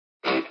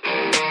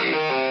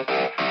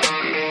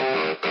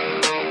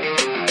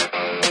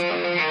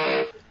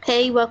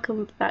Hey,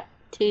 welcome back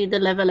to the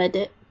Level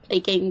Edit, a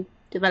game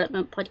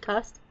development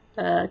podcast.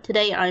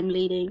 Today I'm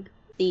leading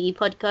the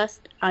podcast.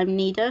 I'm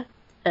Nida,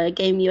 a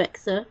game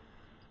UXer,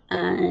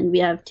 and we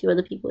have two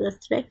other people with us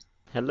today.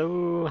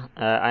 Hello,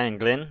 I am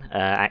Glyn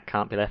at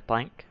Can't Be Left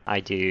Blank. I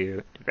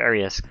do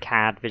various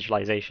CAD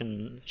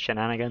visualization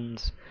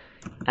shenanigans,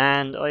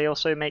 and I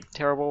also make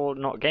terrible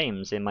not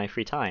games in my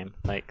free time,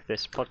 like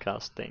this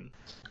podcast thing.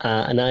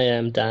 And I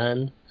am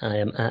Dan. I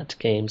am at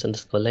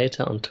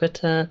games_later on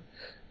Twitter,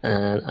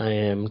 and I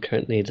am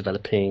currently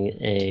developing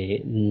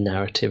a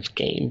narrative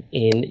game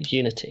in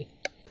Unity.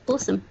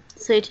 Awesome.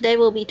 So today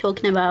we'll be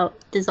talking about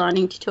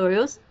designing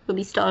tutorials. We'll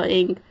be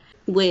starting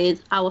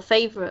with our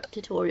favorite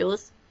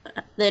tutorials,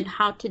 then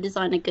how to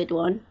design a good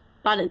one,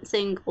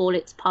 balancing all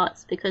its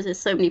parts because there's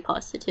so many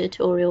parts to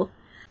tutorial,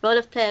 role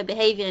of player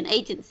behavior and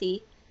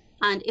agency,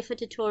 and if a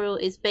tutorial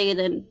is bigger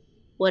than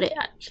what it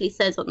actually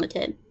says on the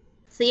tin.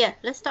 So yeah,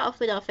 let's start off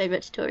with our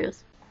favorite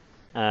tutorials.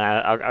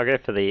 I'll go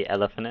for the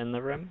elephant in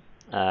the room,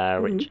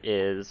 which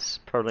is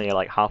probably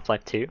like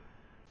Half-Life 2.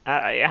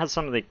 It has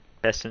some of the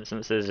best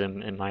instances,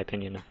 in my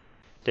opinion, of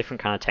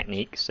different kind of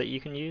techniques that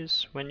you can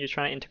use when you're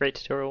trying to integrate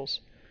tutorials,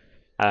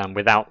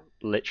 without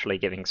literally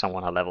giving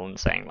someone a level and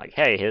saying like,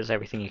 hey, here's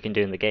everything you can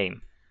do in the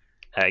game.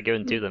 Go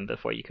and do them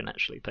before you can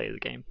actually play the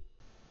game.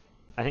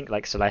 I think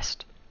like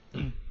Celeste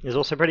is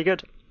also pretty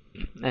good.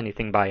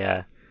 Anything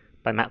by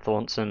Matt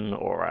Thornton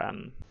or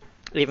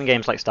even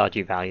games like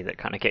Stardew Valley that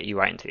kind of get you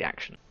right into the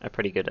action are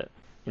pretty good at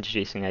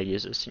introducing their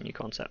users to new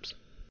concepts.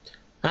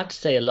 I have to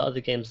say, a lot of the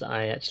games that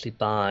I actually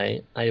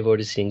buy, I've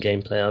already seen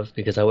gameplay of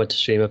because I went to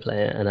stream a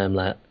play and I'm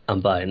like,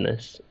 I'm buying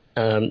this.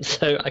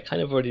 So I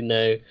kind of already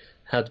know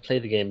how to play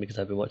the game because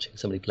I've been watching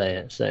somebody play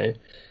it. So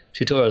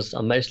tutorials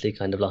are mostly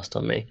kind of lost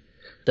on me.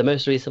 The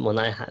most recent one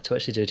I had to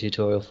actually do a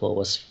tutorial for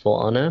was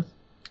For Honor,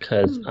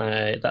 because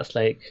that's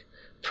like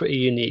pretty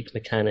unique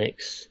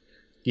mechanics.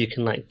 You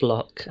can like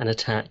block and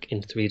attack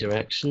in 3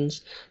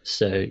 directions,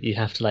 so you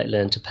have to like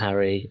learn to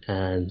parry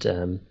and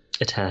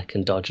attack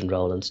and dodge and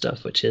roll and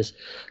stuff, which is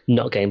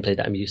not gameplay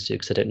that I'm used to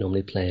because I don't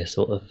normally play a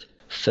sort of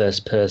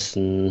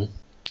first-person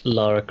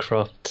Lara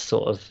Croft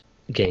sort of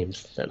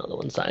games. They're not the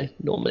ones that I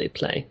normally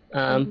play.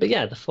 But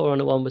yeah, the For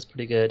Honor one was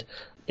pretty good.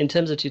 In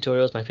terms of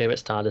tutorials, my favorite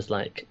style is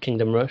like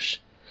Kingdom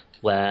Rush,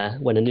 where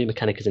when a new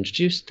mechanic is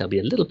introduced, there'll be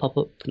a little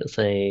pop-up and it'll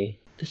say,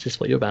 this is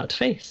what you're about to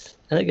face,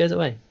 and it goes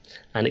away.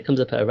 And it comes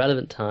up at a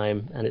relevant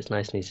time, and it's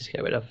nice and easy to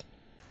get rid of.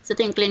 So I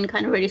think Glyn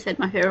kind of already said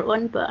my favorite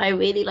one, but I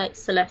really like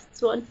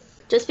Celeste's one,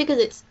 just because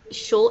it's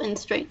short and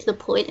straight to the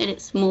point, and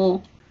it's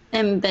more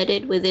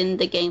embedded within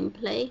the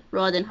gameplay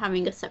rather than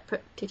having a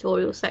separate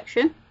tutorial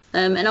section.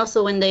 And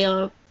also when they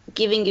are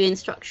giving you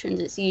instructions,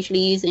 it's usually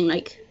using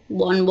like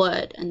one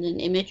word and then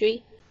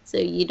imagery, so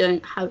you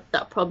don't have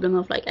that problem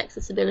of like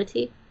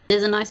accessibility.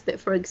 There's a nice bit,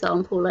 for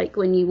example, like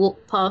when you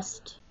walk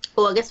past,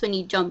 or I guess when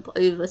you jump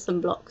over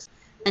some blocks,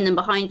 and then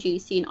behind you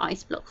see an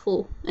ice block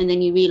fall, and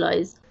then you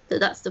realize that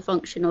that's the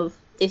function of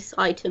this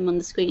item on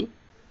the screen,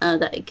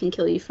 that it can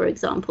kill you, for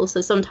example.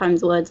 So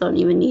sometimes words aren't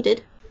even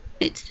needed.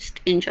 It's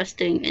just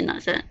interesting in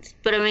that sense.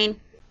 But I mean,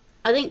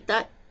 I think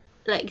that,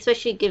 like,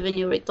 especially given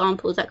your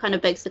examples, that kind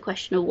of begs the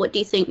question of what do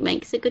you think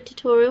makes a good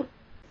tutorial?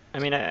 I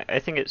mean, I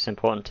think it's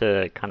important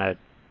to kind of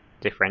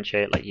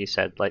differentiate, like you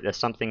said, like there's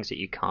some things that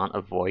you can't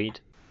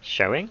avoid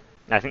showing.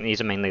 I think these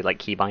are mainly like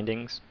key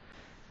bindings.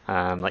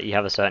 Like you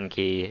have a certain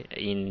key,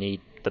 you need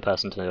the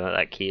person to know that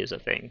that key is a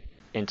thing.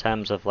 In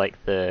terms of like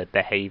the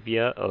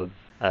behavior of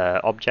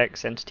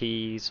objects,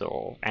 entities,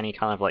 or any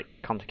kind of like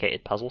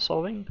complicated puzzle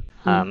solving,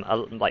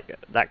 like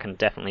that can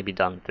definitely be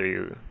done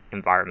through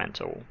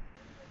environmental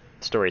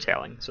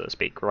storytelling, so to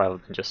speak, rather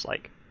than just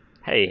like,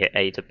 hey, hit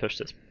A to push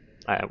this.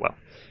 Well,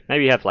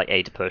 maybe you have like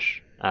A to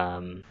push,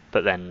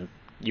 but then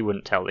you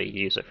wouldn't tell the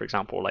user, for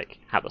example, like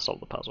how to solve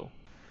the puzzle.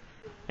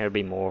 It would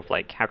be more of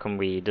like, how can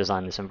we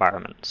design this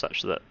environment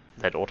such that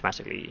they'd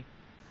automatically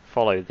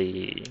follow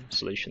the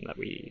solution that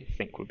we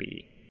think would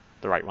be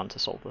the right one to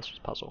solve this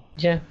puzzle.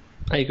 Yeah,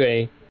 I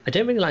agree. I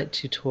don't really like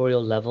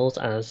tutorial levels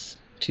as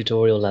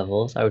tutorial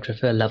levels. I would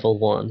prefer level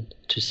 1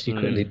 to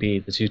secretly be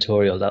the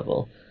tutorial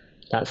level.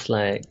 That's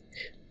like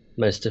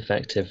most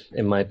effective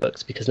in my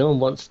books because no one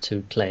wants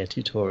to play a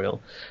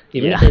tutorial.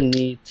 Even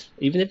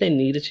if they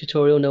need a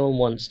tutorial, no one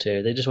wants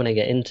to. They just want to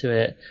get into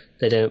it.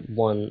 They don't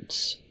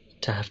want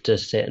to have to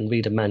sit and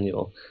read a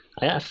manual.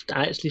 I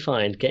actually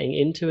find getting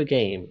into a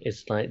game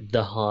is like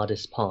the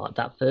hardest part.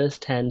 That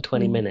first 10,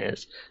 20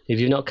 minutes, if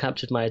you've not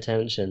captured my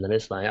attention, then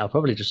it's like, I'll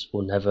probably just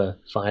will never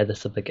fire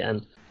this up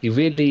again. You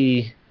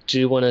really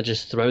do want to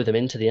just throw them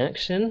into the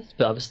action,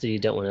 but obviously you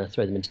don't want to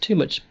throw them into too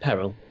much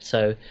peril.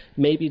 So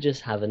maybe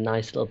just have a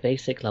nice little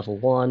basic level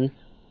 1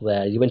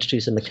 where you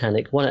introduce a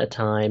mechanic one at a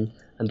time,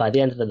 and by the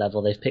end of the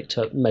level they've picked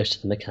up most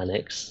of the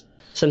mechanics.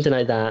 Something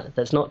like that,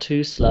 that's not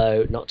too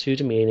slow, not too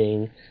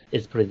demeaning,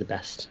 is probably the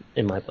best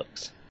in my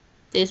books.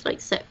 There's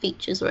like set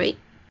features, right?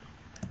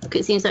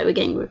 Because it seems like we're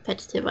getting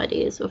repetitive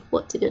ideas of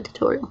what's a good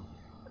tutorial.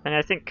 And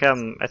I think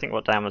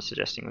what Dan was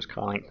suggesting was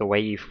kind of like the way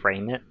you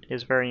frame it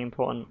is very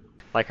important.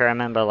 Like I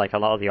remember like a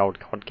lot of the old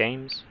COD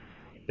games,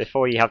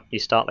 before you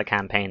start the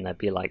campaign, there'd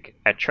be like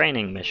a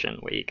training mission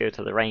where you go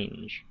to the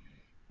range,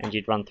 and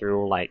you'd run through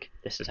all like,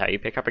 this is how you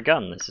pick up a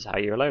gun, this is how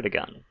you reload a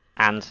gun.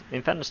 And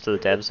in fairness to the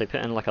devs, they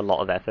put in like a lot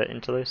of effort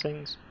into those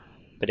things,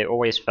 but it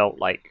always felt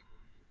like,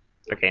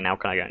 okay, now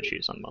can I go and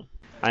shoot someone?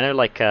 I know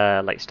like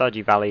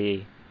Stardew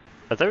Valley,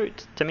 although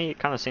to me it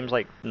kind of seems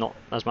like not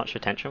as much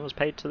attention was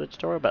paid to the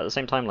tutorial, but at the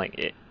same time,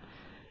 like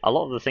a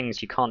lot of the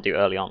things you can't do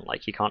early on,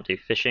 like you can't do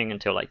fishing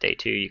until like day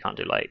 2, you can't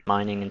do like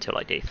mining until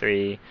like day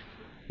 3.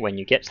 When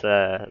you get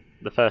to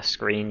the first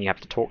screen, you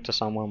have to talk to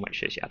someone,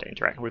 which is you have to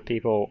interact with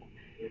people.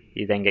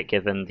 You then get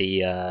given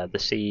the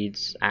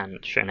seeds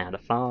and shown how to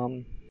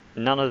farm.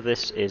 None of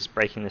this is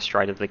breaking the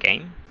stride of the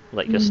game.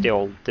 Like you're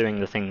still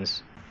doing the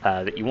things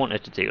that you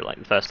wanted to do, like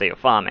the first day of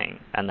farming,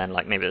 and then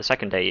like maybe the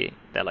second day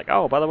they're like,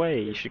 oh, by the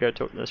way, you should go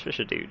talk to this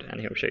fisher dude and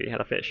he'll show you how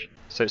to fish.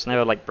 So it's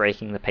never like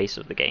breaking the pace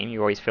of the game. You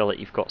always feel that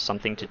you've got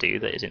something to do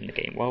that is in the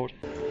game world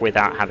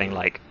without having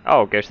like,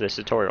 oh, go to this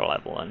tutorial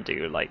level and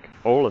do like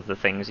all of the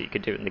things that you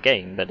could do in the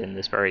game but in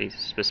this very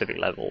specific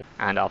level,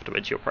 and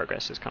afterwards your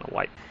progress is kind of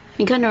wiped.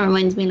 It kind of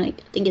reminds me, like,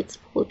 I think it's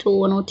Portal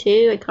 1 or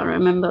 2, I can't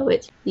remember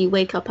which. You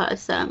wake up at a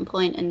certain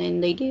point and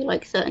then they do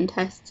like certain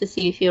tests to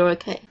see if you're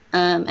okay,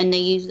 and they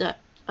use that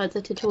as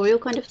a tutorial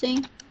kind of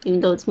thing, even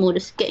though it's more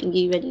just getting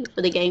you ready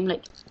for the game,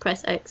 like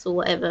press X or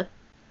whatever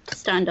to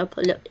stand up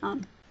or look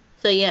down.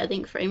 So yeah, I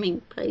think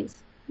framing plays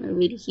a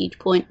really huge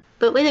point.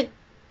 But with a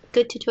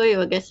good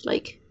tutorial, I guess,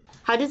 like,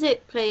 how does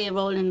it play a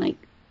role in like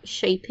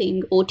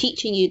shaping or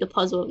teaching you the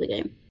puzzle of the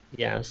game?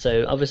 Yeah,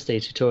 so obviously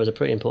tutorials are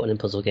pretty important in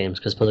puzzle games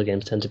because puzzle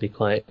games tend to be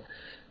quite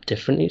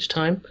different each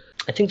time.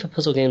 I think for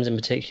puzzle games in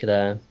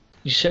particular,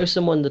 you show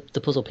someone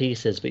the puzzle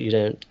pieces, but you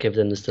don't give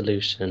them the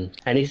solution.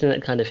 Anything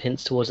that kind of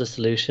hints towards a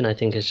solution, I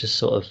think, is just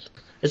sort of...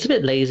 It's a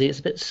bit lazy, it's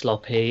a bit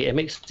sloppy, it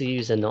makes the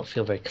user not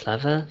feel very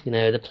clever. You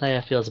know, the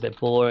player feels a bit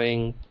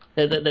boring.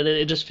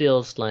 It just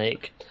feels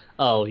like,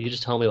 oh, you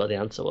just told me what the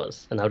answer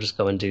was, and I'll just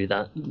go and do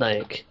that.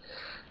 Like,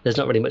 there's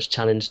not really much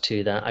challenge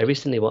to that. I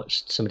recently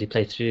watched somebody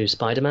play through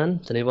Spider-Man,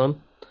 the new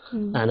one,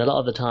 and a lot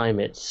of the time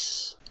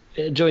it's...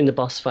 During the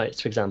boss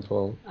fights, for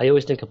example, I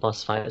always think of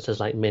boss fights as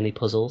like mini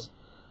puzzles.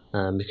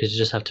 Because you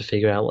just have to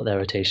figure out what their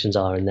rotations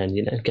are and then,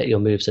 you know, get your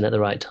moves in at the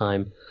right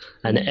time.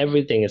 And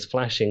everything is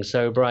flashing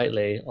so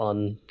brightly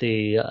on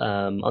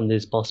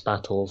these boss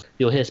battles.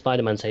 You'll hear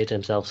Spider-Man say to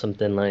himself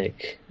something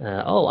like,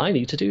 oh, I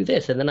need to do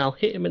this, and then I'll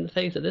hit him in the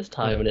face at this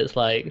time. And it's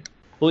like,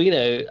 well, you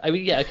know, I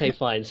mean, yeah, okay,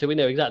 fine. So we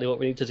know exactly what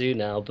we need to do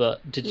now,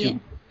 but did you...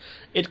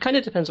 It kind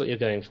of depends what you're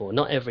going for.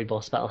 Not every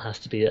boss battle has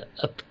to be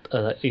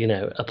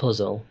a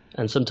puzzle,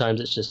 and sometimes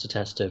it's just a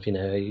test of, you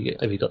know,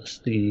 have you got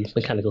the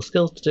mechanical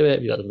skills to do it?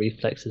 Have you got the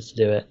reflexes to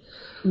do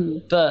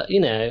it? But, you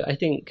know, I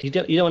think you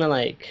don't want to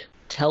like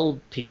tell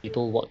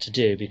people what to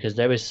do, because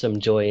there is some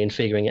joy in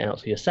figuring it out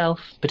for yourself.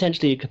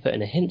 Potentially you could put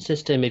in a hint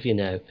system if, you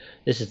know,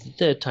 this is the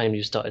third time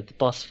you started the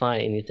boss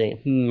fight and you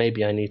think,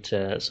 maybe I need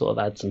to sort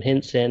of add some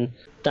hints in.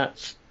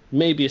 That's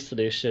maybe a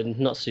solution,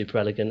 not super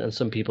elegant, and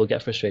some people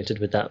get frustrated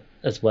with that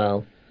as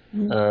well.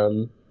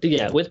 But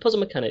yeah, with puzzle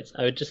mechanics,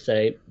 I would just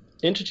say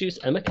introduce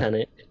a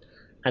mechanic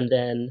and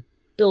then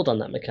build on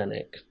that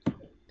mechanic.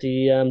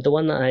 The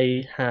one that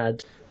I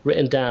had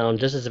written down,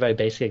 just as a very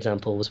basic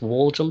example, was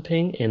wall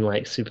jumping in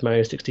like Super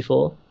Mario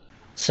 64.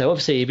 So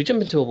obviously, if you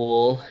jump into a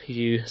wall,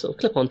 you sort of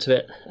clip onto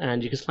it,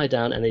 and you can slide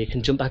down, and then you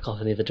can jump back off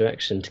in the other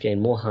direction to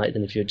gain more height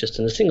than if you were just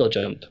in a single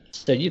jump.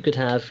 So you could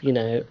have, you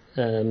know,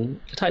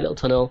 a tight little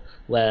tunnel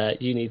where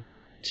you need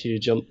to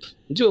jump,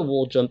 do a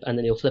wall jump, and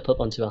then you'll flip up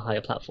onto a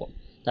higher platform.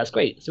 That's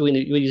great. So we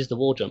use the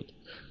wall jump.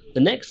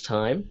 The next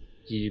time,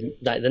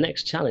 the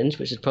next challenge,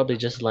 which is probably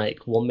just like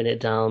 1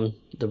 minute down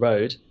the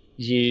road,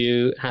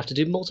 you have to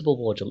do multiple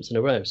wall jumps in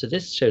a row. So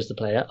this shows the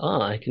player,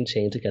 I can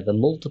chain together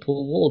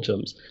multiple wall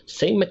jumps.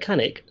 Same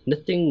mechanic,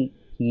 nothing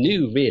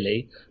new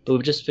really, but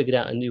we've just figured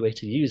out a new way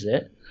to use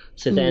it.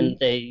 So then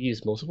they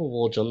use multiple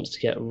wall jumps to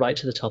get right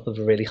to the top of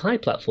a really high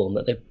platform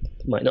that they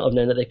might not have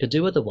known that they could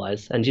do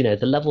otherwise. And, you know,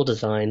 the level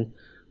design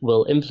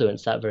will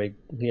influence that very,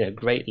 you know,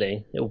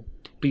 greatly. It will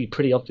be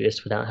pretty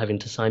obvious without having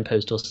to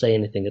signpost or say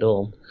anything at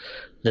all.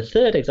 The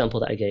third example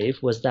that I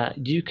gave was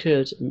that you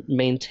could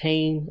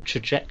maintain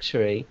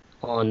trajectory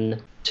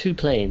on two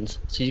planes.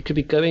 So you could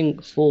be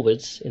going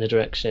forwards in a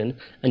direction,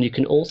 and you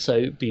can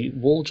also be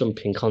wall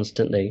jumping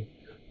constantly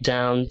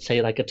down,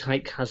 say, like a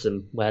tight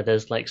chasm where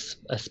there's like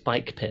a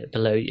spike pit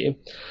below you.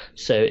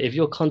 So if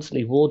you're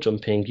constantly wall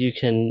jumping, you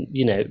can,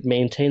 you know,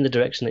 maintain the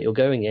direction that you're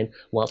going in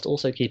whilst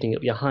also keeping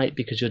up your height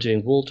because you're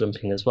doing wall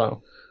jumping as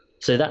well.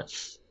 So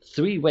that's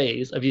 3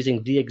 ways of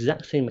using the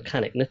exact same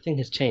mechanic. Nothing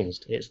has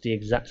changed. It's the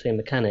exact same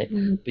mechanic.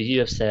 But you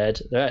have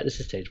said, all right, this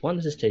is stage 1,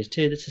 this is stage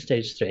 2, this is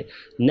stage 3.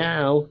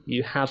 Now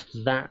you have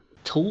that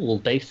tool,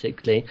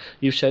 basically.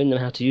 You've shown them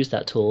how to use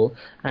that tool,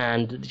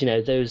 and, you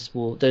know, those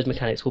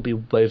mechanics will be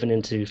woven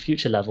into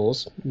future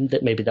levels.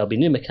 That maybe there'll be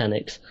new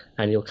mechanics,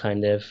 and you'll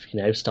kind of,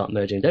 you know, start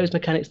merging those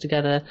mechanics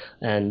together,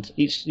 and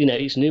each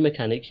new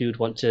mechanic you'd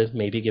want to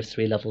maybe give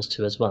 3 levels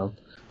to as well.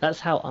 That's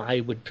how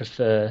I would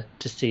prefer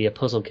to see a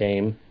puzzle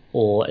game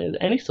or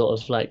any sort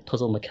of like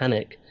puzzle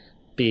mechanic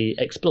be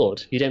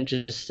explored. You don't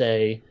just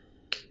say,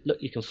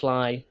 look, you can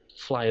fly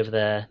over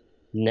there,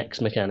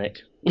 next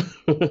mechanic.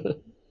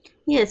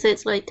 Yeah, so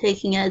it's like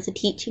taking it as a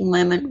teaching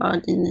moment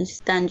rather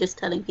than just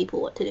telling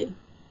people what to do.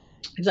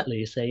 Exactly.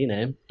 You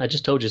say, I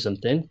just told you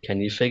something.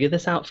 Can you figure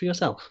this out for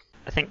yourself?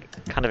 I think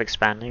kind of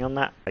expanding on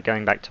that,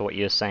 going back to what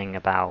you were saying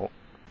about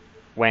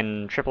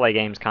when AAA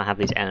games kind of have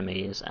these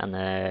enemies and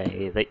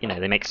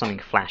they make something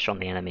flash on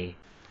the enemy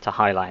to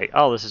highlight,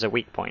 oh, this is a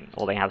weak point,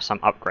 or they have some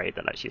upgrade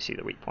that lets you see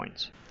the weak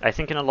points. I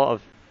think in a lot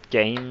of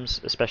games,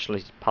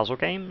 especially puzzle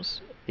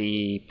games,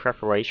 the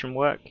preparation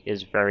work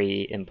is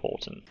very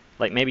important.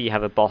 Like maybe you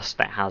have a boss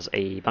that has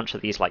a bunch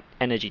of these like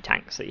energy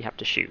tanks that you have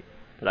to shoot.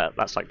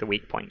 That's like the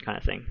weak point kind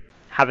of thing.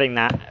 Having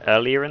that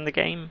earlier in the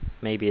game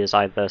maybe is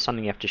either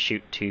something you have to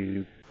shoot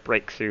to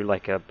break through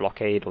like a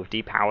blockade or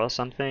depower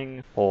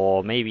something,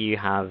 or maybe you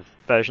have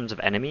versions of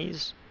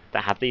enemies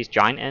that have these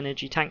giant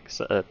energy tanks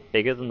that are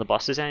bigger than the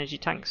boss's energy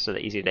tanks, so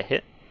they're easier to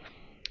hit.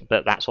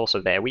 But that's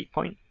also their weak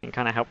point and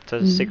kind of help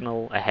to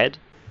signal ahead.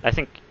 I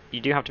think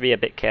you do have to be a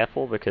bit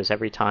careful because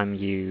every time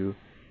you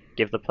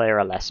give the player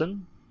a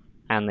lesson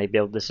and they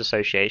build this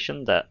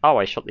association that, oh,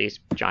 I shot these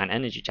giant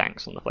energy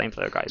tanks on the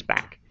flamethrower guy's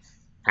back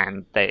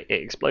and it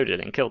exploded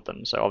and killed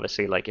them, so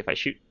obviously like if I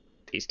shoot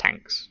these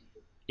tanks,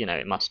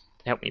 it must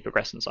help me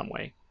progress in some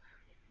way.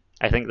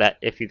 I think that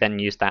if you then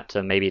use that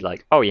to maybe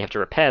like, oh, you have to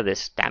repair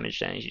this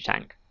damaged energy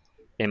tank,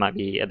 it might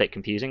be a bit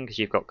confusing because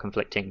you've got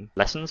conflicting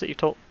lessons that you've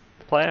taught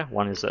the player.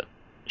 One is that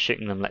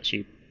shooting them lets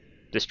you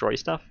destroy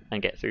stuff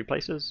and get through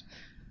places,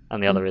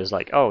 and the other is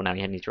like, oh, now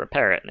you need to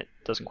repair it, and it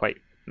doesn't quite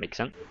make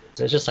sense.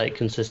 So it's just like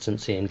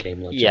consistency in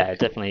game logic. Yeah,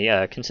 definitely.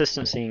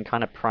 Consistency in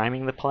kind of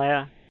priming the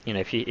player.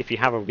 If you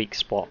have a weak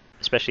spot,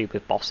 especially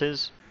with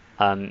bosses,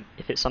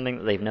 if it's something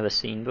that they've never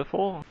seen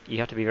before, you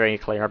have to be very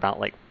clear about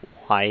like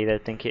why they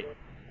think it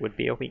would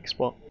be a weak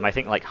spot. I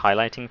think like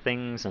highlighting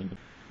things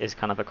is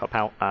kind of a cop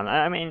out.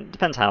 I mean, it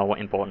depends what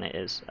important it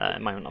is.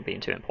 It might not be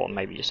too important.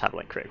 Maybe just have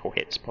like critical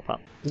hits pop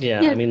up. Yeah,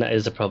 I mean that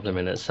is a problem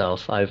in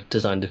itself. I've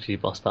designed a few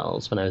boss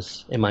battles when I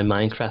was in my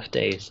Minecraft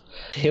days.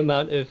 The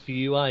amount of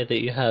UI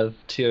that you have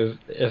to your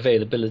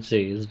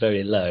availability is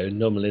very low.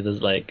 Normally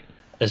there's like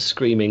a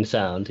screaming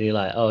sound and you're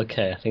like, oh,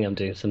 okay, I think I'm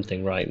doing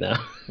something right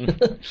now.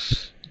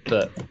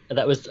 But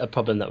that was a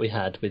problem that we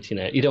had with,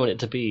 you don't want it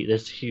to be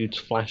this huge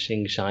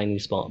flashing shiny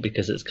spot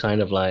because it's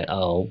kind of like,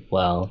 oh,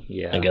 well,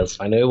 I guess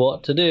I know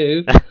what to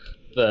do.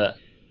 But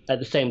at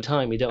the same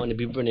time, you don't want to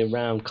be running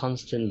around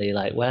constantly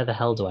like, where the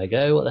hell do I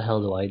go? What the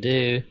hell do I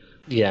do?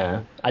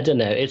 Yeah, I don't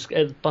know.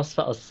 Boss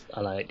battles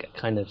are like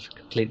kind of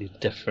completely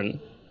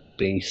different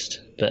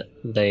beast, but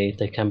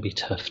they can be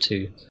tough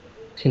to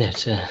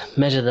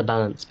measure the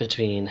balance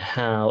between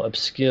how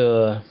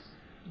obscure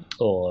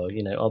or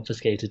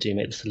obfuscated do you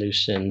make the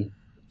solution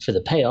for the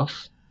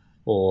payoff,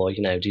 or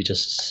do you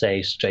just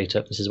say straight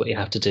up this is what you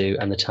have to do,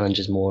 and the challenge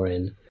is more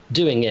in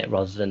doing it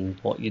rather than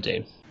what you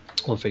do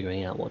or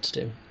figuring out what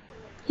to do.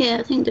 Yeah,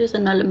 I think there's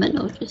an element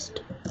of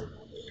just,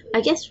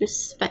 I guess,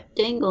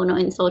 respecting or not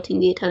insulting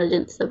the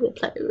intelligence of your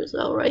player as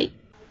well, right?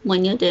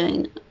 When you're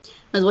doing that.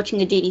 I was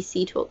watching a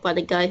GDC talk by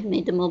the guy who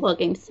made the mobile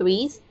game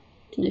Threes.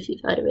 I don't know if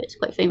you've heard of it, it's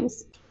quite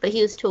famous. But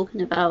he was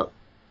talking about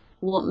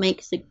what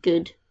makes a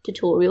good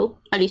tutorial,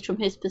 at least from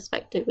his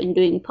perspective, in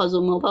doing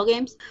puzzle mobile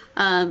games.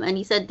 And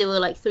he said there were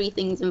like 3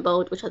 things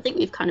involved, which I think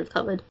we've kind of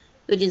covered,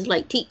 which is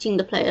like teaching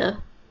the player,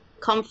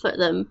 comfort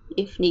them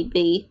if need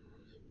be,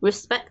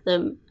 respect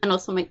them, and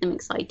also make them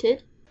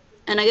excited.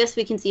 And I guess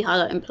we can see how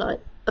that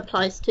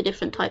applies to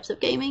different types of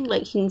gaming.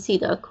 Like you can see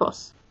that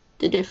across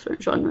the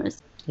different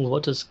genres.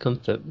 What does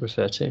comfort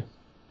refer to?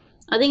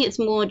 I think it's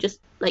more just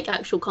like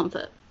actual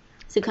comfort.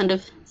 So kind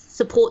of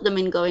support them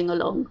in going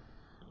along.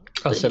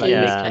 Oh, so like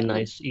make a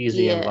nice,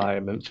 easy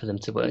environment for them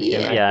to work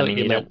in. I mean,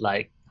 you meant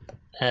like,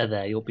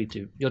 there, you'll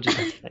do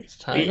better next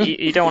time.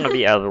 You don't want to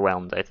be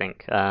overwhelmed, I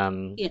think.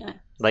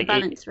 Like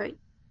balance, right?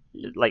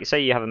 Like,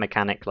 say you have a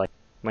mechanic, like,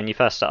 when you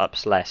first start up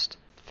Celeste,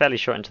 fairly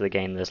short into the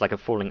game, there's like a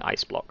falling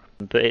ice block.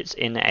 But it's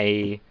in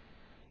a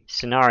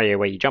scenario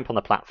where you jump on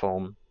the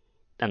platform,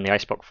 and the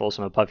ice block falls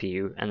from above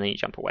you, and then you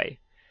jump away.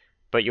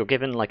 But you're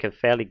given like a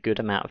fairly good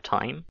amount of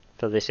time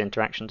for this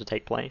interaction to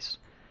take place.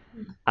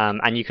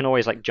 And you can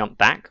always like jump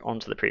back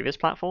onto the previous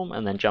platform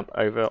and then jump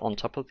over on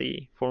top of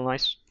the fallen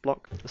ice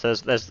block. So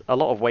there's a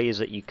lot of ways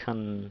that you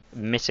can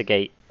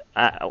mitigate,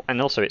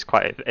 and also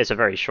it's a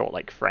very short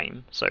like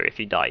frame. So if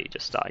you die, you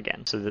just start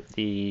again. So that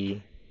the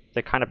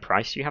kind of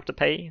price you have to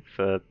pay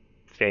for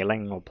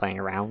failing or playing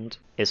around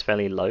is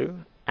fairly low,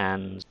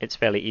 and it's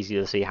fairly easy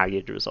to see how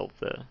you'd resolve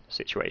the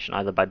situation,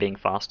 either by being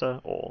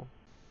faster or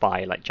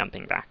by like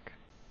jumping back.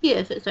 Yeah,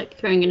 if it's like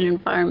throwing in an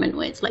environment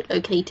where it's like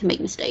okay to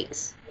make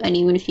mistakes, and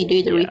even if you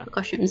do, the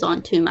repercussions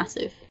aren't too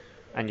massive.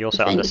 And you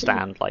also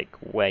understand like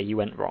where you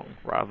went wrong,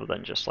 rather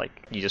than just like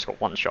you just got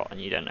one shot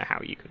and you don't know how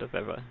you could have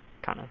ever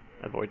kind of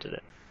avoided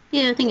it.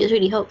 Yeah, I think it's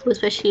really helpful,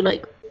 especially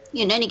like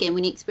in any game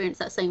when you experience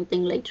that same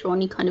thing later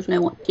on, you kind of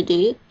know what to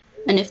do,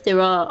 and if there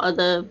are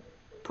other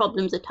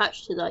problems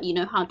attached to that, you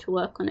know how to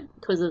work on it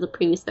because of the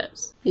previous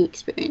steps you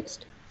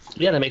experienced.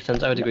 Yeah, that makes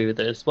sense. I would agree with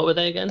those. What were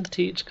they again?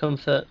 Teach,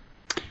 comfort.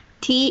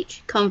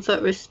 Teach,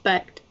 comfort,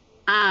 respect,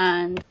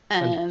 and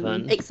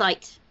fun.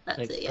 excite.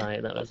 That's it. Yeah.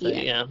 Excite, that was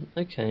it. Yeah.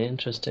 Okay,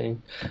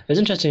 interesting. It was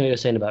interesting what you were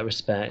saying about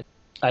respect.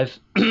 I've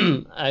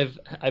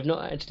I've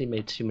not actually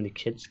made too many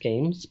kids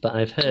games, but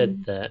I've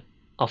heard that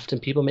often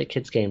people make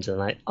kids games and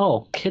they're like,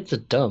 oh, kids are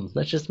dumb.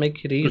 Let's just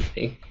make it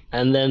easy.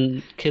 And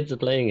then kids are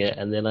playing it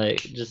and they're like,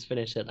 just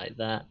finish it like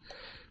that.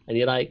 And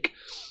you're like,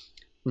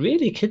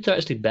 really, kids are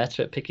actually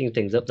better at picking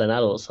things up than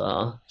adults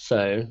are.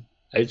 So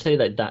I would say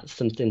that that's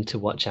something to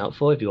watch out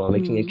for if you are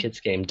making a kids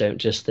game. Don't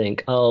just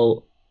think,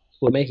 oh,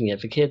 we're making it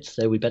for kids,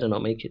 so we better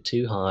not make it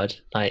too hard.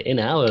 Like in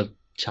our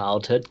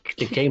childhood,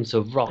 the games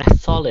were rock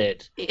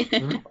solid,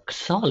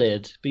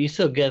 but you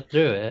still get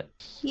through it.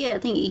 Yeah, I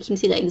think you can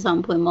see that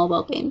example in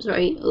mobile games,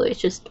 right? Where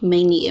it's just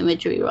mainly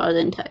imagery rather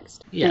than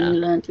text. Yeah. And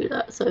you learn through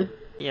that. So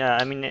Yeah,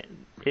 I mean, it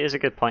is a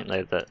good point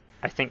though that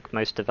I think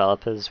most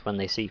developers, when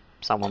they see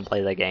someone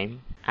play their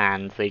game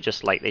and they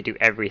just they do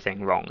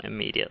everything wrong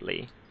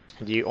immediately,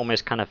 and you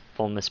almost kind of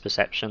form this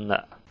perception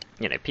that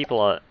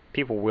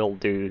people will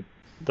do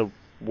the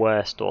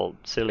worst or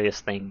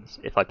silliest things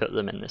if I put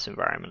them in this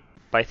environment.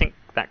 But I think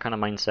that kind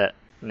of mindset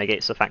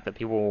negates the fact that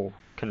people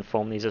can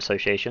form these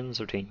associations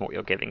between what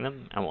you're giving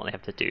them and what they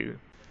have to do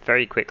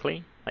very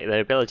quickly. Like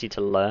their ability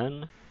to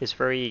learn is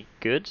very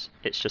good.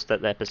 It's just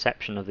that their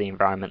perception of the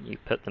environment you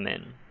put them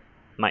in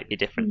might be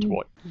different to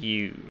what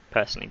you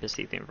personally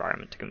perceive the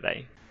environment to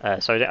convey.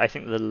 So I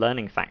think the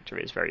learning factor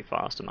is very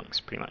fast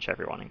amongst pretty much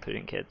everyone,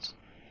 including kids.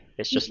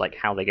 It's just like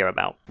how they go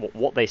about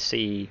what they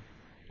see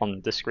on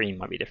the screen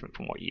might be different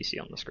from what you see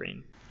on the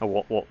screen, or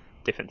what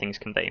different things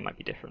convey might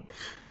be different.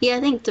 Yeah,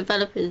 I think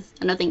developers,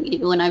 and I think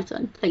even when I've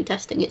done play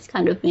testing, it's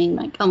kind of being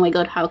like, oh my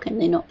god, how can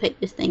they not pick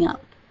this thing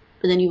up?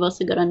 But then you've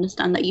also got to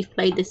understand that you've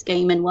played this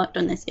game and worked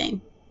on this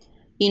game.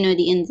 You know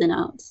the ins and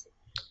outs.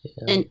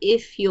 Yeah. And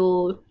if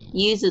your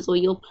users or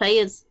your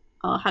players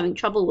are having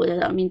trouble with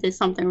it, that means there's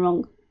something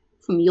wrong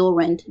from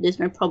your end. There's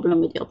no problem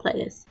with your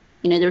players.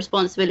 The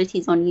responsibility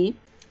is on you,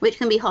 which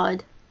can be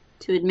hard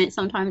to admit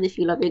sometimes if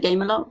you love your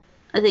game a lot.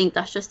 I think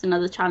that's just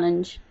another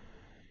challenge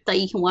that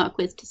you can work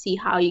with to see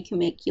how you can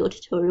make your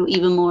tutorial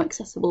even more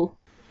accessible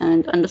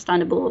and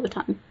understandable over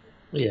time.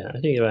 Yeah, I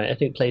think you're right. I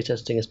think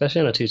playtesting,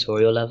 especially on a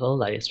tutorial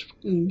level, it's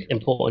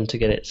important to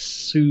get it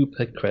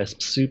super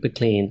crisp, super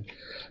clean.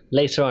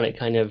 Later on, it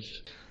kind of,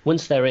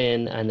 once they're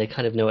in and they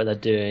kind of know what they're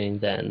doing,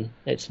 then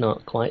it's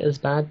not quite as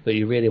bad, but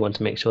you really want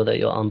to make sure that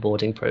your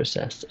onboarding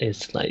process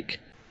is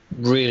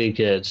really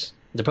good.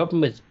 The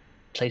problem with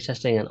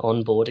playtesting and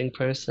onboarding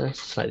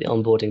process, the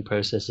onboarding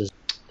process is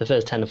the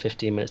first 10 or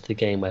 15 minutes of the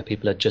game where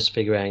people are just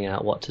figuring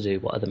out what to do,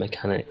 what are the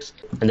mechanics.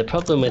 And the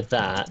problem with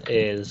that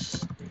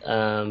is,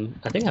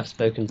 I think I've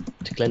spoken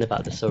to Glenn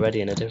about this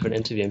already in a different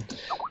interview.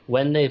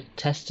 When they've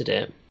tested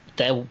it,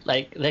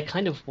 they're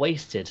kind of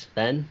wasted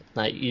then.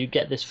 You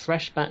get this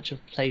fresh batch of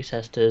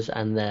playtesters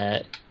and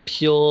they're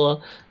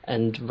pure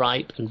and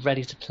ripe and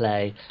ready to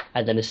play,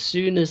 and then as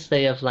soon as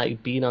they have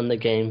been on the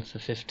game for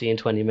 15,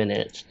 20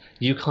 minutes,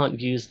 you can't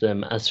use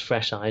them as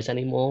fresh eyes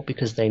anymore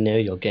because they know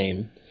your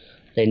game.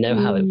 They know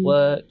how it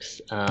works.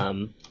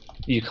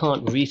 You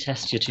can't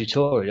retest your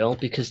tutorial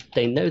because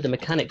they know the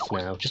mechanics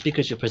now. Just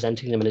because you're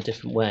presenting them in a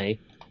different way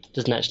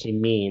doesn't actually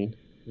mean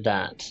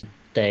that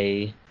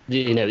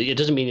it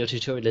doesn't mean your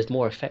tutorial is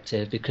more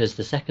effective because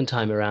the second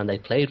time around they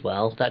played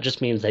well. That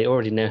just means they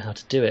already know how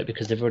to do it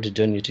because they've already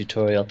done your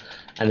tutorial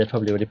and they've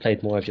probably already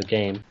played more of your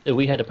game.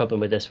 We had a problem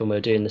with this when we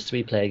were doing this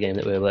 3-player game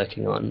that we were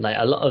working on.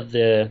 A lot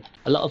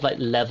of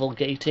level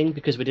gating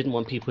because we didn't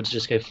want people to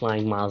just go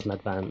flying miles in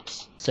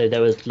advance. So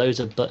there was loads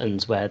of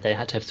buttons where they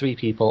had to have 3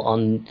 people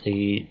on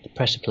the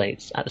pressure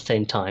plates at the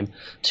same time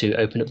to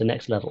open up the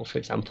next level, for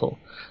example.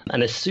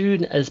 And as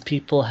soon as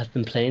people have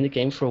been playing the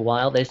game for a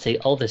while, they say,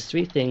 oh, there's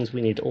 3 things,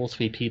 we need all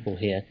 3 people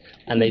here.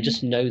 And they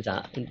just know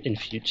that in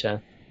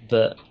future.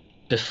 But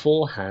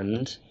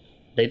beforehand,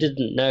 they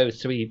didn't know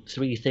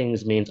three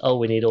things means, oh,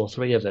 we need all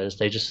 3 of us.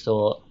 They just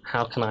thought,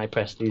 how can I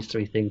press these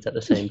 3 things at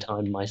the same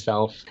time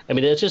myself? I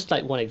mean, it's just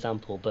one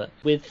example, but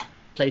with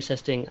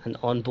playtesting and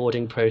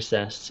onboarding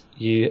process,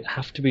 you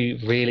have to be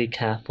really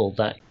careful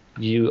that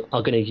you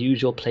are going to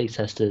use your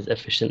playtesters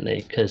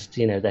efficiently because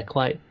they're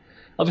quite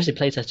obviously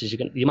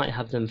playtesters. You might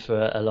have them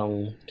for a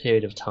long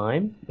period of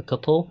time, a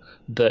couple,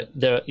 but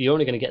you're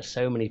only going to get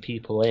so many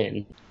people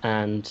in,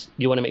 and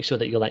you want to make sure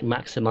that you're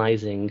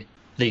maximizing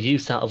the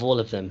use out of all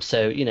of them.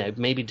 So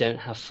maybe don't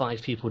have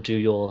 5 people do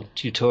your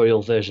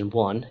tutorial version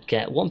 1,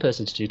 get 1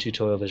 person to do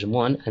tutorial version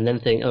 1 and then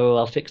think, oh,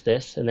 I'll fix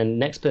this, and then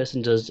next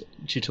person does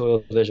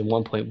tutorial version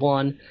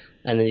 1.1,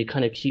 and then you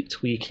kind of keep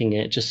tweaking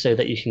it just so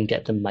that you can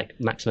get them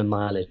maximum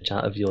mileage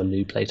out of your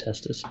new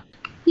playtesters.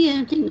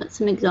 Yeah, I think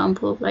that's an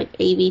example of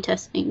A/B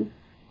testing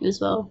as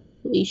well.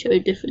 You show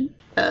different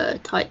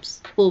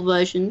types or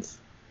versions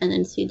and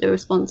then see the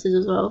responses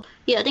as well.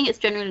 Yeah, I think it's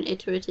generally an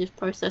iterative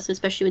process,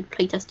 especially with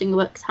playtesting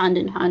works hand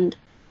in hand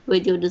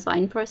with your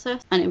design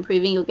process and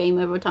improving your game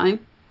over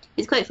time.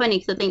 It's quite funny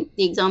because I think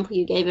the example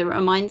you gave, it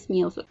reminds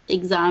me of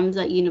exams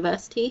at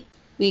university.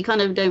 We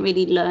kind of don't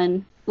really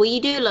learn Well,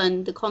 you do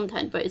learn the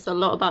content, but it's a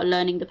lot about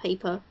learning the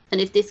paper. And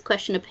if this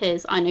question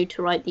appears, I know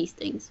to write these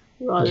things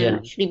rather than Yeah,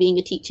 actually being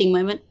a teaching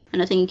moment.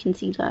 And I think you can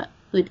see that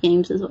with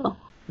games as well.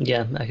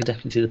 yeah, I can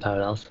definitely see the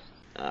parallels.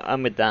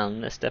 I'm with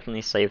Dan. Let's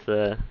definitely save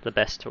the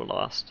best till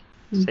last.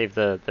 Mm. Save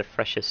the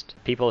freshest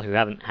people who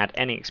haven't had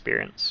any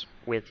experience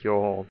with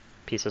your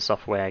piece of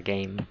software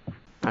game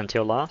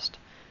until last.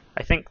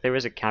 I think there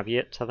is a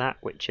caveat to that,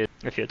 which is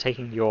if you're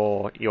taking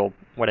your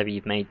whatever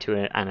you've made to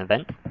an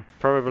event,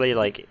 probably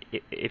like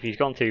if you've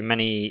gone through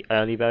many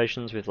early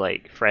versions with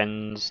like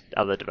friends,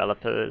 other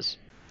developers,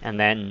 and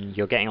then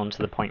you're getting on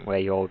to the point where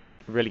you're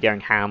really going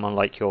ham on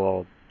like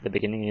the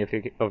beginning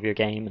of your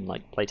game and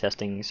like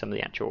playtesting some of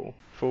the actual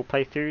full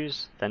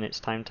playthroughs, then it's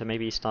time to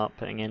maybe start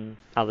putting in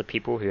other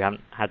people who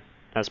haven't had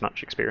as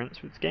much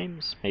experience with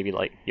games, maybe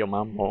like your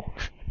mum or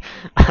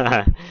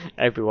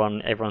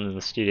everyone in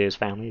the studio's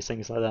families,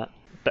 things like that.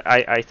 But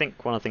I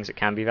think one of the things that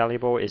can be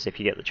valuable is if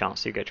you get the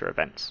chance to go to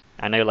events.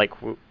 I know like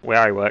where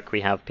I work, we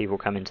have people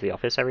come into the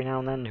office every now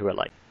and then who are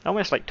like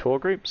almost like tour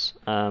groups.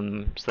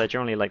 So they're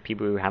generally like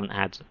people who haven't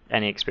had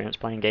any experience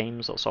playing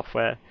games or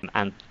software,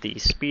 and the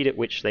speed at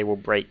which they will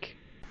break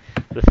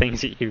the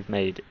things that you've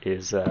made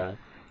is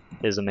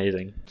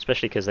amazing,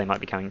 especially because they might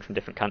be coming from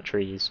different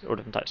countries or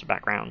different types of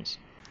backgrounds.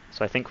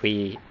 So I think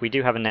we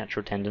do have a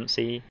natural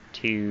tendency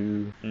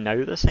to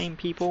know the same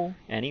people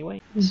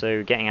anyway.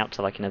 So getting out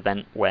to like an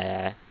event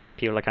where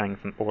people are coming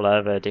from all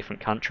over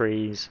different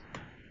countries,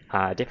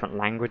 different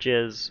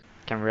languages,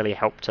 can really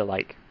help to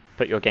like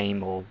put your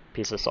game or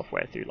piece of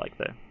software through like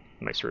the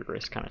most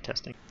rigorous kind of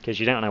testing, because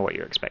you don't know what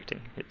you're expecting.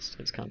 It's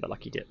kind of a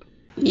lucky dip.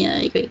 Yeah,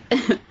 I agree.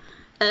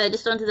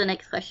 Just on to the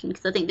next question,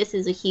 because I think this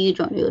is a huge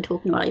one we were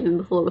talking about even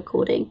before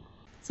recording.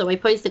 So I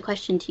posed the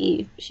question to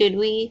you: should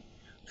we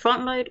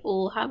front load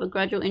or have a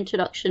gradual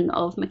introduction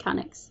of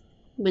mechanics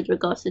with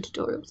regards to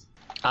tutorials?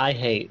 I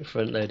hate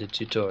front-loaded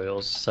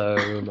tutorials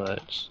so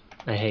much.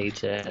 I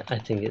hate it. I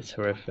think it's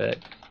horrific.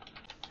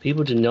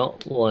 People do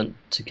not want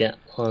to get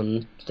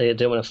on. They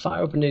don't want to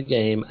fire up a new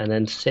game and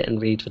then sit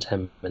and read for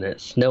 10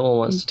 minutes. No one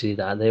wants to do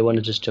that. They want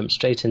to just jump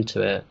straight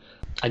into it.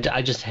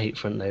 I just hate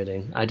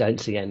front-loading. I don't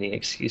see any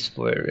excuse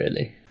for it,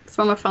 really.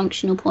 From a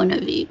functional point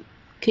of view,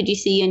 could you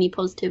see any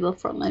positive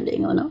of front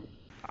loading or not?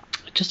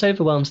 It just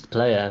overwhelms the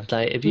player.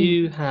 Like if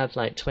you have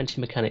like 20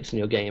 mechanics in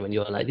your game and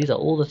you're like, these are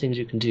all the things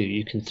you can do.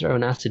 You can throw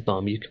an acid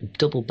bomb, you can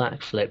double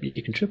backflip,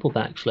 you can triple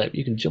backflip,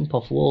 you can jump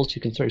off walls,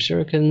 you can throw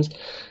shurikens.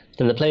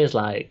 Then the player's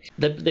like,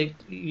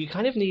 you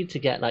kind of need to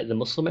get like the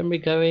muscle memory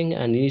going,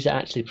 and you need to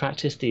actually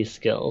practice these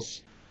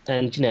skills.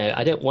 And you know,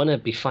 I don't want to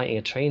be fighting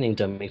a training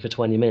dummy for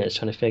 20 minutes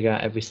trying to figure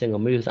out every single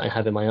move that I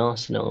have in my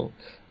arsenal.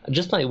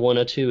 Just like one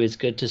or two is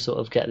good to sort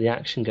of get the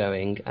action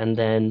going, and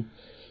then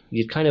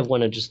you kind of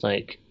want to just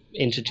like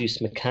introduce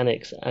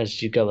mechanics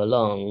as you go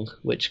along,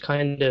 which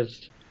kind of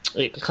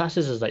it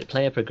classes as like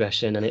player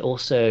progression. And it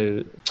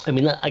also, I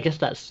mean, I guess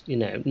that's, you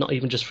know, not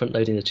even just front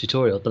loading the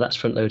tutorial, but that's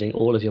front loading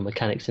all of your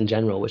mechanics in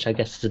general, which I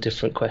guess is a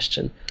different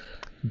question.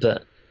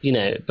 But you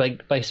know,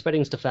 by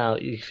spreading stuff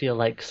out, you feel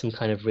like some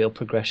kind of real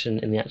progression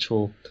in the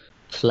actual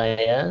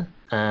player.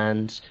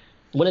 And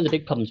one of the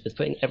big problems with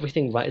putting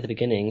everything right at the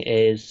beginning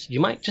is you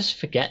might just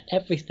forget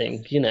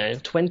everything. You know,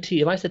 20.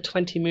 If I said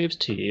 20 moves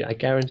to you, I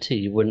guarantee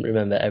you wouldn't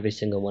remember every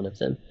single one of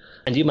them,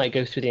 and you might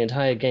go through the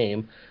entire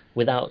game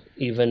without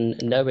even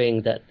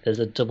knowing that there's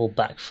a double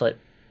backflip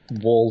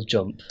wall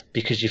jump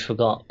because you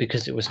forgot,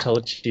 because it was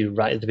told to you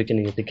right at the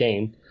beginning of the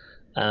game.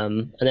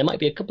 And there might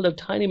be a couple of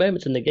tiny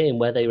moments in the game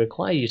where they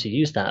require you to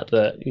use that,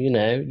 but you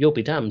know, you'll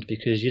be damned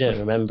because you don't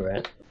remember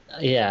it.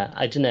 Yeah,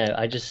 I don't know.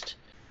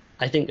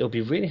 I think it'll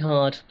be really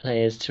hard for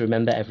players to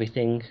remember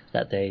everything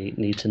that they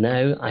need to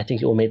know. I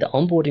think it will make the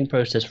onboarding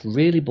process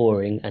really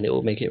boring, and it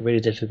will make it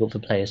really difficult for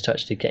players to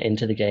actually get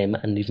into the game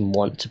and even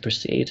want to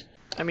proceed.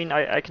 I mean,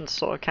 I can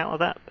sort of counter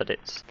that, but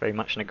it's very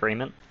much an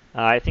agreement.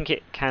 I think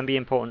it can be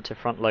important to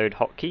front load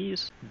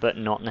hotkeys, but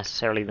not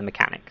necessarily the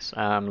mechanics.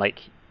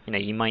 Like, you know,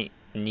 you might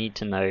need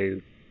to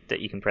know that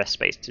you can press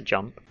space to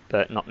jump,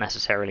 but not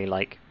necessarily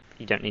like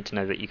you don't need to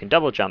know that you can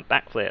double jump,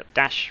 backflip,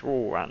 dash,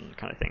 wall run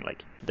kind of thing.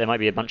 Like there might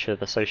be a bunch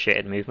of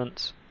associated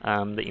movements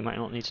that you might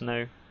not need to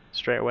know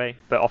straight away,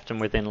 but often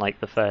within like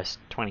the first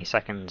 20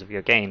 seconds of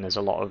your game there's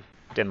a lot of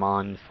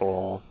demand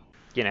for,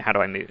 you know, how do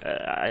I move,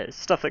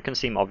 stuff that can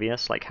seem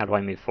obvious, like how do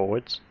I move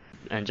forwards,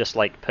 and just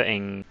like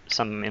putting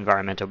some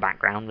environmental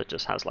background that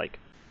just has like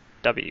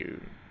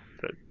W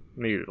for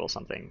move or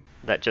something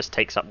that just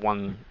takes up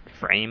one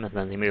frame, and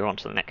then they move on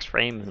to the next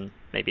frame, and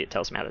maybe it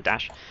tells them how to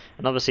dash.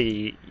 And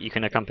obviously you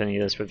can accompany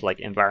this with like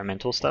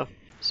environmental stuff,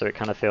 so it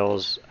kind of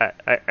feels,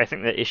 I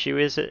think the issue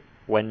is that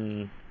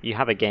when you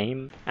have a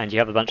game and you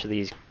have a bunch of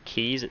these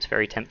keys, it's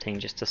very tempting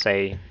just to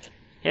say,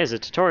 here's a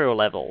tutorial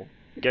level,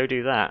 go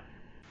do that.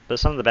 But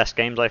some of the best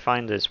games I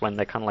find is when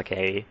they're kind of like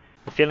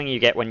the feeling you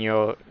get when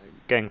you're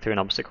going through an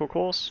obstacle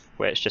course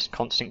where it's just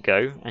constant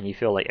go and you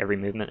feel like every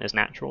movement is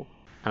natural.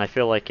 And I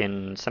feel like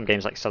in some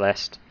games like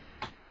Celeste,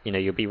 you know,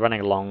 you'll be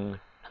running along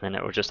and then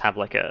it will just have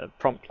like a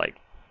prompt, like,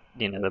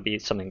 you know, there'll be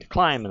something to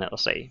climb and it'll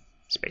say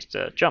space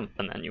to jump,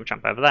 and then you'll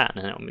jump over that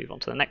and then it'll move on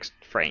to the next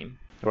frame.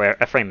 where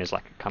a frame is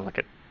like kind of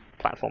like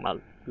a platformer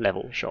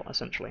level shot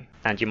essentially,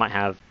 and you might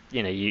have,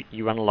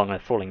 you run along a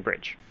falling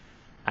bridge,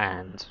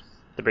 and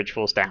the bridge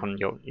falls down,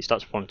 you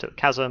start to fall into a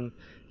chasm,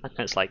 and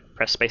it's like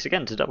press space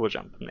again to double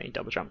jump, and then you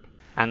double jump,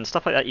 and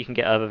stuff like that you can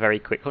get over very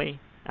quickly,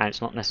 and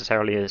it's not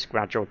necessarily this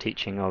gradual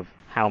teaching of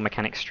how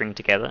mechanics string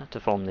together to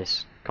form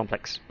this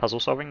complex puzzle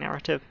solving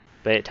narrative,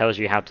 but it tells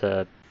you how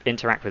to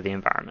interact with the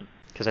environment.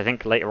 Because I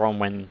think later on,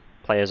 when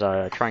players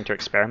are trying to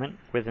experiment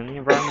within the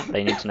environment,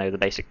 they need to know the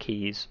basic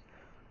keys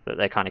that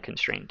they're kind of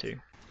constrained to.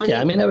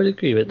 Yeah, I mean, I would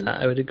agree with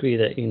that. I would agree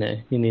that, you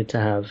need to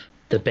have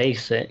the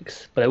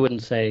basics, but I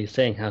wouldn't say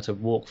saying how to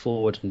walk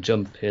forward and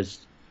jump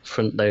is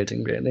front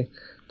loading, really.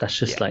 That's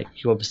just like,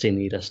 you obviously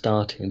need a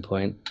starting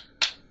point.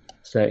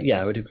 So,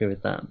 yeah, I would agree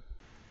with that.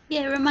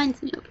 Yeah, it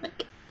reminds me of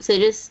so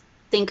just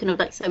thinking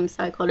of some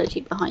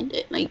psychology behind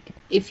it. Like,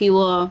 if you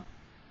are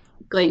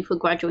going for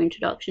gradual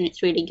introduction,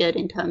 it's really good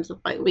in terms of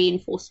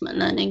reinforcement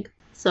learning.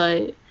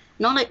 So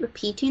not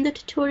repeating the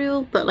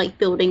tutorial, but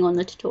building on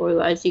the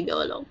tutorial as you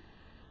go along,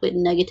 with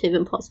negative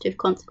and positive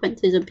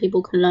consequences, and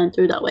people can learn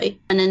through that way.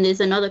 And then there's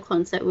another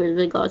concept with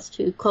regards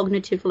to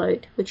cognitive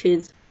load, which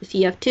is if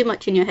you have too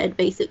much in your head,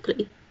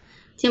 basically,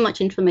 too much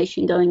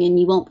information going in,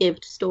 you won't be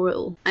able to store it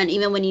all. And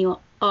even when you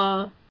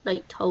are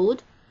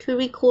told to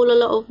recall a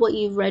lot of what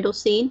you've read or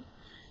seen,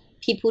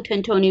 people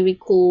tend to only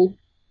recall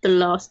the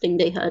last thing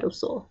they heard or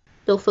saw.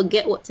 They'll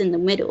forget what's in the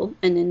middle,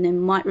 and then they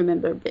might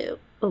remember a bit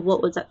of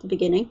what was at the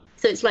beginning.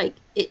 So it's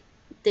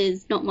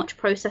there's not much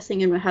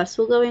processing and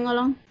rehearsal going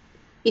along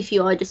if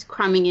you are just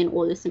cramming in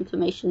all this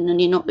information and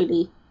you're not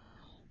really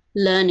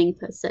learning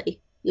per se.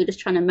 You're just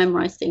trying to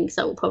memorize things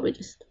that will probably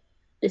just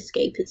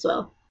escape as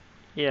well.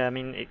 Yeah, I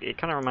mean, it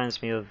kind of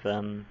reminds me of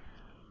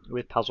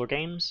with puzzle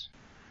games,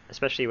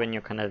 especially when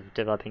you're kind of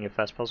developing your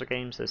first puzzle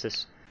games. There's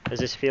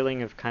this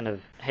feeling of kind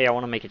of, hey, I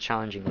want to make a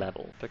challenging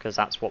level because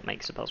that's what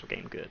makes a puzzle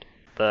game good.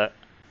 But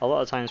a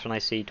lot of times when I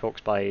see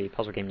talks by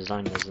puzzle game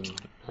designers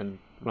and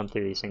run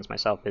through these things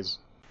myself, is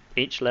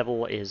each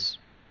level is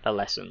a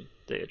lesson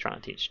that you're trying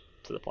to teach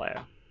to the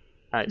player.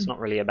 It's not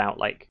really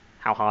about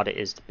how hard it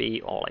is to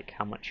beat or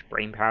how much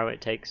brain power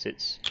it takes.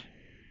 It's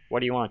what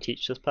do you want to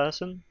teach this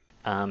person?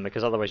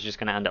 Because otherwise you're just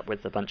going to end up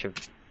with a bunch of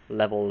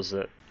levels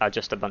that are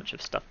just a bunch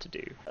of stuff to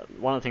do.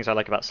 One of the things I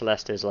like about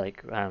Celeste is I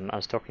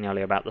was talking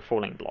earlier about the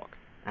falling block,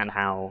 and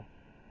how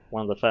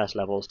one of the first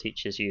levels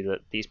teaches you that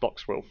these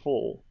blocks will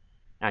fall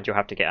and you'll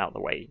have to get out of the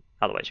way,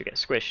 otherwise you'll get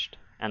squished.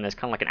 And there's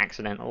kind of an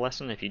accidental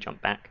lesson if you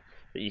jump back,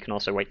 that you can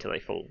also wait till they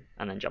fall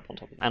and then jump on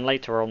top of them. And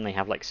later on they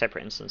have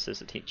separate instances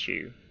that teach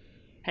you,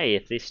 hey,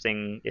 if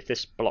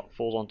this block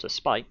falls onto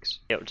spikes,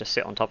 it'll just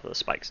sit on top of the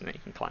spikes and then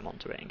you can climb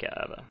onto it and get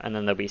over. And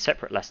then there'll be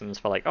separate lessons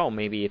for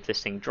maybe if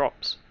this thing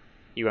drops,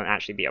 you won't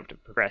actually be able to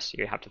progress.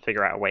 You have to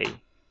figure out a way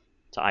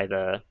to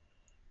either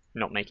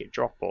not make it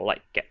drop or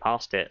get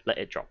past it, let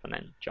it drop, and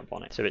then jump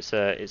on it. So it's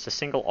a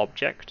single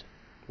object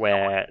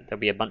where there'll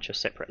be a bunch of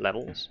separate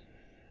levels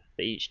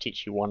that each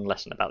teach you one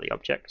lesson about the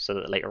object, so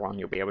that later on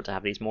you'll be able to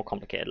have these more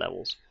complicated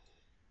levels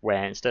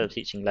where instead of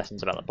teaching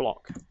lessons about the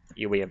block,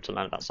 you'll be able to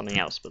learn about something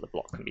else, but the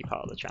block can be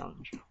part of the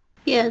challenge.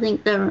 Yeah, I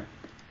think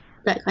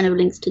that kind of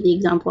links to the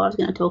example I was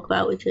going to talk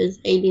about, which is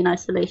Alien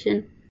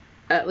Isolation,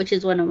 which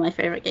is one of my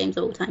favourite games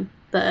of all time.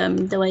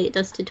 But the way it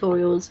does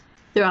tutorials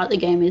throughout the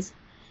game is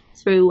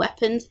through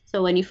weapons.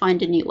 So when you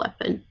find a new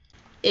weapon,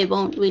 it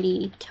won't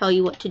really tell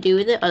you what to do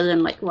with it other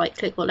than right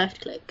click or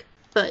left click.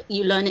 But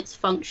you learn its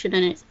function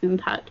and its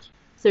impact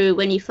through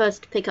when you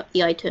first pick up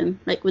the item.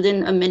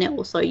 Within a minute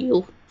or so,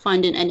 you'll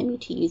find an enemy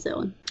to use it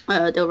on.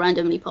 They'll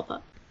randomly pop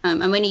up.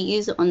 And when you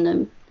use it on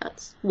them,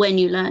 that's when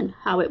you learn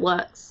how it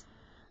works,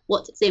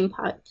 what's its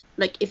impact,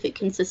 if it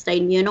can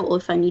sustain me or not, or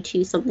if I need to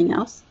use something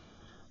else.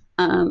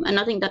 And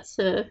I think that's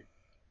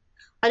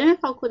I don't know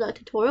if I'll call that a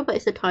tutorial, but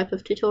it's a type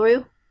of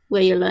tutorial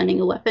where you're learning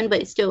a weapon,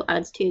 but it still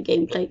adds to your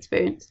gameplay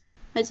experience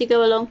as you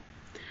go along.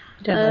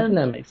 Yeah, I think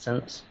that makes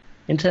sense.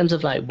 In terms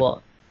of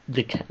what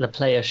the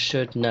player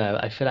should know,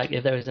 I feel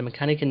if there is a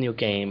mechanic in your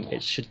game,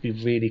 it should be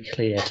really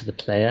clear to the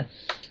player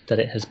that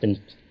it has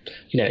been,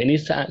 it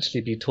needs to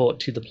actually be taught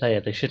to the player.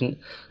 They shouldn't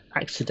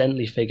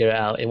accidentally figure it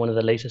out in one of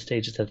the later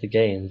stages of the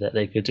game that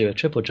they could do a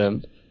triple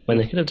jump when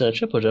they could have done a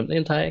triple jump the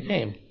entire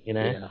game.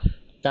 Yeah.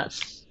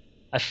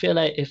 I feel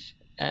if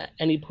at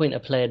any point a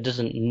player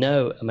doesn't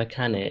know a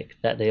mechanic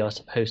that they are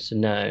supposed to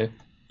know,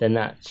 then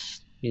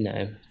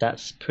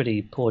that's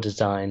pretty poor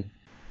design.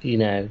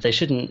 They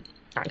shouldn't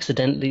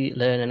accidentally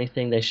learn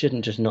anything. They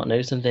shouldn't just not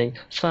know something.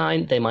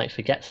 Fine, they might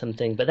forget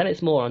something, but then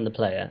it's more on the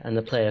player, and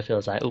the player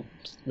feels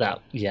oops,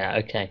 that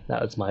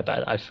was my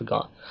bad, I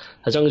forgot.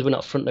 As long as we're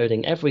not front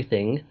loading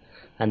everything,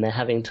 and they're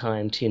having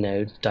time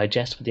to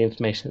digest the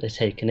information that they've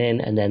taken in,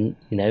 and then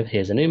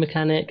here's a new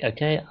mechanic.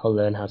 Okay, I'll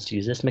learn how to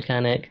use this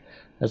mechanic.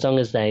 As long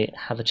as they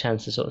have a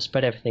chance to sort of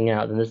spread everything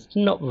out, then there's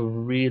not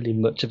really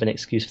much of an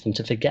excuse for them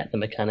to forget the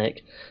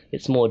mechanic.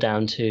 It's more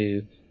down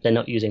to they're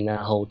not using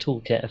that whole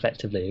toolkit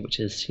effectively, which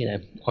is,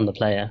 on the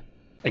player.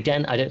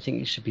 Again, I don't think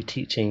you should be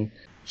teaching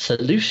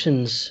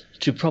solutions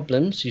to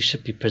problems. You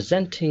should be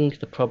presenting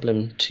the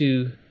problem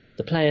to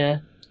the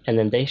player and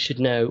then they should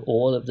know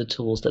all of the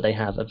tools that they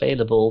have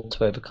available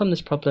to overcome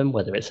this problem,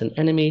 whether it's an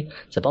enemy,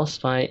 it's a boss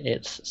fight,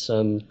 it's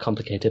some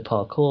complicated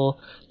parkour.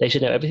 They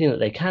should know everything that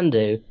they can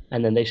do,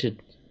 and then they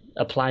should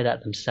apply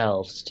that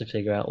themselves to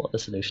figure out what the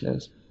solution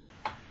is.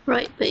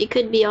 Right, but it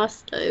could be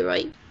us though,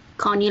 right?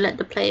 Can't you let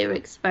the player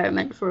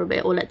experiment for a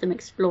bit or let them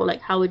explore?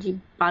 Like, how would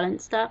you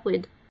balance that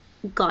with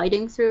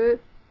guiding through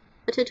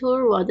a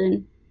tutorial rather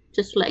than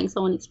just letting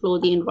someone explore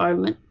the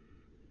environment?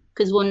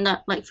 Because wouldn't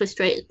that like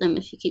frustrate them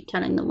if you keep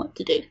telling them what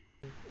to do?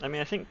 I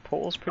mean, I think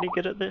Portal's pretty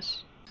good at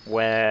this,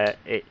 where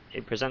it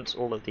presents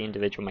all of the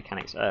individual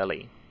mechanics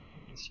early.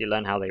 So you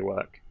learn how they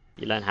work,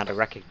 you learn how to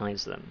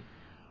recognize them,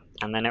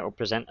 and then it will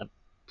present a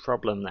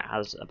problem that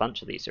has a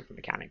bunch of these different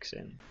mechanics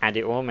in. And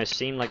it will almost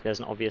seem like there's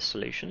an obvious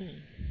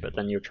solution, but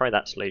then you'll try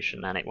that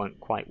solution and it won't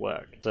quite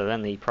work. So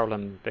then the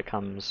problem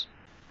becomes,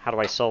 how do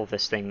I solve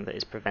this thing that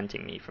is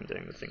preventing me from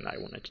doing the thing that I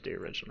wanted to do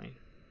originally?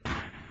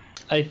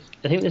 I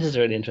think this is a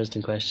really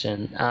interesting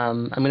question.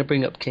 I'm going to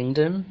bring up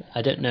Kingdom.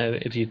 I don't know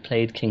if you've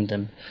played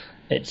Kingdom.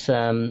 It's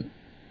a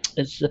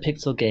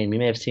pixel game. You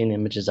may have seen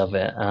images of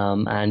it.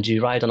 And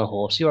you ride on a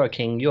horse. You're a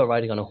king. You are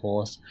riding on a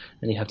horse,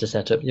 and you have to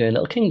set up your own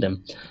little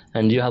kingdom.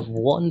 And you have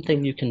one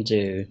thing you can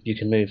do. You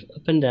can move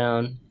up and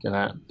down,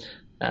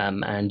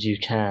 and you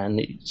can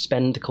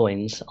spend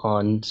coins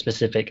on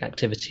specific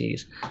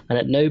activities. And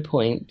at no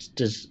point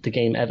does the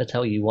game ever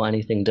tell you what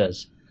anything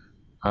does.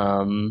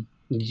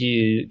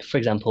 You, for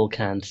example,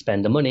 can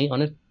spend the money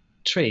on a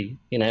tree.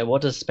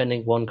 What does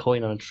spending one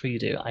coin on a tree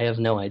do? I have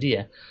no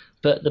idea.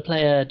 But the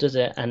player does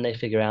it, and they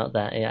figure out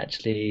that it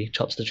actually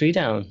chops the tree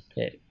down.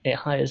 It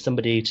hires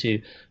somebody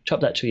to chop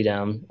that tree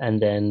down,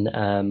 and then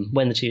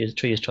when the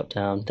tree is chopped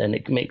down, then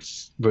it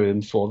makes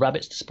room for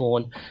rabbits to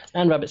spawn,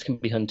 and rabbits can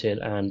be hunted,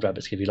 and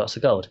rabbits give you lots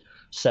of gold.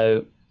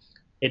 So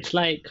it's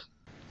like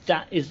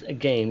that is a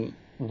game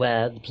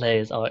where the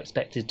players are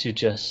expected to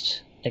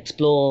just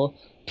explore,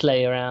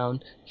 play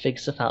around, figure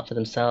stuff out for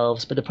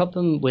themselves. But the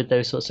problem with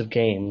those sorts of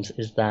games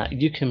is that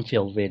you can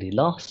feel really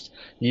lost.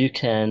 You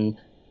can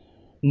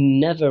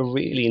never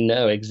really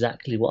know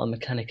exactly what a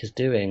mechanic is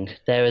doing.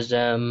 There is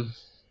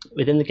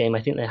within the game,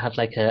 I think they have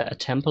like a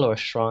temple or a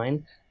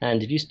shrine,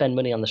 and if you spend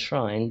money on the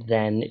shrine,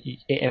 then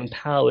it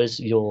empowers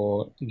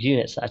your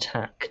units that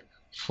attack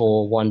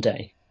for one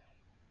day.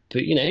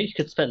 But you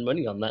could spend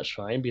money on that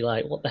shrine, be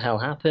like, what the hell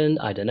happened?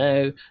 I don't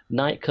know.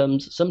 Night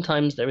comes.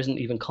 Sometimes there isn't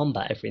even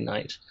combat every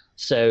night.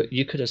 So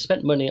you could have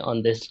spent money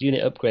on this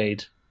unit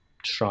upgrade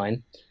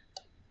shrine.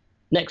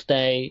 Next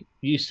day,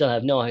 you still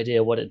have no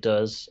idea what it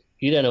does.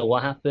 You don't know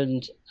what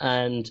happened.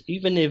 And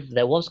even if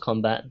there was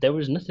combat, there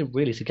was nothing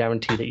really to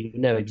guarantee that you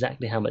know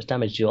exactly how much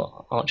damage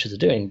your archers are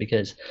doing,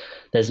 because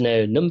there's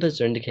no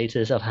numbers or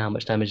indicators of how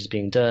much damage is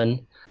being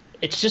done.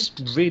 It's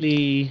just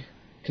really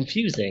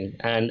confusing,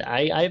 and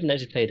I haven't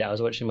actually played it. I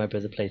was watching my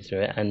brother play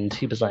through it, and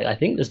he was like, I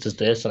think this does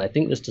this, and I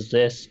think this does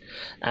this,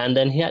 and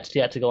then he actually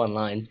had to go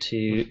online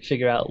to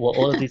figure out what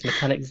all of these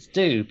mechanics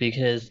do,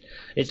 because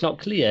it's not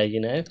clear,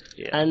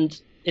 Yeah. And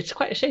it's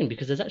quite a shame,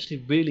 because there's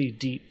actually really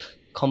deep,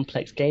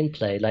 complex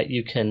gameplay. Like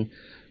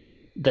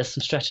there's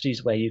some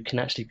strategies where you can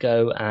actually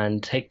go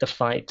and take the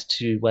fight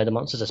to where the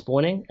monsters are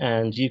spawning,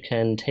 and you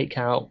can take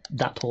out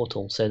that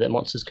portal so that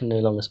monsters can no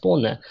longer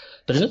spawn there.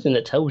 But there's nothing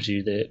that tells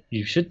you that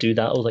you should do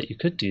that or that you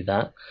could do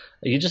that.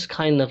 You're just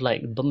kind of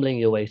like bumbling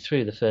your way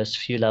through the first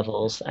few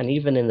levels, and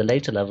even in the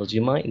later levels,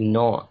 you might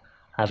not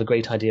have a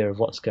great idea of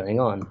what's going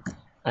on.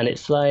 And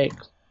it's like,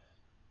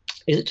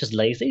 is it just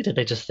lazy? Did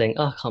they just think,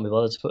 oh, I can't be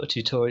bothered to put a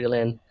tutorial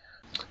in?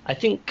 I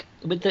think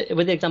with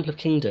the example of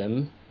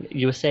Kingdom,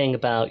 you were saying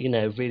about,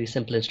 really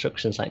simple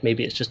instructions, like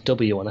maybe it's just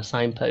W on a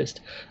signpost.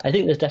 I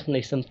think there's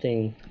definitely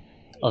something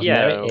of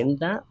merit in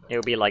that.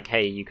 It'll be like,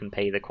 hey, you can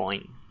pay the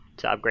coin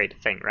to upgrade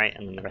a thing, right?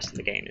 And then the rest of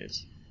the game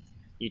is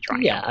you try.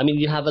 Yeah, I mean,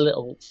 you have a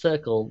little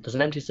circle. There's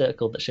an empty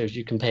circle that shows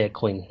you can pay a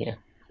coin here.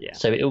 Yeah.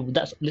 So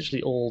that's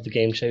literally all the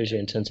game shows you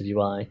in terms of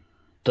UI.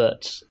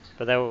 But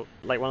there,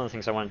 like, one of the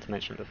things I wanted to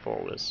mention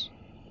before was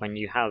when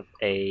you have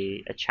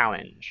a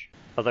challenge,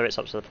 although it's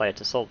up to the player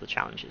to solve the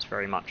challenge, it's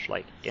very much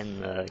like in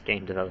the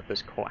game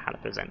developer's court how to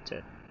present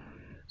it.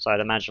 So I'd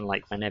imagine,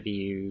 like, whenever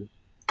you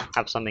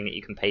have something that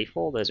you can pay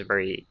for, there's a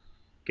very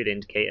good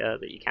indicator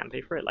that you can pay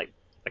for it, like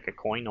a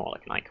coin or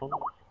like an icon.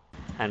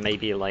 And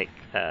maybe like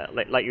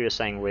you were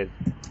saying with,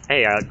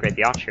 hey, I upgrade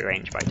the archery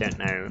range, but I don't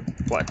know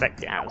what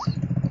effect it has.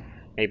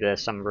 Maybe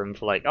there's some room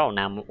for like, oh,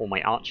 now all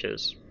my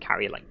archers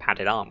carry like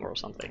padded armor or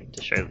something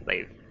to show that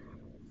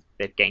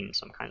they've gained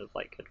some kind of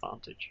like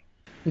advantage.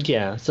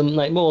 Yeah, some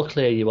like more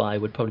clear UI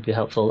would probably be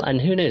helpful.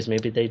 And who knows,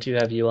 maybe they do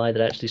have UI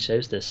that actually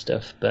shows this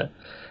stuff, but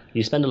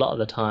you spend a lot of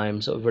the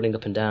time sort of running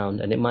up and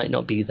down, and it might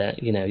not be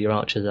that, your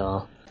archers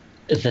are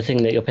the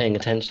thing that you're paying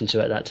attention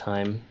to at that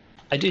time.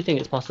 I do think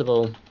it's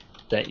possible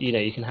that,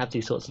 you can have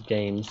these sorts of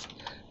games,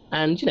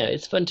 and,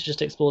 it's fun to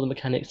just explore the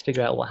mechanics,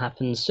 figure out what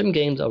happens. Some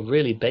games are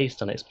really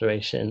based on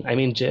exploration. I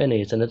mean,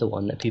 Journey is another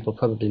one that people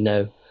probably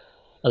know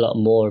a lot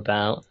more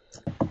about.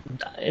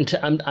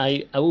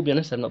 I will be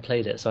honest, I've not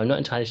played it, so I'm not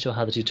entirely sure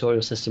how the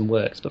tutorial system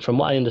works, but from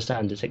what I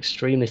understand, it's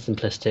extremely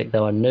simplistic.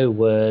 There are no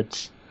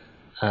words.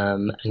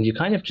 and you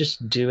kind of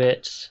just do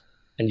it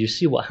and you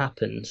see what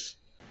happens.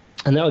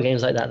 And there are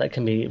games like that that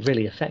can be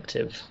really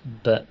effective,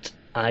 but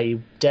I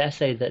dare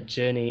say that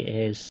Journey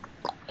is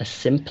a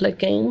simpler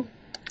game.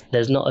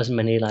 There's not as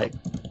many like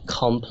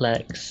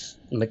complex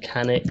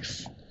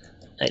mechanics.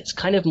 It's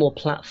kind of more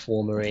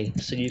platformery,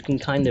 so you can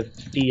kind of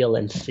feel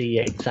and see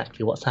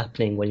exactly what's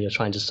happening when you're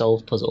trying to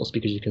solve puzzles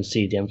because you can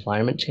see the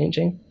environment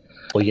changing,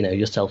 or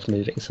yourself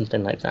moving,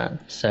 something like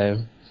that. So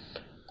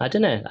I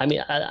don't know. I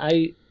mean,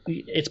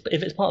 it's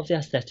if it's part of the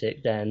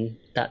aesthetic, then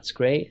that's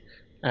great.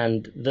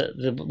 And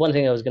the one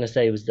thing I was going to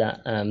say was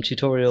that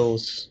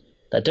tutorials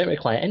that don't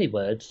require any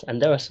words, and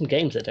there are some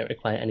games that don't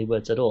require any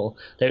words at all,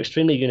 they're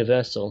extremely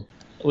universal,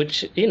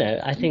 which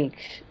I think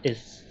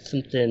is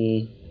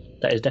something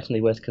that is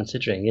definitely worth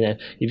considering.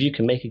 If you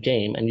can make a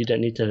game and you don't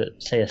need to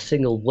say a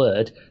single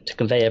word to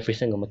convey every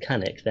single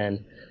mechanic,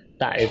 then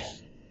that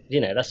is,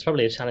 that's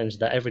probably a challenge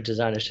that every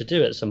designer should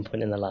do at some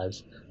point in their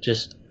lives,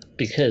 just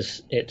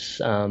because it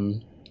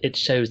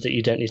shows that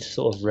you don't need to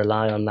sort of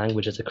rely on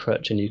language as a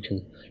crutch, and you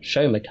can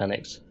show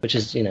mechanics, which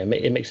is,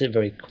 it makes it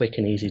very quick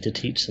and easy to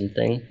teach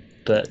something.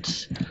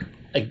 But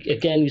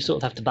again, you sort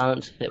of have to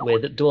balance it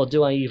with,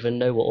 do I even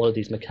know what all of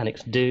these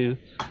mechanics do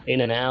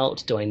in and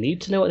out? Do I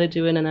need to know what they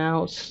do in and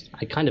out?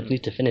 I kind of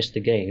need to finish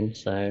the game,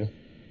 so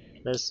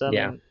There's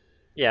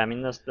I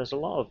mean there's a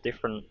lot of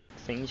different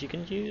things you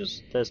can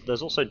use.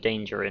 There's also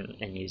danger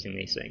in using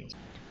these things.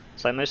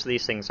 So most of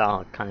these things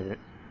are kind of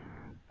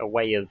a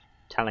way of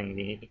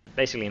telling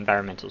basically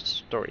environmental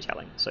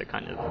storytelling. So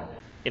kind of,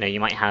 you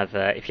might have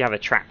if you have a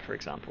trap, for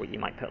example, you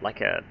might put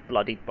like a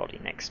bloodied body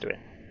next to it,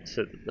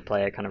 so that the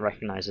player kind of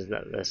recognizes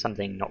that there's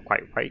something not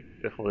quite right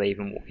before they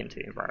even walk into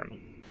the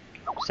environment.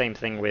 Same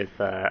thing with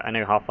I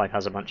know Half-Life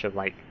has a bunch of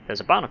there's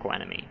a barnacle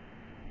enemy,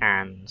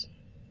 and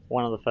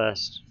one of the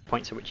first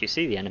points at which you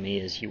see the enemy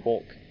is you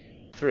walk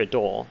through a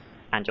door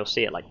and you'll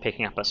see it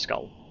picking up a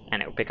skull,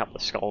 and it will pick up the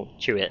skull,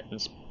 chew it,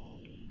 and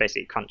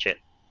basically crunch it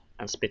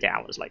and spit it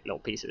out as little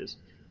pieces.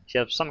 So you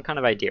have some kind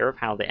of idea of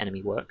how the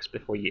enemy works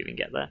before you even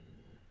get there.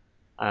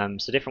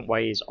 So different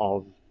ways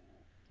of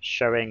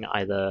showing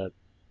either,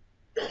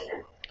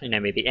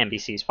 maybe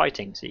NPCs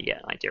fighting, so you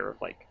get an idea of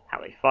how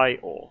they fight,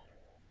 or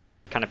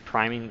kind of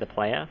priming the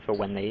player for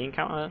when they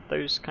encounter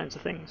those kinds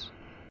of things,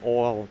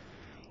 or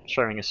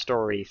showing a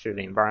story through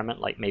the environment.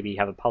 Maybe you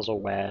have a puzzle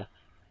where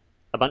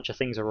a bunch of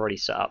things are already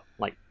set up.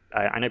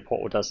 I know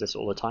Portal does this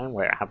all the time,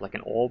 where I have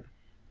an orb,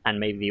 and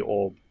maybe the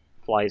orb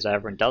flies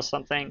over and does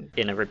something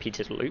in a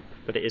repeated loop,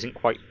 but it isn't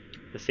quite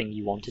the thing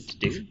you wanted to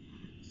do.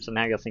 So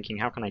now you're thinking,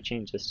 how can I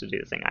change this to do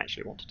the thing I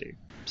actually want to do?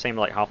 Same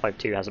Half-Life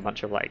 2 has a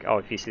bunch of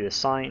if you see this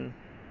sign,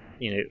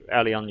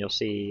 early on you'll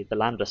see the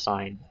Lambda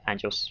sign,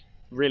 and you'll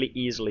really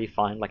easily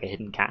find a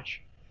hidden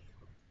cache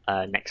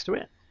next to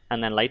it.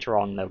 And then later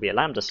on there'll be a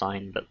Lambda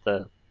sign, but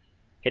the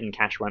hidden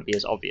cache won't be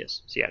as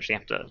obvious, so you actually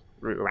have to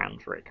root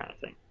around for it, kind of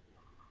thing.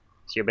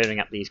 So you're building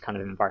up these kind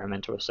of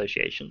environmental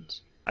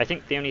associations. I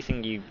think the only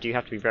thing you do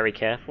have to be very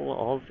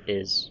careful of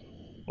is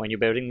when you're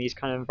building these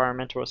kind of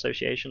environmental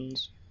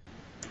associations,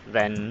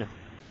 then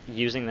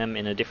using them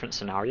in a different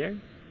scenario.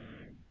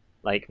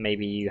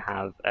 Maybe you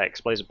have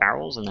explosive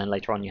barrels, and then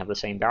later on you have the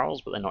same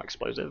barrels, but they're not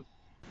explosive.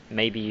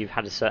 Maybe you've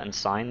had a certain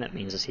sign that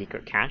means a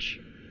secret cache,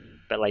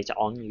 but later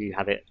on you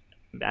have it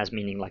as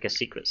meaning a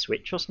secret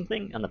switch or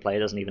something, and the player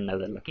doesn't even know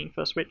they're looking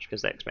for a switch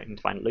because they're expecting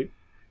to find loot.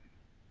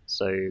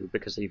 So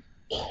because you've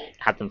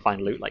had them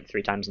find loot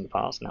 3 times in the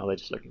past, now they're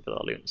just looking for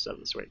the loot instead of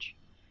the switch.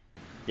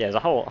 Yeah, there's a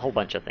whole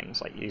bunch of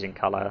things, using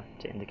color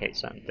to indicate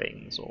certain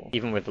things, or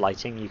even with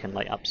lighting, you can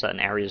light up certain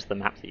areas of the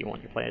map that you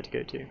want your player to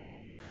go to.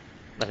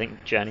 I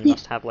think Journey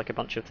must have a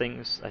bunch of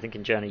things. I think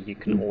in Journey you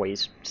can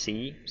always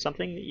see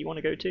something that you want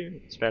to go to.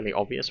 It's fairly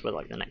obvious where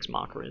the next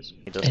marker is.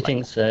 I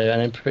think so,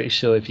 and I'm pretty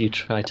sure if you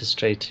try to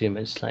stray too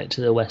much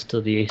to the west or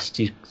the east,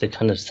 the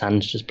kind of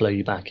sands just blow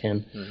you back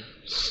in.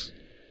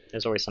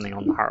 There's always something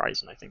on the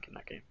horizon, I think, in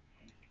that game.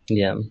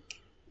 Yeah.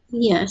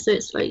 Yeah, so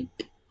it's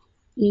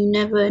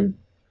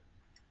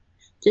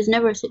there's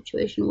never a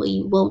situation where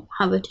you won't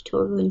have a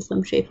tutorial in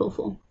some shape or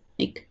form.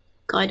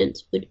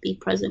 Guidance would be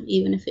present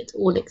even if it's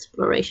all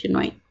exploration,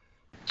 right?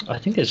 I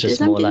think it's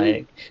just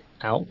more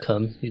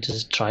outcome. You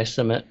just try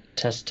something,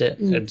 test it.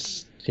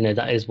 It's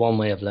that is one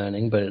way of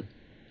learning, but it's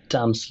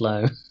damn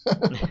slow.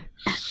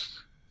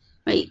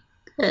 Right.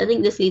 I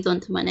think this leads on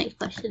to my next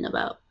question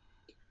about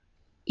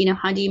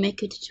how do you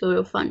make a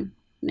tutorial fun?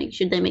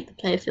 Should they make the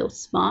player feel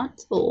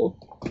smart or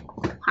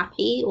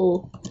happy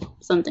or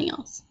something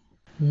else?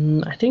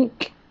 I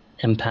think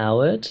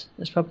empowered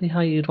is probably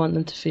how you'd want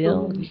them to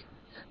feel. You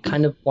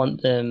kind of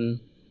want them,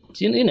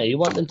 you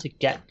want them to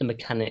get the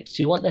mechanics.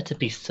 You want there to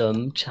be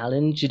some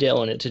challenge. You don't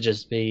want it to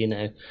just be,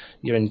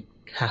 you're in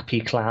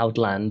happy cloud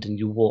land and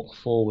you walk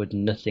forward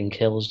and nothing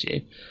kills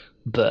you.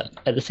 But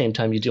at the same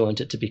time, you do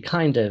want it to be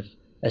kind of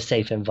a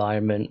safe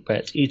environment where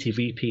it's easy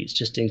repeats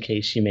just in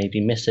case you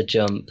maybe miss a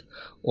jump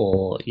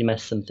or you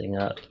mess something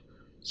up.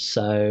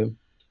 So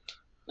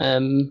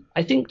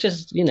I think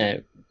just,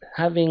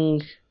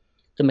 having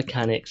the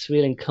mechanics,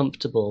 feeling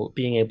comfortable,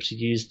 being able to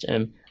use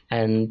them,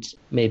 and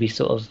maybe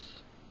sort of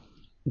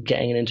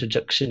getting an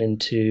introduction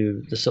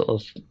into the sort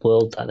of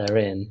world that they're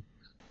in,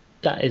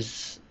 that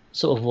is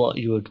sort of what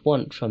you would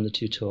want from the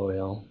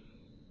tutorial.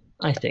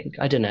 I think.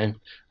 I don't know.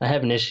 I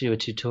have an issue with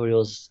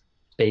tutorials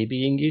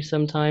babying you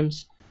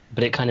sometimes,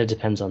 but it kind of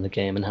depends on the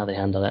game and how they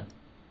handle it.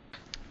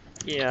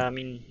 Yeah, I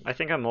mean, I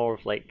think I'm more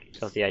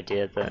of the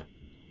idea that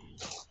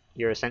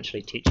you're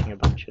essentially teaching a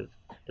bunch of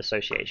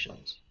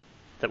associations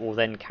that will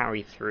then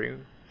carry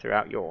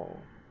throughout your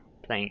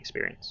playing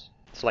experience.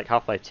 So like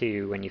Half-Life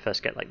 2, when you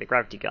first get like the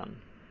gravity gun,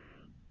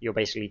 you're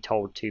basically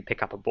told to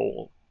pick up a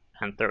ball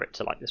and throw it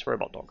to like this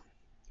robot dog.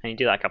 And you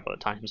do that a couple of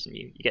times and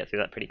you get through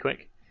that pretty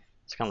quick.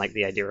 It's kind of like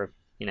the idea of,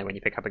 when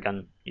you pick up a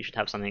gun, you should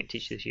have something that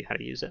teaches you how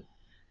to use it.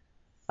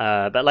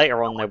 But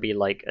later on, there'll be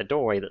like a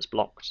doorway that's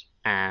blocked,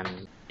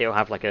 and it'll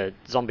have like a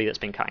zombie that's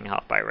been cut in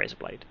half by a razor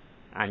blade,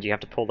 and you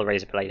have to pull the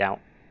razor blade out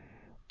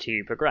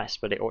to progress.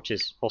 But it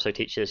also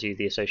teaches you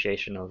the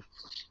association of,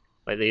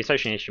 like, the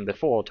association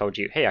before told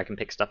you, hey, I can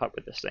pick stuff up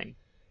with this thing,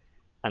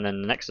 and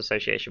then the next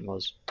association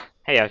was,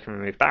 hey, I can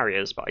remove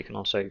barriers, but I can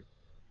also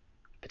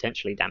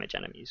potentially damage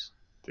enemies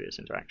through this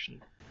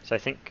interaction. So I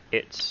think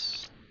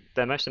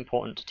they're most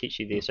important to teach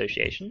you the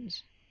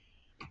associations.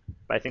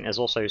 But I think there's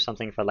also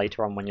something for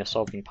later on when you're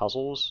solving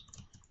puzzles,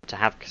 to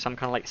have some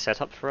kind of like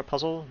setup for a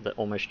puzzle that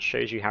almost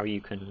shows you how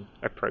you can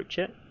approach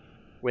it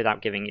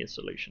without giving you the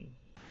solution.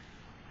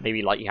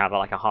 Maybe like you have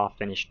like a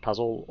half-finished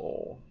puzzle,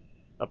 or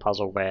a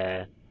puzzle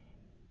where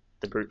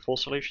the brute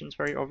force solution is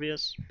very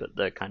obvious, but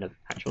the kind of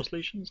actual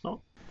solution is not.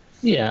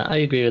 Yeah, I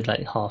agree with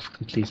like half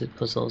completed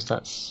puzzles.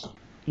 That's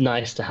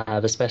nice to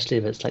have, especially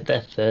if it's like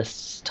their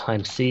first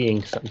time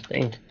seeing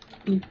something.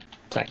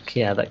 Like,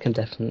 yeah, that can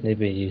definitely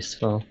be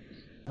useful.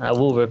 I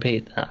will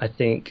repeat that I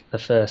think the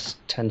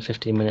first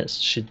 10-15 minutes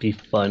should be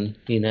fun.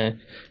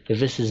 If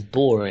this is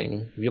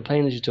boring, if you're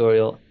playing the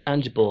tutorial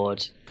and you're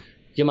bored,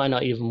 you might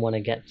not even want to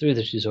get through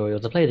the tutorial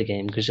to play the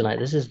game, because you're like,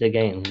 this is the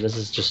game. This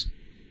is just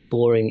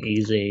boring,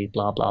 easy,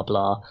 blah, blah,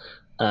 blah.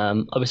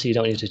 Obviously, you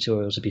don't need a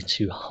tutorial to be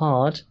too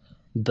hard,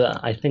 but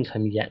I think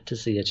I'm yet to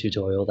see a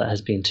tutorial that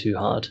has been too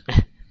hard.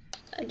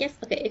 I guess,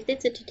 okay, if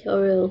it's a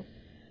tutorial,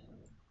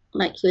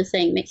 like you were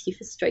saying, makes you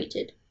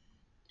frustrated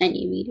and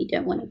you really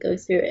don't want to go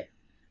through it,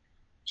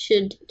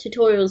 should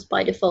tutorials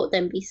by default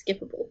then be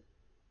skippable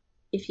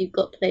if you've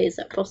got players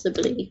that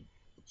possibly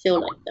feel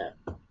like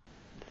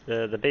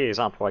that? The big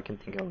example I can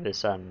think of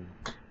is The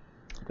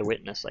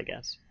Witness, I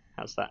guess,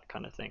 has that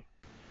kind of thing,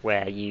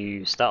 where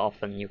you start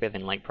off and you're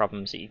given like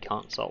problems that you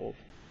can't solve,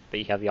 but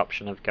you have the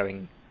option of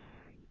going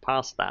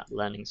past that,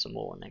 learning some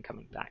more, and then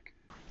coming back.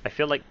 I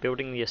feel like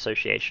building the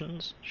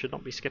associations should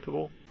not be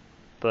skippable,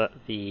 but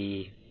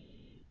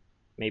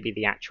maybe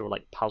the actual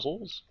like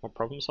puzzles or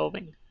problem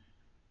solving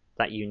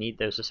that you need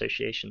those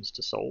associations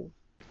to solve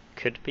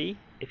could be,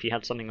 if you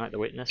had something like The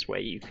Witness where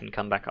you can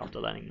come back after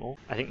learning more.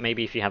 I think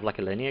maybe if you have like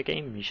a linear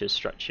game, you should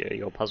structure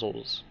your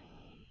puzzles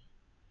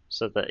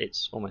so that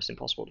it's almost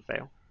impossible to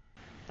fail.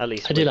 At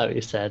least I do like what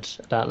you said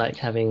about like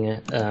having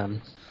a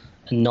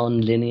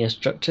non-linear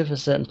structure for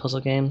certain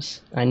puzzle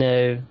games. I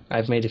know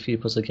I've made a few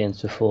puzzle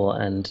games before,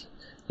 and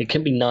it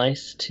can be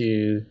nice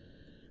to,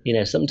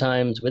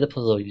 sometimes with a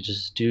puzzle you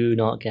just do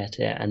not get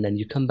it, and then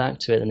you come back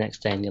to it the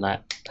next day and you're like,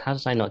 how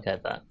did I not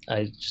get that?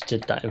 I just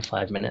did that in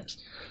 5 minutes.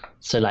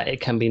 So like, it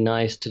can be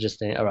nice to just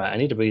think, all right, I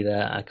need a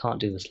breather, I can't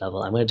do this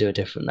level, I'm going to do a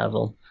different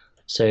level.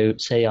 So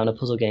say on a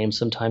puzzle game,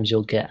 sometimes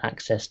you'll get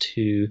access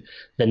to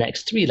the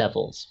next 3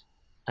 levels,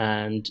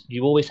 and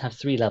you always have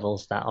 3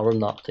 levels that are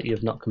unlocked that you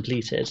have not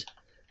completed.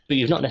 But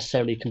you've not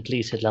necessarily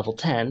completed level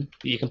 10,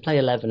 but you can play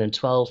 11 and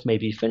 12,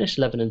 maybe you finish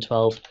 11 and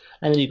 12,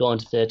 and then you go on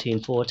to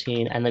 13,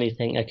 14, and then you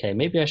think, okay,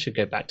 maybe I should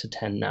go back to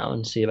 10 now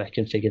and see if I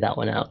can figure that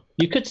one out.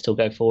 You could still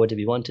go forward if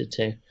you wanted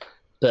to,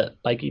 but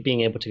by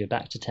being able to go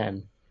back to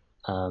 10,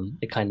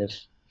 it kind of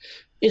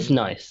is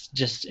nice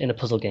just in a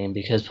puzzle game,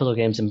 because puzzle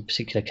games in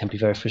particular can be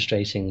very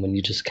frustrating when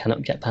you just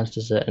cannot get past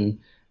a certain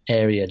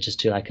area just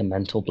to like a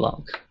mental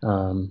block.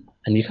 And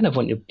you kind of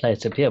want your players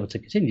to be able to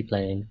continue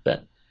playing,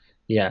 but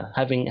yeah,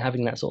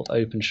 having that sort of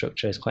open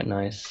structure is quite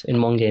nice.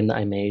 In one game that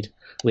I made,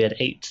 we had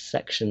 8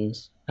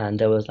 sections, and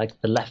there was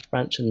like the left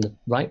branch and the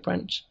right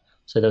branch.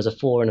 So there was a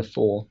 4 and a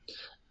 4.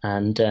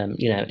 And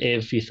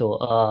if you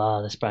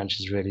thought, this branch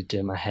is really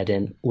doing my head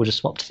in, we'll just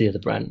swap to the other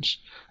branch.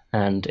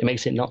 And it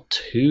makes it not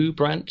too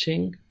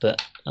branching,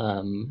 but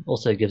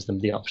also gives them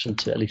the option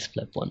to at least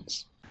flip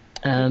once.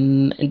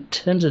 In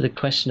terms of the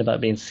question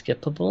about being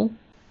skippable,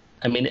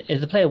 I mean, if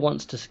the player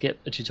wants to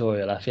skip a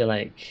tutorial, I feel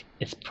like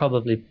it's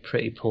probably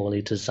pretty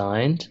poorly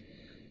designed.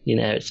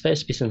 It's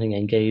supposed to be something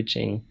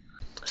engaging.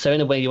 So in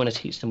a way, you want to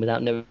teach them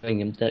without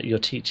knowing that you're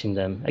teaching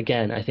them.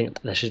 Again, I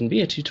think there shouldn't be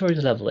a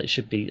tutorial level. It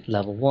should be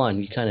level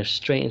 1. You kind of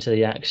straight into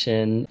the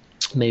action.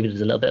 Maybe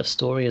there's a little bit of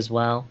story as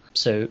well.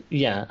 So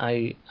yeah,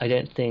 I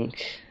don't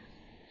think...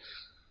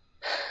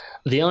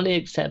 The only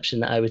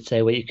exception that I would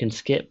say where you can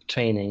skip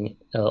training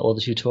or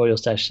the tutorial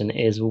session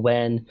is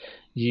when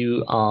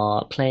you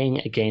are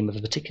playing a game of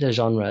a particular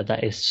genre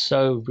that is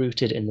so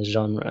rooted in the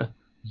genre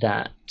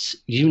that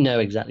you know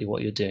exactly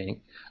what you're doing.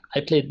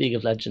 I played League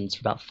of Legends for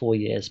about 4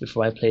 years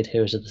before I played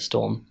Heroes of the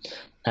Storm,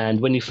 And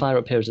when you fire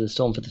up Heroes of the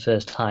Storm for the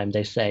first time,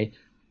 they say,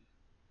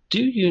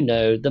 "Do you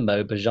know the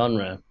MOBA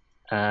genre?"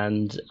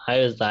 And I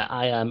was like,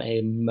 "I am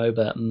a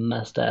MOBA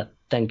master,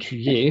 thank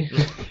you."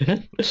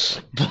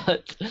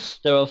 But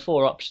there are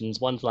 4 options.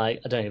 One's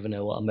like, "I don't even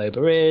know what a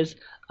MOBA is.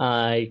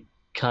 I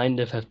kind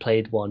of have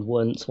played one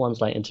once."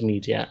 One's like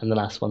intermediate, and the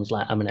last one's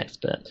like, "I'm an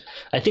expert."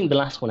 I think the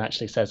last one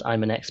actually says,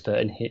 "I'm an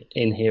expert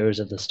in Heroes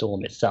of the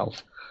Storm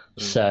itself."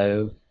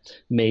 So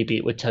maybe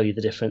it would tell you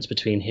the difference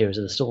between Heroes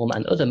of the Storm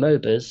and other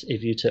MOBAs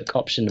if you took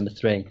option number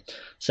 3.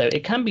 So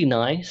it can be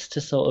nice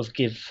to sort of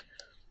give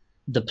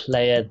the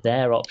player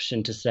their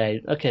option to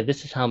say, "Okay,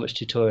 this is how much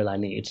tutorial I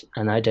need,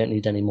 and I don't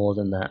need any more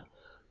than that."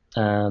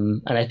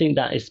 And I think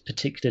that is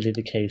particularly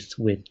the case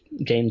with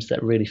games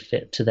that really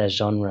fit to their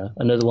genre.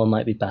 Another one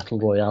might be battle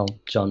royale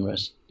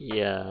genres.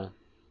 Yeah,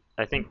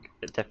 I think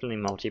definitely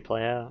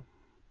multiplayer.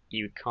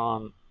 You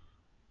can't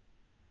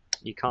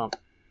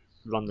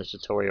run the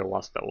tutorial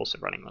whilst they're also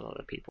running with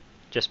other people,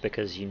 just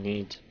because you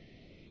need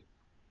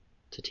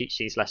to teach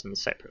these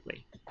lessons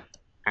separately.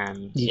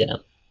 And Yeah,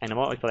 in a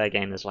multiplayer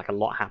game, there's like a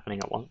lot happening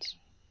at once,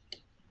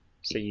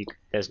 so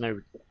there's no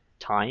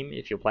time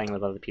if you're playing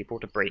with other people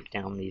to break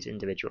down these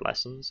individual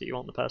lessons that you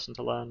want the person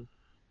to learn,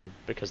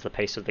 because the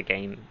pace of the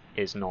game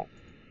is not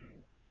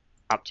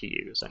up to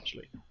you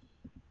essentially.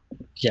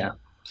 yeah.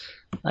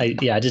 I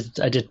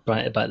did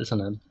write about this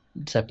on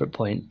a separate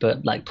point,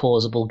 but like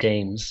pausable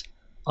games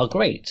are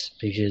great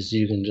because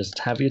you can just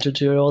have your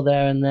tutorial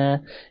there and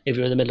there. If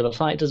you're in the middle of a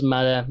fight, it doesn't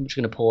matter. I'm just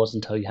going to pause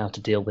and tell you how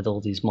to deal with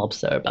all these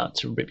mobs that are about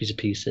to rip you to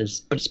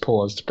pieces, but it's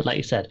paused. But like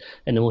you said,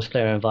 in a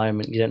multiplayer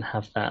environment, you don't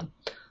have that,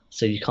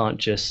 so you can't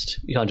just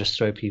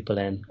throw people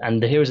in.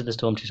 And the Heroes of the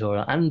Storm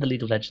tutorial and the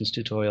League of Legends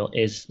tutorial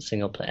is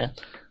single player,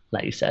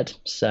 like you said,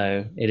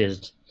 so it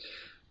is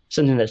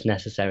something that's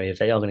necessary if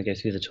they are going to go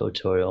through the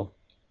tutorial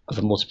of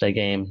a multiplayer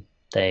game.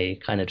 They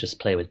kind of just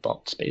play with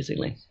bots,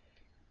 basically.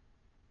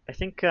 I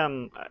think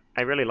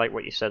I really like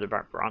what you said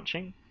about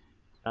branching,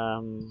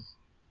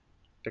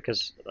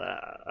 because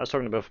I was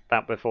talking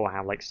about before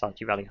how like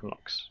Stardew Valley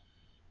unlocks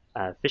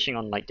fishing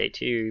on like day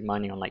 2,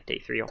 mining on like day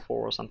 3 or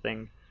 4 or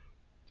something,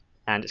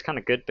 and it's kind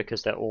of good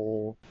because they're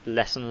all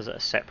lessons that are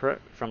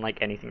separate from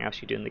like anything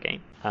else you do in the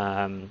game.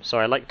 So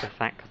I like the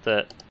fact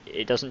that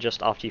it doesn't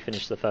just after you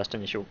finish the first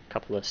initial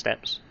couple of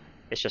steps,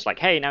 it's just like,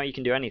 hey, now you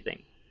can do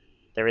anything.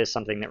 There is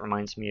something that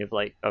reminds me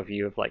of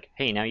you,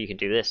 hey, now you can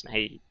do this, and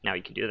hey, now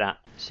you can do that.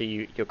 So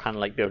you're kind of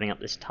like building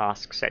up this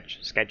task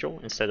schedule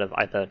instead of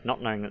either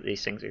not knowing that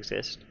these things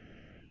exist,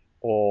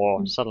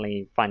 or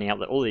suddenly finding out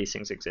that all these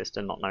things exist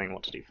and not knowing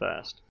what to do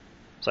first.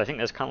 So I think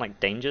there's kind of like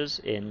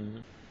dangers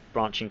in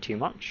branching too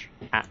much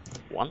at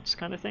once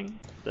kind of thing.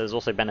 There's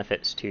also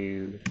benefits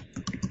to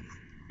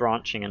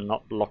branching and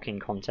not locking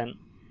content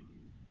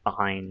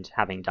behind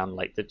having done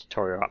like the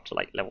tutorial up to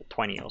like level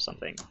 20 or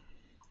something,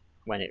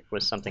 when it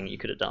was something you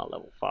could have done at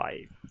level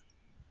 5.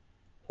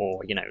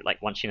 Or,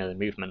 like once you know the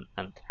movement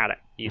and how to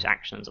use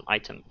actions and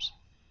items,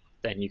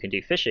 then you can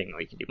do fishing,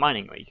 or you can do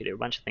mining, or you can do a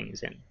bunch of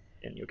things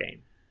in your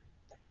game.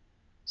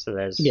 So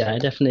there's... Yeah, I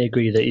definitely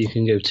agree that you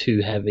can go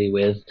too heavy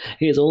with,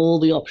 here's all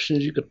the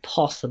options you could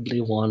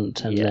possibly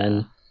want, and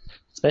then,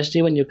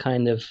 especially when you're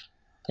kind of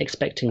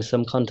expecting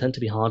some content to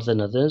be harder than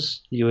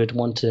others, you would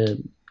want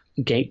to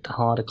gate the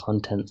harder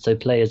content so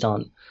players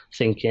aren't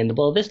thinking,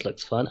 well, this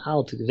looks fun,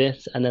 I'll do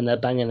this, and then they're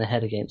banging their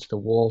head against the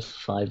wall for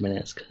 5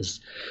 minutes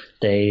because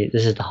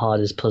this is the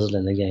hardest puzzle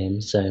in the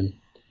game. So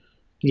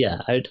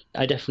yeah,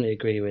 I definitely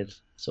agree with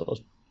sort of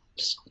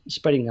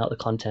spreading out the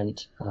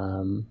content,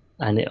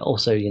 and it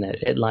also,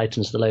 it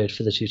lightens the load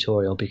for the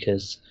tutorial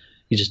because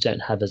you just don't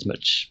have as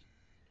much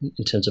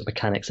in terms of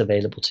mechanics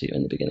available to you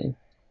in the beginning.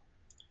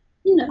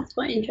 It's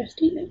quite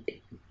interesting.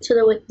 So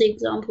the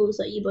examples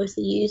that you both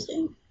are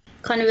using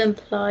kind of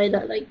imply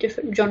that like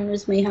different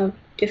genres may have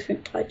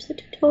different types of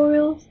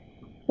tutorials,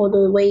 or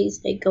the ways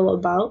they go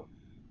about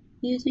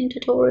using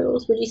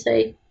tutorials, would you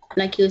say?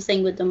 Like you were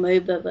saying with the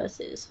MOBA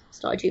versus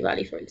Stardew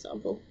Valley, for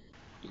example.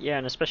 Yeah,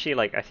 and especially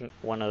like I think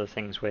one of the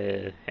things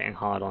we're hitting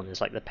hard on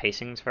is like the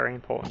pacing's very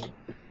important.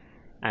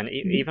 And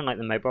even like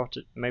the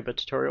MOBA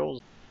tutorials,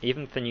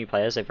 even for new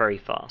players, they're very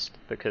fast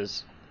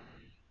because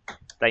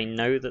they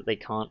know that they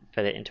can't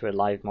fit it into a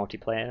live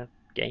multiplayer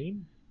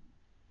game.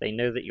 They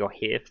know that you're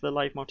here for the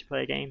live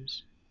multiplayer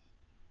games,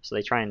 so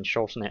they try and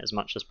shorten it as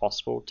much as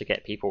possible to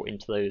get people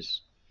into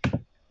those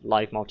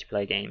live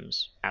multiplayer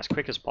games as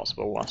quick as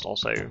possible, whilst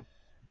also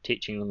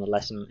teaching them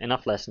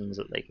enough lessons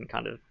that they can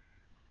kind of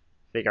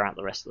figure out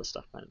the rest of the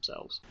stuff by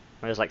themselves.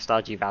 Whereas like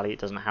Stardew Valley, it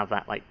doesn't have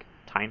that like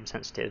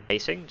time-sensitive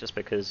pacing, just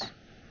because,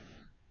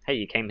 hey,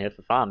 you came here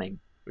for farming,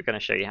 we're going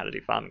to show you how to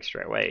do farming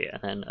straight away,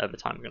 and then over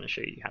time we're going to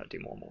show you how to do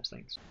more and more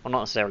things. Well,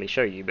 not necessarily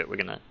show you, but we're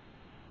going to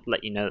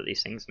let you know that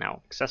these things are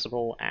now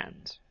accessible,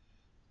 and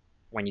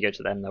when you go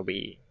to them, there'll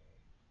be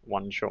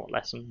one short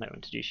lesson that will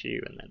introduce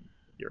you, and then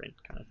you're in,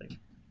 kind of thing.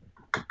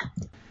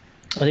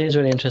 I think it's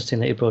really interesting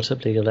that you brought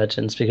up League of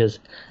Legends, because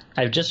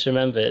I've just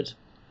remembered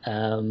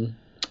in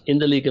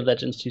the League of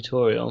Legends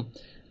tutorial,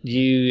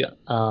 you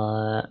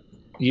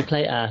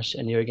play Ashe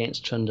and you're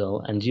against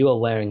Trundle, and you are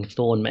wearing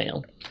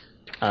Thornmail.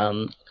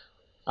 Um,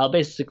 I'll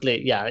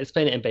basically, yeah,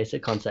 explain it in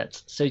basic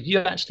concepts. So you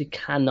actually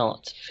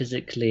cannot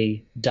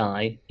physically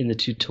die in the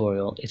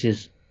tutorial. It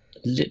is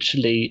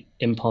literally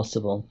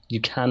impossible. You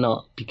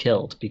cannot be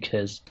killed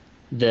because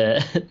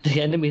the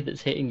the enemy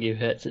that's hitting you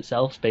hurts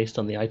itself based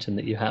on the item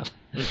that you have.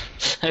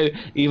 So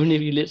even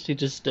if you literally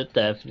just stood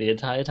there for the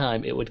entire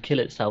time, it would kill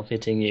itself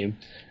hitting you.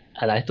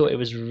 And I thought it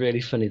was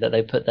really funny that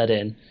they put that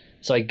in.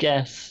 So I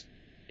guess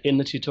in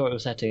the tutorial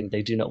setting,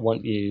 they do not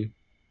want you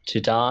to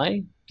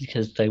die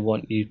because they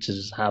want you to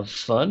just have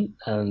fun.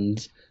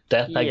 And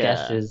death, I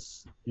guess, Yeah,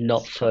 is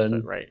not it's comfort,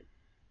 fun right?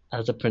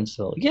 as a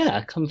principle.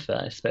 Yeah, comfort,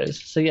 I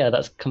suppose. So yeah,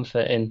 that's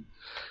comfort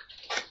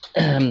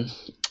um,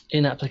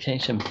 in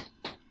application.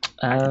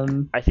 I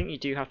Um, I think you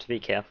do have to be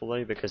careful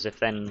though, because if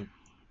then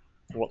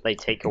what they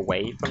take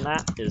away from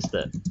that is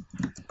that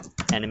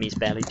enemies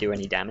barely do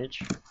any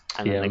damage,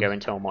 and then they yeah, go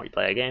into a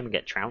multiplayer game and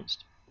get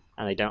trounced,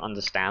 and they don't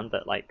understand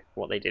that like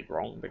what they did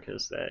wrong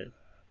because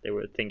they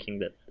were thinking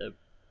that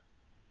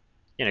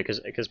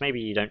because maybe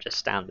you don't just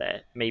stand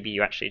there, maybe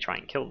you actually try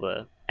and kill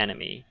the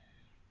enemy,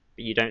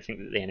 but you don't think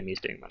that the enemy is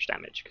doing much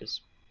damage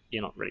because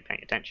you're not really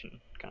paying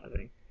attention, kind of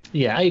thing.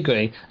 yeah, I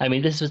agree. I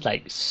mean, this was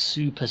like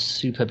super,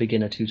 super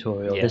beginner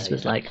tutorial. Yeah, This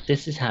was yeah, like,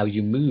 this is how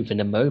you move in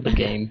a MOBA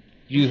game.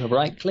 You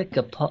right click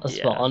a spot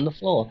yeah, on the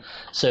floor.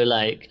 So,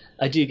 like,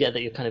 I do get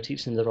that you're kind of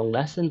teaching them the wrong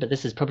lesson, but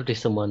this is probably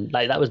someone,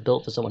 like, that was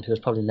built for someone who has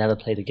probably never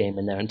played a game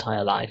in their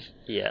entire life.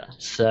 yeah,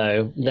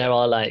 So, there yeah,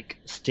 are like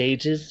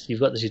stages. You've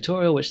got the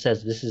tutorial, which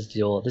says this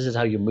is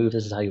how you move,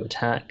 this is how you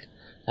attack.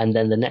 And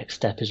then the next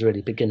step is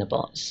really beginner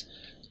bots,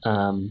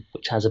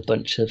 which has a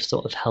bunch of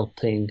sort of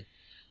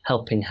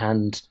helping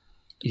hand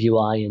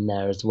UI in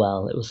there as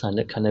well. It will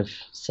kind of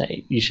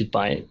say you should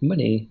buy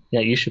money.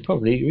 Yeah, you should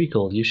probably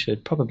recall. You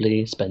should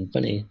probably spend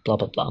money. Blah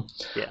blah blah.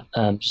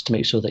 yeah. Just to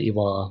make sure that you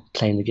are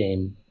playing the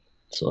game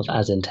sort of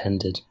as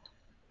intended.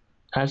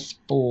 As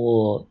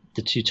for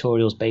the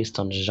tutorials based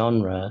on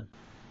genre,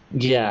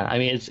 yeah, I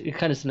mean it's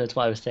kind of similar to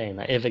what I was saying.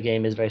 Like if a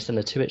game is very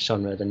similar to its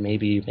genre, then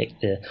maybe you make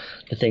the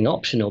thing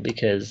optional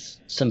because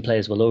some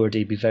players will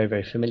already be very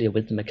very familiar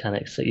with the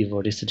mechanics that you've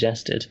already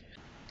suggested.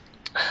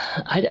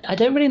 I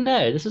don't really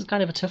know. This is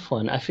kind of a tough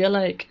one. I feel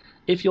like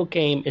if your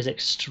game is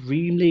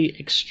extremely,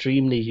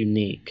 extremely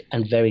unique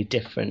and very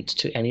different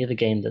to any other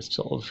game that's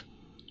sort of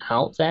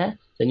out there,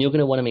 then you're going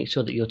to want to make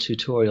sure that your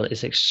tutorial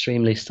is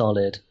extremely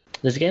solid.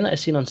 There's a game that I've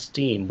seen on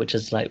Steam which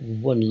has like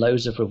won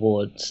loads of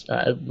rewards.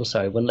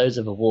 Won loads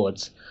of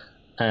awards.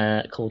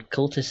 Called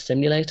Cultist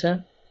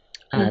Simulator,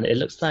 and it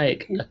looks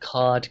like a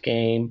card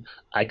game.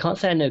 I can't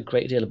say I know a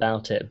great deal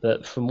about it,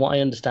 but from what I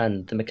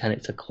understand, the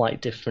mechanics are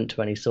quite different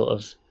to any sort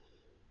of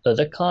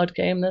other card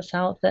game that's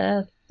out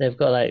there. They've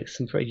got like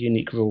some pretty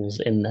unique rules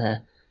in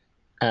there.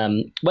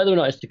 Whether or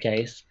not it's the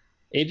case,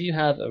 if you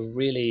have a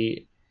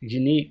really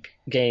unique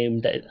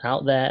game that is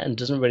out there and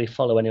doesn't really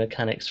follow any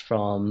mechanics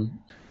from,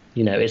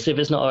 if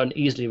it's not an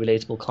easily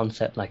relatable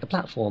concept like a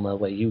platformer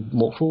where you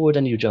walk forward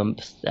and you jump,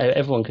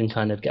 everyone can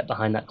kind of get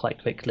behind that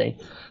quite quickly.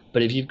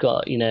 But if you've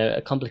got,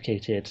 a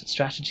complicated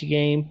strategy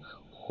game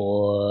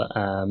or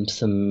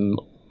some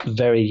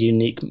very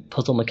unique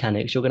puzzle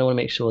mechanics, you're going to want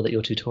to make sure that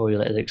your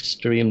tutorial is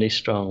extremely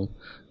strong.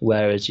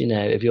 Whereas,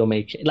 if you're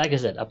making, like I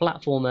said, a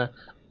platformer,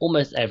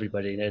 almost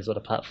everybody knows what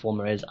a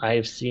platformer is.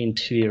 I've seen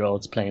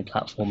 2-year-olds playing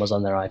platformers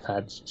on their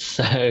iPads.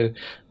 So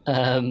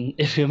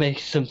if you're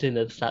making something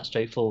that's that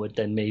straightforward,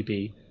 then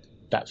maybe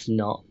that's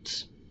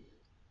not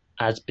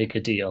as big a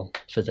deal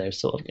for those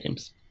sort of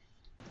games.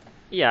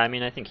 Yeah, I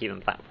mean, I think even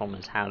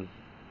platformers have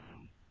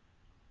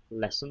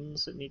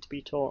lessons that need to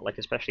be taught. Like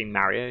especially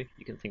Mario,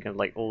 you can think of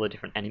like all the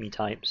different enemy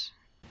types,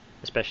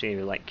 especially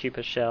with, like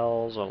Koopa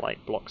shells or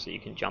like blocks that you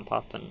can jump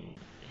up and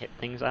hit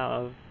things out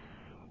of.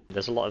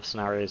 There's a lot of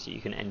scenarios that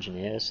you can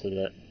engineer so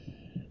that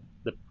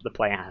the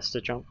player has to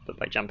jump, but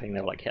by jumping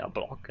they'll like hit a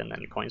block and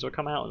then coins will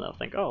come out and they'll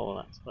think,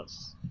 oh,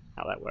 that's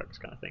how that works,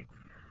 kind of thing.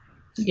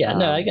 Yeah,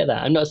 no, I Um, get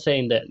that. I'm not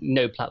saying that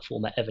no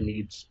platformer ever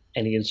needs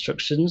any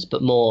instructions,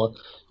 but more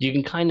you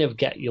can kind of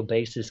get your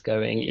basis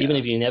going. Even yeah,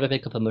 if you never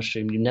pick up a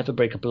mushroom, you never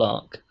break a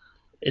block,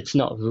 it's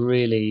not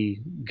really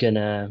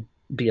gonna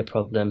be a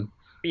problem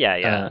yeah,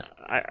 yeah.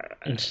 uh,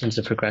 in terms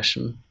of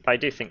progression. I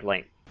do think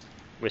like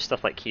with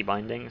stuff like key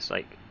bindings,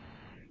 like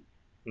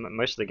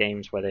most of the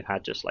games where they've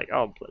had just like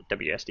oh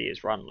WSD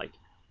is run, like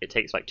it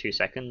takes like 2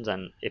 seconds,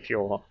 and if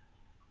you're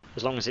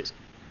as long as it's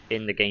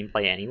in the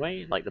gameplay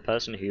anyway, like the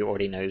person who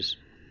already knows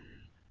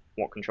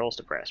what controls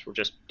to press will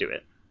just do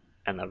it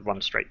and they'll run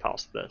straight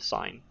past the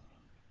sign.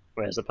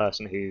 Whereas the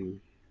person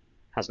who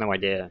has no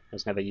idea,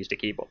 has never used a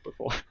keyboard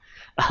before,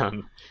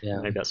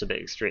 Yeah. maybe that's a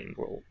bit extreme,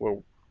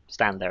 will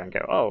stand there and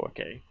go, oh,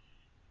 okay.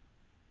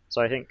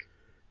 So I think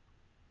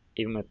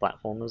even with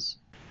platformers,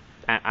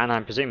 and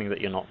I'm presuming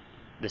that you're not,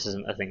 this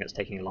isn't a thing that's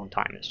taking a long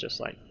time, it's just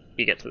like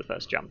you get to the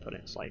first jump and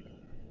it's like,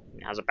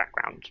 it has a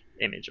background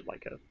image of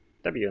like a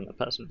W and the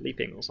person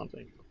leaping or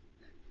something.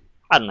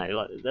 I don't know,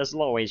 like, there's a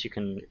lot of ways you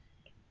can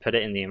put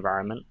it in the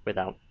environment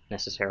without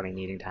necessarily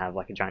needing to have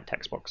like a giant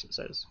text box that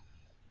says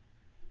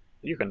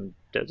you can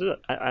do it.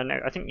 I know.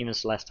 I think Una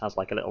Celeste has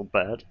like a little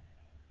bird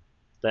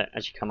that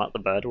as you come out the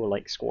bird will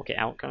like squawk it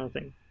out kind of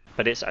thing.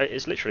 But it's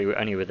literally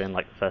only within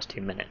like the first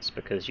 2 minutes,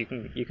 because you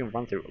can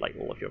run through like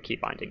all of your key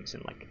bindings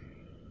in like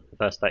the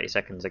first 30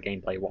 seconds of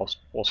gameplay whilst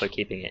also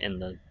keeping it in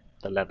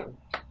the level.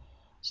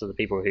 So the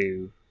people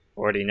who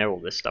already know all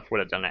this stuff would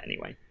have done it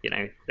anyway. You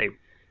know,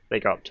 they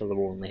go up to the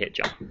wall and they hit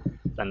jump.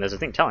 Then there's a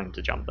thing telling them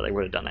to jump, but they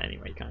would have done it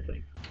anyway, kind of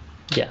thing.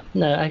 Yeah,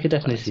 no, I could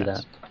definitely see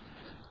that.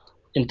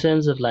 In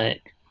terms of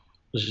like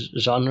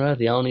genre,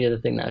 the only other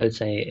thing that I would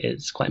say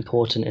is quite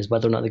important is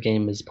whether or not the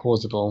game is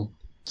pausable.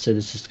 So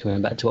this is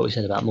coming back to what we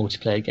said about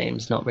multiplayer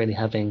games, not really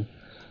having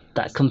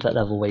that comfort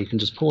level where you can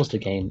just pause the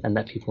game and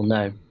let people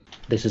know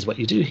this is what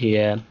you do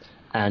here,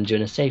 and you're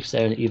in a safe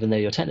zone, even though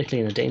you're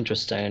technically in a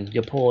dangerous zone.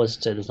 You're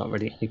paused, so there's not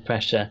really any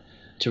pressure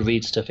to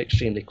read stuff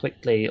extremely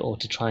quickly or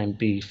to try and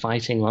be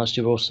fighting whilst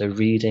you're also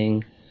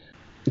reading.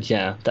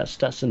 Yeah, that's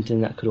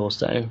something that could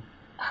also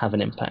have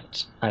an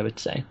impact, I would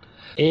say.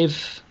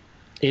 If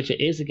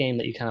it is a game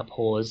that you can't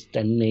pause,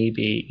 then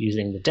maybe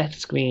using the death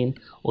screen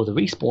or the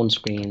respawn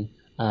screen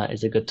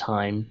is a good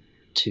time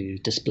to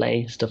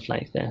display stuff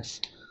like this.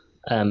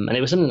 And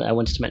it was something that I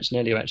wanted to mention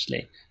earlier,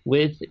 actually.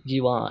 With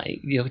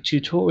UI, your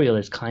tutorial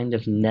is kind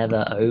of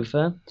never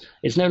over.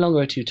 It's no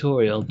longer a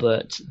tutorial,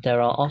 but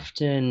there are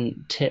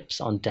often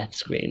tips on death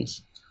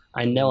screens.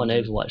 I know on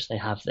Overwatch they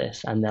have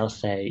this, and they'll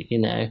say,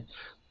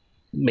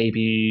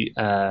 maybe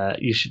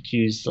you should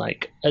use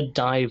like a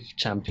dive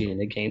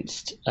champion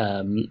against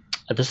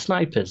the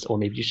snipers, or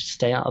maybe you should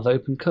stay out of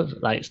open cover,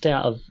 like stay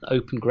out of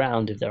open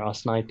ground if there are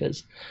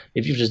snipers.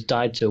 If you've just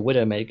died to a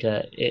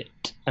Widowmaker,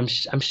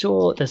 I'm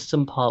sure there's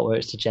some part where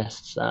it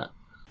suggests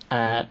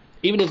that.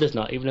 Even if there's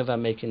not, even if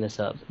I'm making this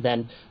up,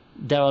 then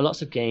there are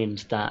lots of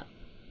games that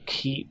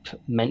keep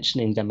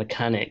mentioning their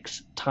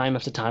mechanics time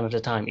after time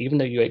after time, even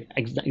though you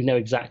know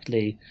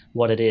exactly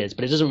what it is,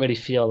 but it doesn't really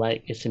feel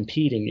like it's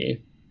impeding you.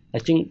 I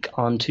think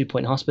on 2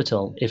 Point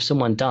Hospital, if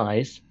someone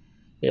dies,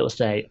 it will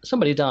say,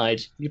 somebody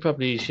died, you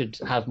probably should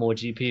have more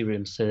GP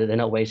rooms so that they're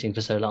not waiting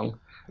for so long.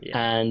 Yeah.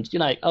 And you're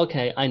like,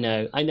 okay, I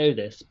know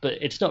this, but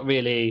it's not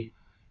really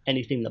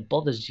anything that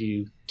bothers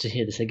you to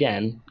hear this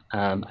again.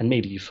 And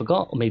maybe you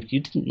forgot, or maybe you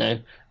didn't know,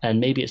 and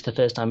maybe it's the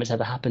first time it's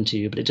ever happened to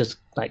you, but it just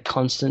like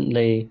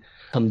constantly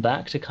come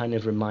back to kind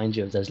of remind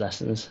you of those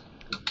lessons.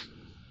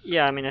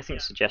 Yeah, I mean, I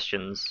think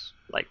suggestions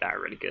like that are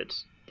really good.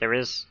 There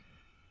is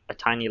a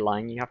tiny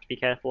line you have to be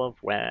careful of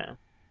where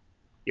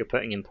you're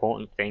putting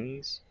important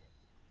things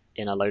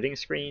in a loading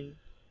screen,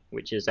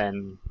 which is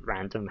then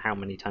random how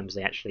many times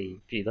they actually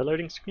view the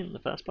loading screen in the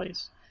first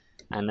place,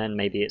 and then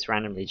maybe it's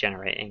randomly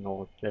generating,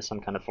 or there's some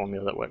kind of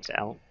formula that works it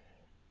out.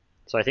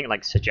 So I think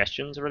like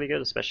suggestions are really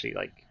good, especially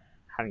like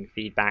having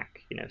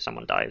feedback. If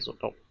someone dies, or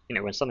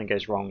when something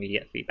goes wrong, you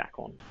get feedback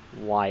on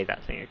why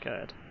that thing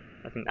occurred.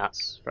 I think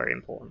that's very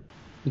important.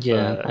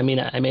 Yeah, I mean,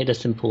 I made a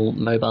simple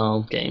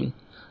mobile game.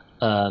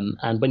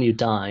 And when you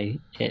die,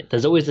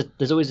 there's always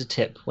a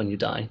tip when you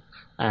die,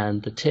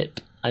 and the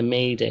tip, I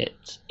made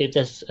it, if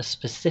there's a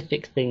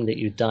specific thing that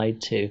you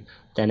died to,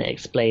 then it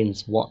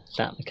explains what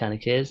that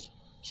mechanic is.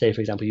 Say,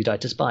 for example, you died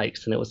to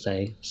spikes, and it will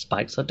say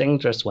spikes are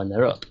dangerous when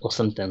they're up, or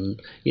something.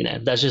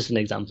 That's just an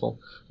example,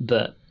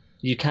 but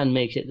you can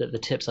make it that the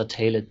tips are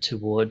tailored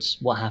towards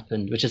what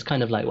happened, which is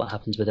kind of like what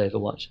happens with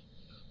Overwatch.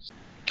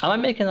 Am I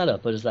making that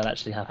up, or does that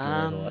actually happen in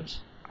Overwatch?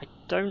 I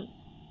don't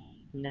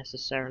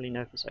necessarily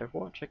know if it's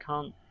Overwatch.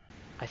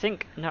 I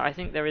think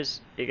there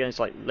is. It goes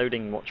like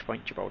loading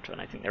Watchpoint Gibraltar,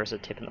 and I think there is a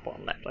tip in the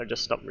bottom left. I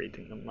just stopped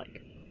reading them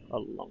like a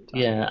long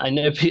time. Yeah, I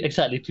know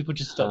exactly. People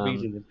just stop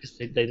reading them because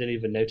they don't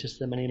even notice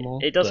them anymore.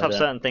 It does have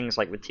certain things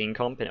like with Team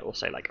Comp, and it will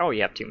say like, oh,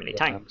 you have too many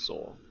tanks,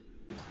 or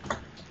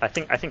I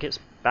think it's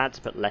bad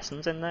to put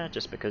lessons in there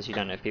just because you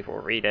don't know if people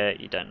will read it.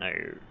 You don't know.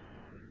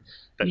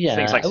 But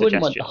things like I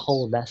wouldn't want the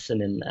whole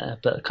lesson in there,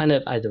 but kind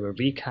of either a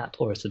recap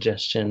or a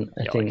suggestion.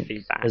 I think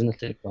there's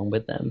nothing wrong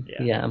with them.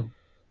 Yeah.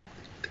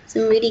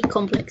 Some really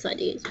complex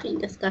ideas being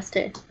discussed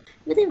here.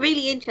 But they're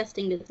really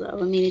interesting as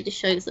well. I mean, it just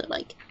shows that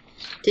like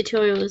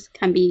tutorials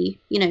can be,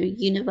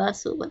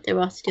 universal, but there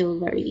are still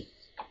very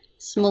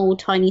small,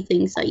 tiny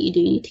things that you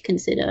do need to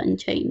consider and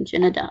change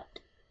and adapt,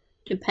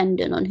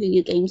 depending on who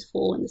your game's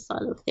for and the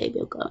style of game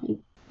you're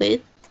going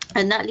with.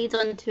 And that leads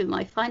on to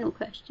my final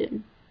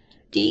question.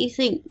 Do you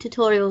think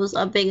tutorials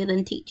are bigger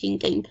than teaching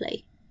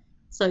gameplay?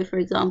 So, for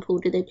example,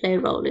 do they play a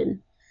role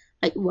in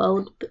like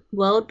world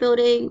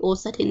building, or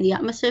setting the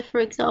atmosphere, for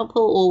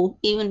example, or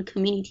even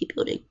community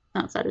building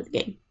outside of the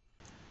game?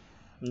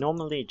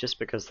 Normally, just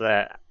because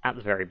they're at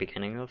the very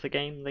beginning of the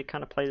game, they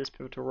kind of play this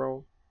pivotal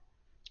role.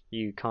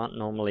 You can't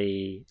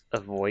normally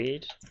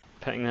avoid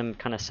putting them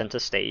kind of center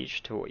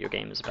stage to what your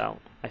game is about.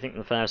 I think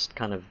the first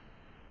kind of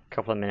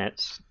couple of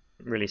minutes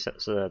really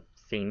sets the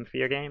theme for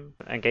your game,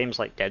 and games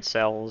like Dead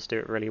Cells do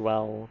it really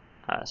well.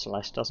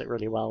 Celeste does it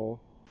really well.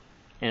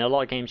 In a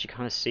lot of games, you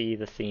kind of see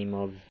the theme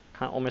of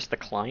kind of almost the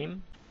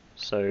climb.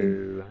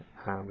 So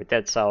with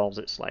Dead Cells,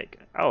 it's like,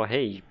 oh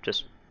hey, you've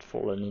just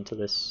fallen into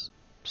this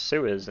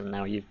sewers, and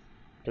now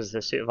there's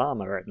this suit of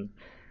armor, and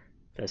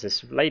there's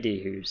this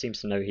lady who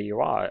seems to know who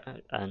you are,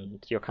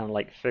 and you're kind of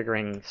like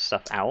figuring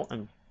stuff out,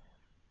 and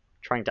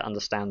trying to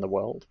understand the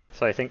world.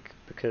 So I think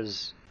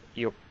because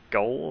your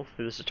goal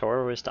for the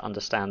tutorial is to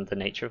understand the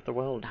nature of the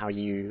world and how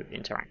you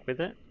interact with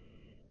it,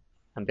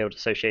 and build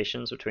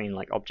associations between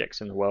like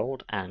objects in the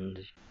world and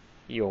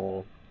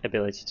your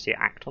ability to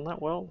act on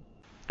that world,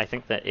 I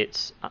think that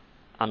it's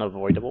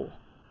unavoidable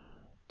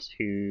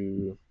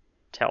to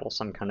tell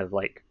some kind of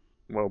like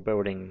world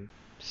building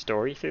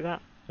story through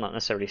that. Not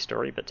necessarily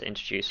story, but to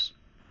introduce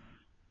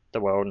the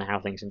world and how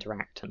things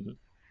interact, and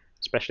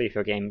especially if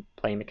your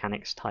gameplay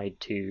mechanics tied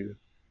to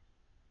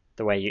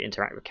the way you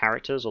interact with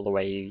characters or the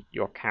way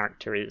your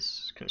character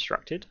is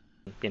constructed.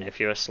 If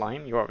you're a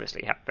slime, you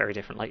obviously have very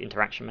different like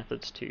interaction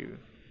methods to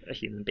a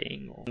human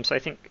being. So I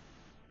think,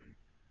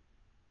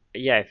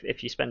 yeah,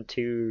 if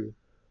you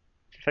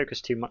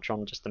focus too much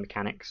on just the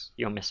mechanics,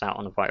 you'll miss out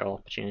on a vital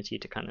opportunity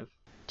to kind of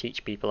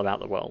teach people about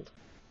the world.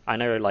 I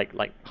know like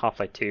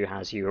Half-Life 2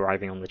 has you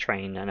arriving on the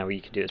train, and all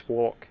you can do is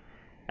walk,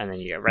 and then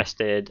you get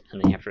arrested,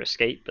 and then you have to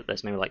escape, but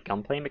there's no like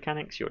gunplay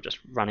mechanics. You're just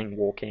running,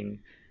 walking,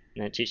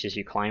 and it teaches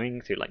you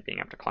climbing through like being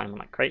able to climb on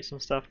like crates and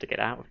stuff to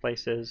get out of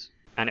places.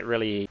 And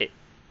it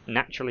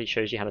naturally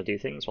shows you how to do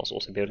things whilst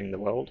also building the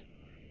world.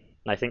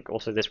 And I think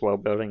also this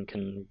world building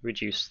can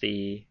reduce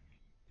the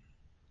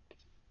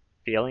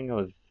feeling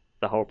of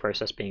the whole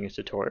process being a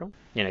tutorial.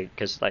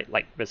 Because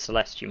like with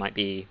Celeste, you might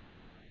be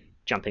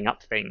jumping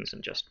up things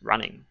and just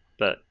running,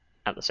 but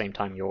at the same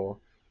time you're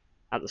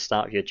at the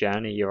start of your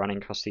journey, you're running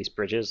across these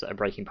bridges that are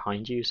breaking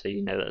behind you, so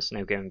you know there's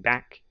no going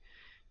back.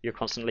 You're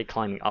constantly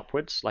climbing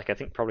upwards. Like I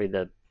think probably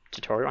the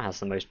tutorial has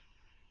the most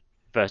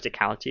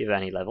verticality of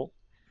any level,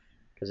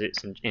 because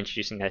it's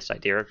introducing this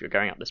idea of you're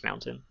going up this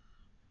mountain,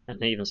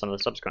 and even some of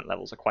the subsequent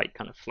levels are quite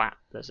kind of flat.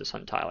 There's this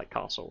entire like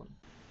castle,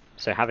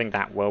 so having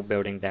that world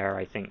building there,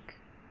 I think,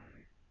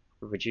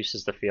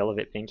 reduces the feel of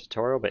it being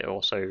tutorial, but it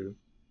also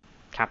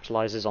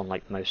capitalizes on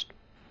like the most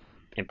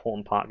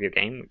important part of your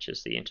game, which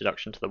is the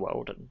introduction to the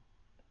world and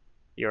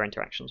your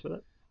interactions with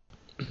it.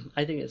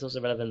 I think it's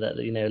also relevant that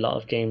a lot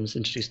of games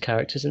introduce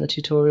characters in the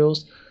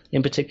tutorials.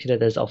 In particular,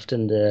 there's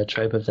often the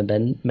trope of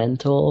the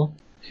mentor,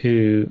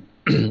 who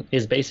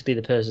is basically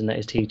the person that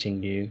is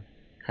teaching you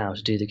how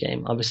to do the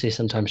game. Obviously,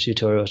 sometimes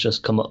tutorials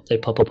just they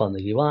pop up on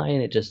the UI,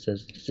 and it just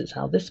says, "This is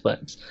how this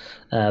works."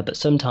 But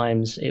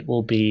sometimes it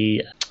will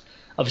be.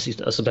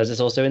 Obviously, I suppose it's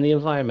also in the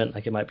environment,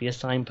 like it might be a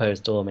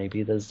signpost, or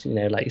maybe there's,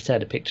 like you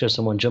said, a picture of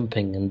someone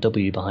jumping and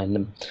W behind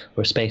them,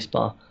 or a space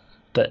bar.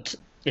 But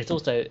it's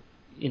also,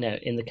 in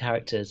the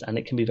characters, and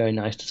it can be very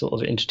nice to sort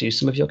of introduce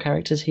some of your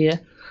characters here,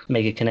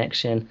 make a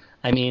connection.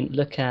 I mean,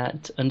 look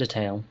at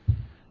Undertale.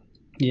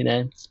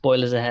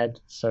 Spoilers ahead,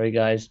 sorry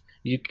guys,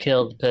 you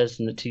killed the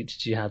person that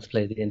teaches you how to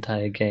play the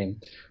entire game.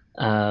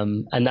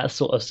 And that's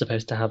sort of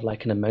supposed to have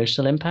like an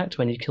emotional impact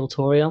when you kill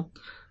Toriel,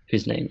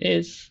 whose name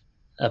is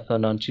up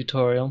on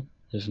tutorial.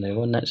 There's no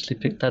one actually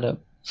picked that up.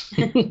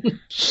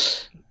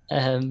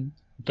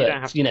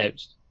 But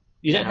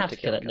you don't have to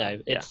kill it. No,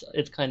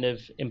 it's kind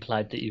of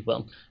implied that you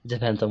will. It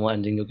depends on what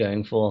ending you're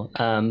going for.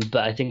 But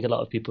I think a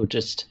lot of people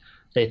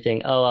they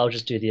think, oh, I'll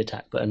just do the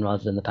attack button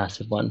rather than the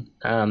passive one.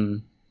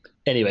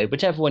 Anyway,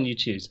 whichever one you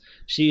choose,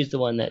 she's the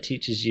one that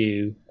teaches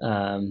you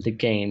the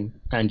game,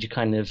 and you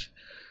kind of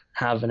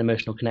have an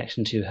emotional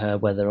connection to her,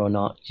 whether or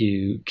not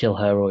you kill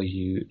her or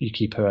you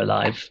keep her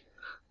alive.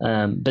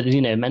 But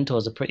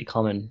mentors are pretty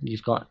common.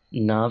 You've got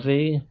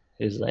Navi,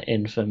 who's like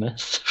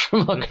infamous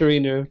from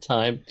Ocarina of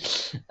Time.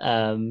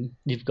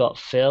 You've got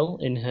Phil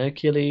in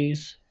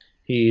Hercules.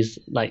 He's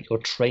like your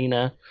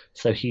trainer,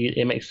 so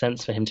it makes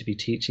sense for him to be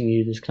teaching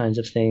you these kinds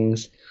of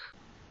things.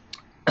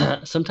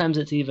 Sometimes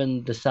it's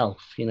even the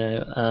self,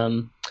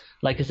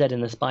 like I said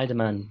in the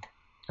Spider-Man,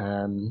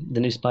 the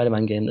new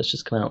Spider-Man game that's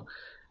just come out.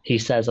 He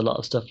says a lot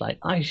of stuff like,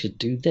 I should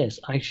do this,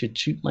 I should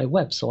shoot my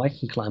web so I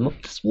can climb up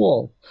this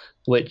wall,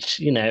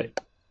 which,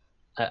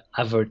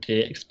 I've already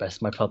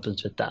expressed my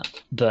problems with that.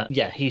 But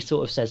yeah, he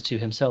sort of says to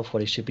himself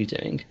what he should be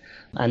doing.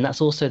 And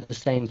that's also the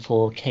same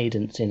for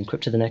Cadence in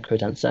Crypt of the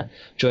Necrodancer.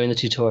 During the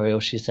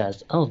tutorial, she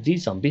says, oh,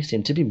 these zombies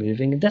seem to be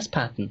moving in this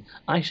pattern.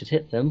 I should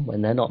hit them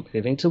when they're not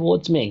moving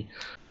towards me.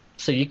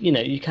 So,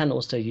 you can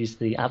also use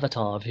the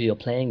avatar of who you're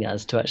playing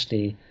as to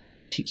actually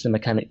teach the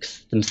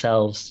mechanics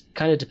themselves.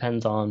 Kind of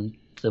depends on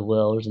the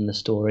world and the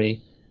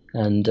story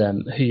and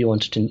who you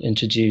want to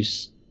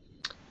introduce.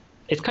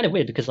 It's kind of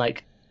weird because,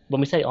 like,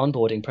 when we say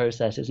onboarding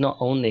process, it's not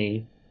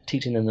only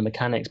teaching them the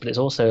mechanics, but it's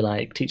also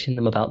like teaching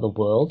them about the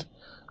world.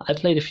 I've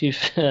played a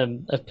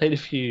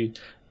few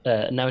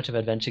narrative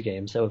adventure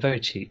games that were very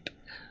cheap,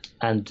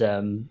 and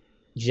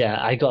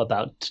I got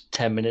about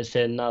 10 minutes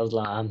in, and I was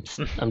like,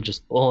 I'm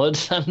just bored.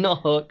 I'm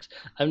not hooked.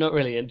 I'm not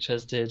really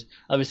interested.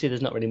 Obviously,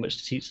 there's not really much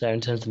to teach there in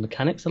terms of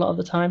mechanics a lot of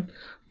the time,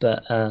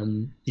 but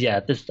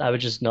I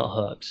was just not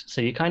hooked.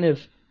 So you kind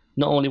of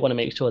not only want to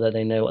make sure that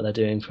they know what they're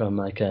doing from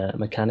like a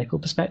mechanical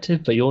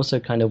perspective, but you also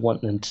kind of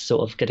want them to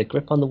sort of get a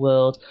grip on the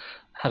world,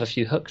 have a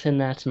few hooks in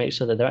there to make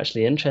sure that they're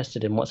actually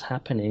interested in what's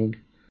happening.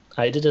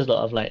 I did a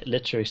lot of like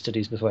literary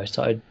studies before I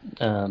started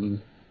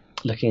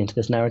looking into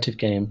this narrative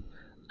game,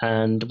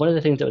 and one of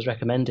the things that was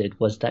recommended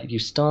was that you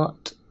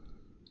start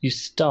you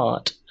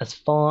start as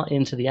far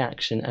into the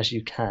action as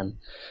you can.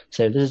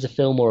 So this is a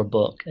film or a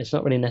book. It's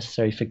not really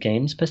necessary for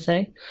games per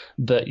se,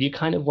 but you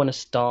kind of want to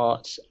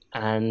start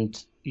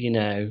and,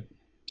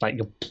 like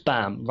you're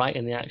bam, right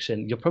in the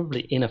action. You're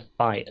probably in a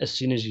fight as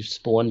soon as you've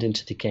spawned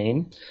into the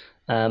game.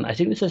 I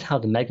think this is how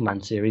the Mega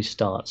Man series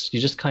starts. You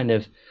just kind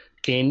of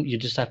you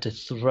just have to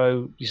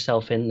throw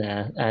yourself in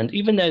there. And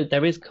even though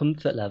there is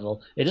comfort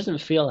level, it doesn't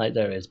feel like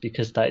there is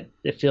because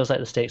it feels like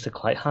the stakes are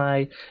quite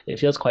high. It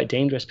feels quite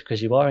dangerous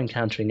because you are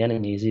encountering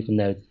enemies, even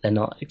though they're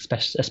not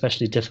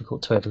especially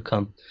difficult to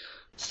overcome.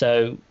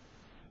 So,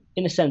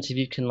 in a sense, if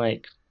you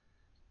can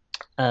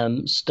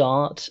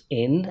start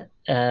in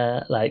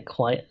like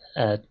quite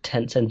a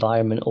tense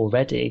environment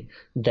already,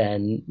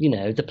 then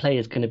the player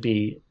is going to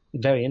be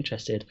very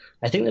interested.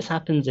 I think this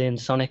happens in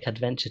Sonic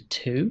Adventure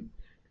 2.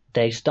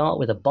 They start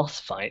with a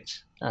boss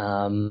fight.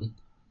 I'm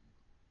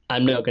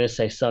not going to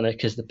say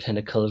Sonic is the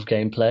pinnacle of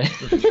gameplay,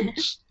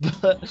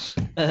 but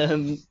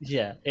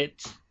yeah,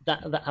 it's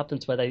that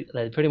happens where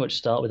they pretty much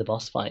start with a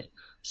boss fight.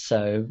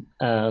 So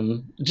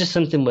just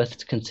something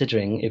worth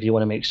considering if you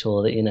want to make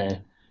sure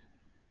that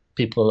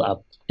people are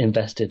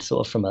invested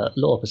sort of from a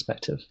lore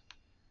perspective.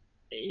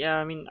 Yeah,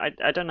 I mean,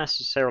 I don't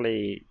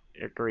necessarily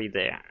agree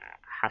that it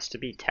has to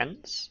be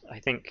tense. I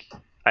think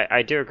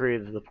I do agree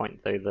with the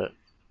point though that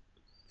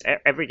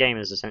every game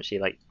is essentially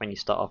like when you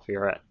start off,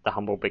 you're at the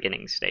humble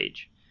beginning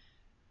stage,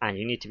 and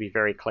you need to be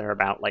very clear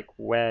about like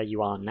where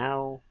you are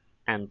now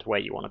and where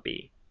you want to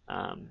be.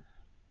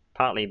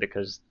 Partly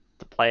because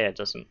the player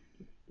doesn't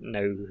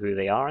know who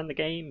they are in the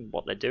game,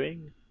 what they're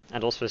doing,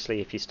 and also obviously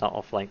if you start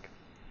off like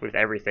with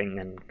everything,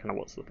 then kind of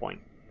what's the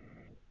point?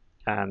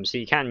 So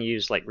you can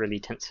use like really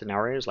tense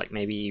scenarios, like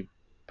maybe you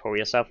pull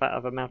yourself out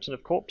of a mountain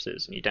of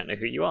corpses and you don't know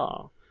who you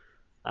are.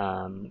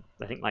 I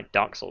think like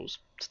Dark Souls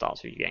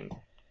starts with you getting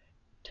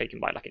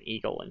taken by like an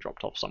eagle and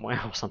dropped off somewhere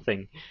or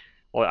something,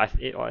 or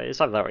it's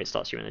either that or it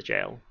starts you in a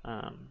jail.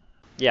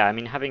 Yeah, I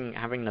mean having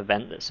an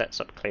event that sets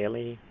up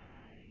clearly,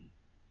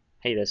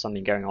 hey, there's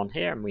something going on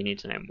here and we need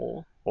to know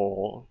more.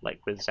 Or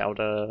like with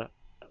Zelda,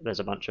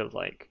 there's a bunch of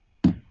like,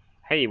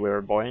 hey, we're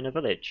a boy in a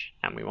village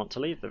and we want to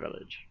leave the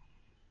village.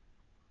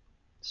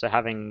 So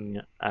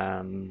having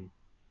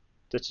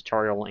the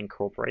tutorial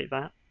incorporate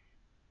that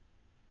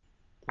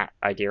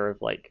idea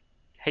of like,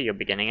 hey, you're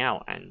beginning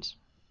out and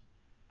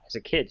as a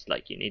kid,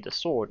 like you need a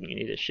sword and you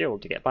need a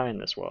shield to get by in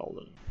this world,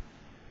 and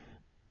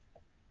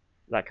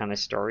that kind of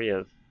story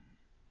of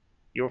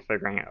you're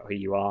figuring out who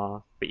you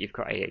are, but you've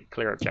got a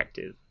clear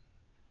objective,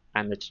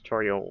 and the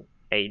tutorial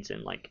aids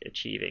in like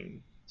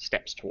achieving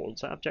steps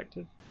towards that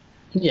objective.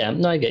 Yeah,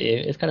 no, I get you.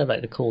 It's kind of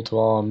like the call to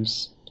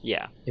arms.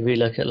 Yeah. If we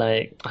look at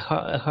like, I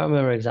can't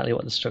remember exactly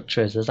what the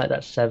structure is. There's like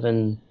that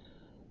seven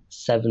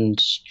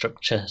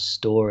structure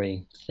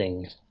story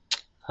thing.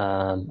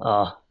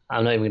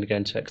 I'm not even going to go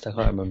into it because I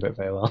can't remember it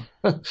very well.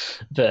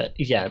 But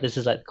yeah, this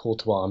is like the call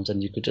to arms,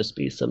 and you could just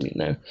be some,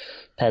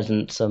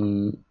 peasant,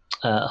 some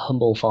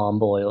humble farm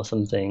boy or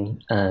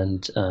something,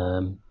 and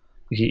like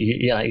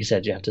you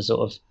said, you have to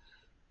sort of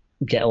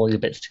get all your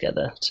bits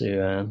together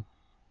to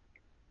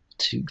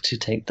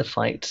take the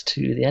fight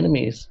to the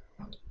enemies.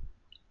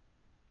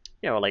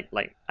 Yeah, well,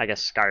 like I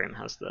guess Skyrim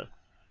has the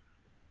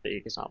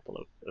big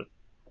example of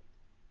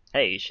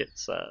hey,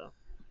 shit's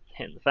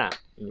hitting the fan,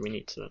 and we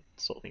need to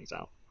sort things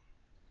out.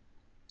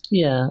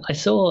 Yeah,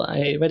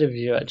 I read a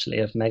review actually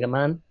of Mega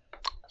Man.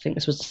 I think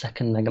this was the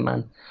second Mega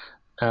Man.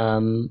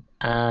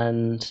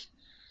 And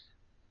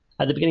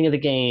at the beginning of the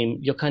game,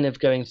 you're kind of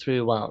going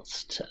through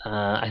whilst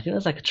I think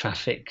there's like a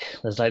traffic,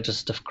 there's like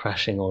just stuff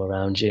crashing all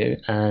around you,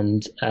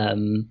 and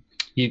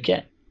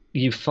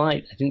you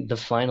fight, I think, the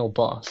final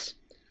boss,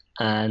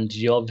 and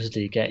you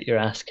obviously get your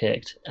ass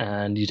kicked,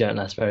 and you don't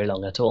last very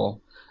long at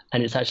all.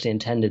 And it's actually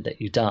intended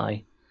that you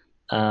die.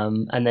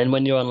 And then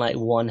when you're on like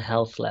one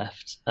health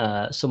left,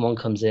 someone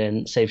comes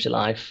in, saves your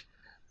life,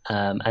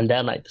 and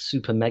they're like the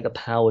super mega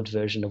powered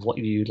version of what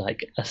you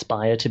like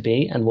aspire to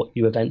be and what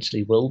you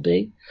eventually will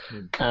be.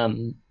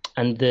 And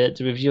the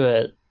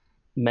reviewer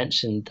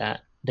mentioned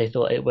that they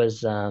thought it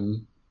was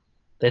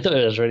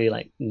really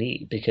like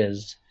neat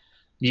because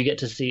you get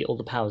to see all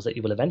the powers that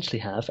you will eventually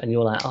have, and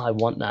you're like, oh, I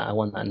want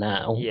that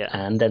now. Yeah.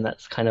 And then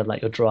that's kind of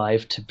like your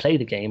drive to play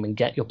the game and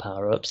get your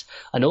power ups.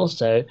 And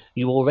also,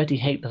 you already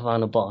hate the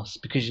final boss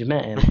because you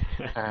met him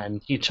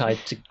and he tried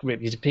to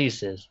rip you to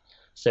pieces.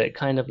 So it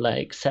kind of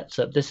like sets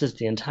up, this is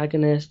the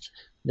antagonist,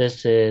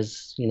 this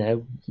is,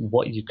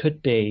 what you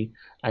could be,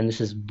 and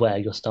this is where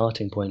your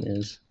starting point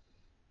is.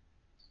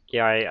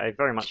 Yeah, I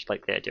very much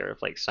like the idea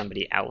of like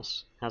somebody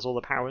else has all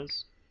the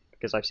powers,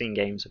 because I've seen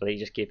games where they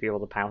just give you all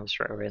the powers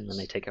straight away and then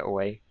they take it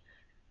away,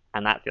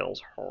 and that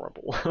feels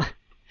horrible.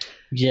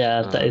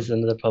 Yeah, that is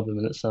another problem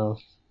in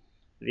itself.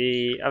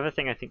 The other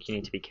thing I think you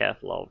need to be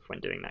careful of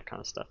when doing that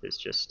kind of stuff is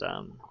just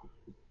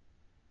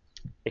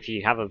if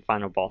you have a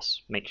final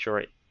boss, make sure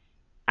it,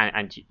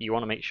 and you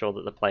want to make sure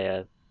that the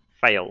player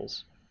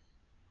fails,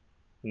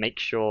 make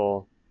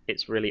sure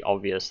it's really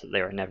obvious that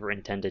they were never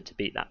intended to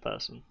beat that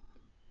person.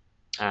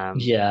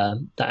 Yeah,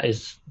 that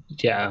is.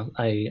 Yeah,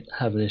 I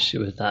have an issue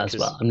with that as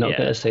well. I'm not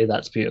going to say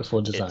that's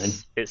beautiful design.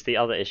 It's the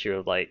other issue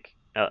of like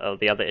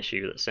the other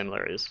issue that's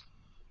similar is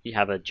you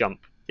have a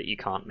jump that you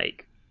can't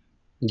make,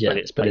 Yeah,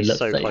 but but it it's looks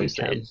so like you close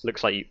that can. it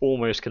looks like you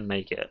almost can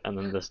make it, and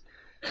then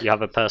you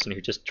have a person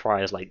who just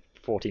tries like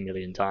 40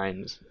 million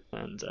times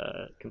and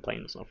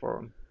complains on a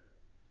forum.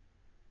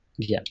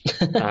 Yeah,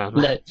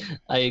 no,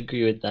 I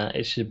agree with that.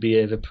 It should be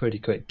over pretty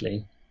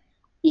quickly.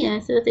 Yeah,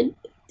 so I think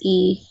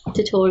the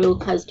tutorial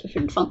has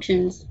different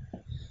functions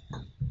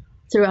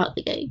throughout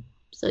the game.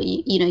 So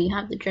you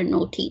have the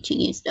general teaching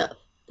you stuff,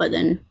 but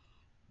then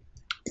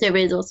there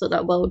is also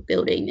that world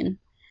building and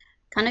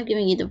kind of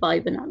giving you the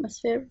vibe and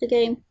atmosphere of the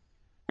game,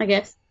 I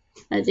guess,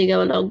 as you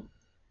go along.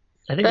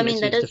 I think But I if mean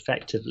it's that used does,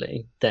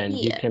 effectively, then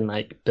you yeah, can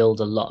like build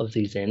a lot of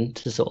these in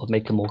to sort of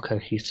make a more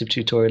cohesive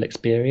tutorial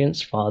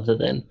experience rather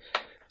than,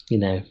 you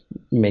know,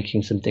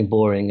 making something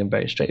boring and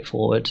very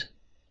straightforward.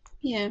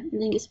 yeah. I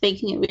think it's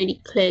making it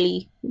really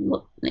clearly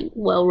like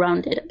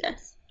well-rounded, I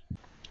guess.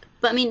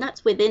 But I mean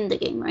that's within the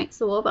game, right?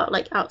 So what about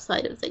like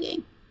outside of the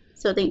game?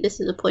 So I think this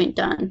is a point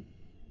Dan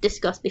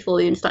discussed before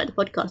we even started the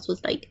podcast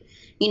was like,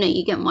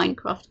 you get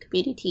Minecraft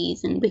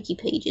communities and wiki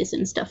pages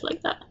and stuff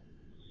like that.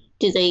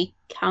 Do they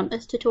count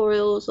as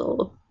tutorials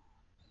or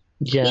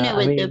Yeah, I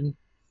where the mean,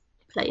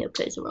 player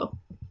plays a role?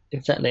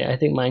 exactly. I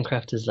think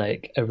Minecraft is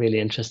like a really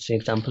interesting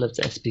example of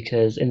this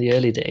because in the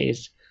early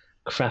days,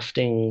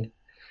 crafting.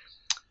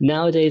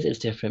 Nowadays it's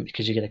different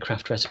because you get a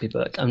craft recipe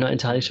book. I'm not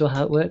entirely sure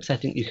how it works. I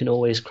think you can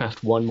always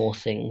craft one more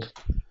thing.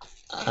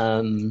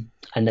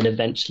 And then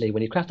eventually,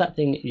 when you craft that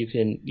thing,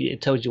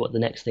 it tells you what the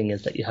next thing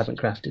is that you haven't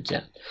crafted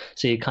yet.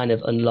 So you kind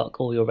of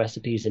unlock all your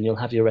recipes and you'll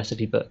have your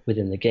recipe book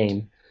within the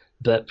game.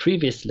 But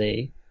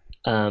previously,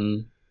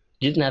 you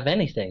didn't have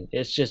anything.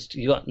 It's just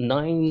you got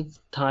 9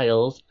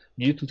 tiles.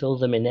 You can fill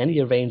them in any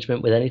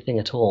arrangement with anything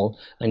at all,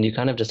 and you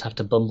kind of just have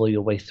to bumble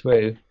your way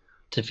through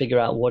to figure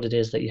out what it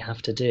is that you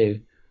have to do.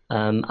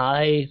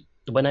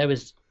 When I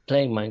was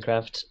playing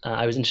Minecraft,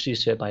 I was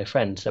introduced to it by a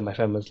friend. So my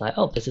friend was like,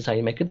 "Oh, this is how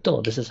you make a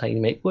door. This is how you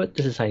make wood.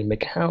 This is how you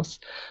make a house."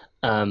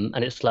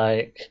 And it's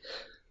like,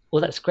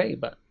 well, that's great,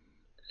 but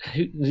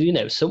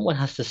someone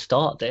has to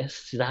start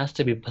this. There has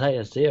to be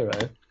player zero.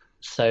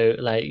 So,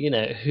 like,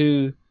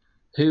 who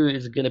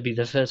is going to be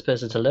the first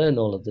person to learn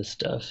all of this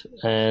stuff?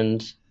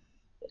 And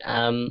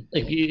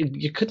like,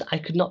 I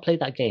could not play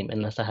that game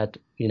unless I had,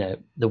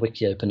 the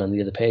wiki open on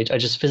the other page. I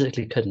just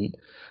physically couldn't.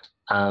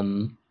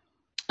 Um,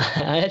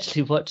 I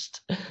actually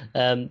watched.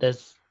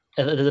 There's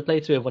a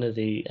playthrough of one of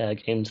the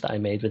games that I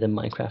made within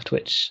Minecraft,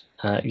 which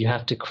you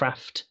have to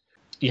craft.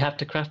 You have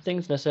to craft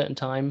things in a certain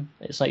time.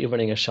 It's like you're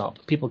running a shop.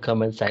 People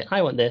come and say,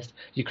 "I want this."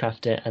 You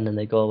craft it, and then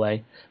they go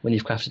away when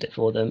you've crafted it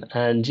for them.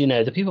 And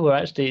the people were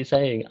actually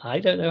saying, "I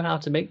don't know how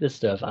to make this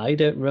stuff. I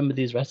don't remember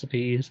these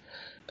recipes."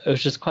 It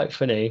was just quite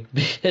funny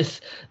because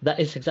that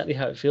is exactly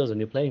how it feels when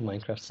you're playing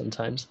Minecraft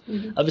sometimes.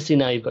 Mm-hmm. Obviously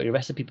now you've got your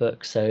recipe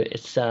book, so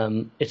it's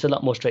a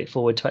lot more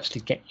straightforward to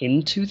actually get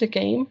into the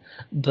game.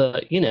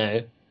 But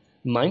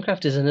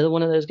Minecraft is another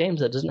one of those games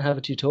that doesn't have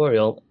a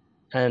tutorial,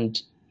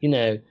 and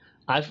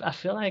I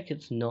feel like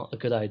it's not a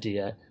good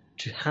idea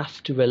to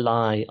have to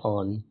rely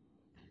on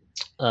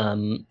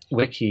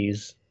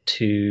wikis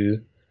to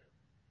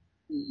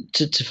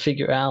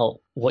figure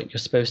out what you're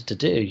supposed to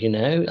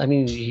do, I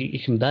mean, you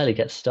can barely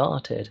get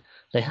started.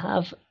 They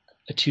have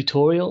a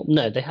tutorial.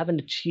 No, they have an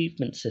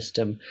achievement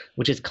system,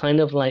 which is kind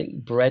of like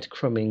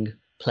breadcrumbing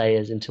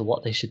players into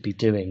what they should be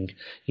doing.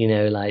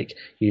 Like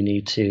you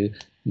need to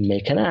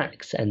make an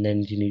axe and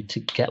then you need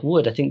to get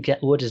wood. I think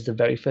get wood is the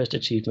very first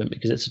achievement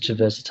because it's such a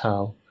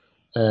versatile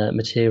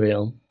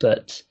material.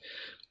 But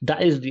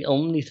that is the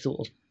only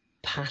sort of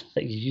path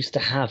that you used to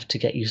have to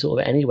get you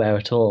sort of anywhere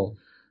at all.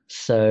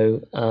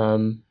 So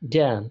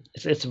yeah,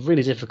 it's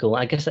really difficult.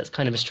 I guess that's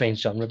kind of a strange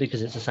genre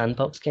because it's a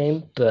sandbox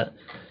game. But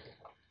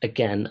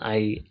again,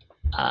 I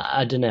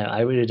don't know.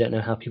 I really don't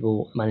know how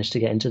people managed to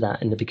get into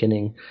that in the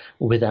beginning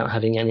without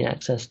having any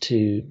access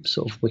to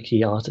sort of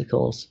wiki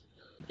articles.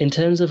 In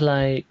terms of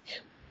like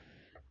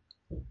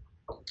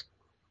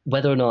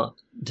whether or not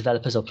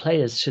developers or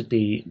players should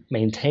be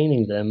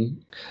maintaining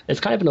them, it's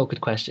kind of an awkward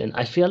question.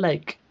 I feel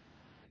like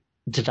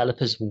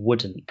developers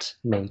wouldn't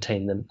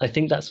maintain them. I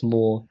think that's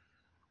more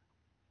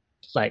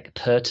like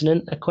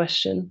pertinent a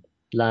question.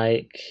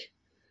 Like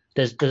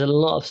there's a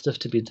lot of stuff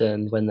to be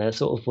done when they're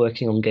sort of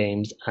working on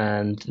games,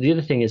 and the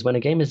other thing is when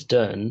a game is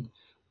done,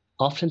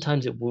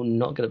 oftentimes it will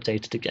not get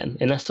updated again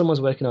unless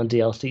someone's working on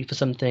DLC for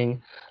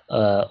something,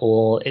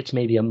 or it's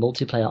maybe a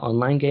multiplayer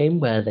online game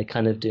where they're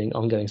kind of doing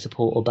ongoing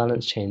support or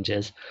balance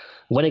changes.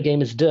 When a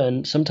game is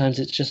done, sometimes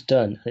it's just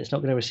done and it's not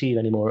going to receive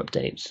any more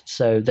updates.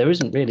 So there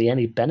isn't really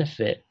any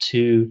benefit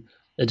to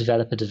a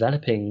developer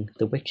developing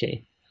the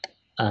wiki.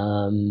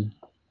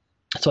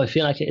 So I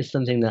feel like it is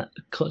something that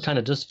kind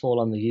of does fall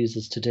on the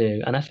users to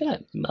do, and I feel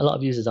like a lot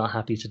of users are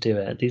happy to do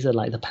it. These are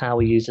like the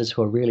power users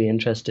who are really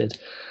interested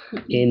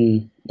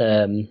in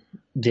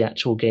the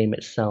actual game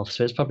itself.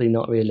 So it's probably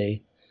not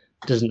really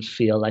doesn't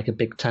feel like a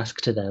big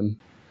task to them.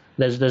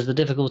 There's the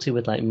difficulty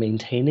with like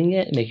maintaining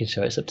it, making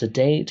sure it's up to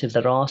date if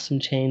there are some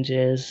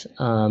changes.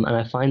 And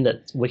I find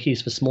that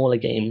wikis for smaller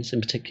games,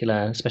 in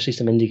particular, especially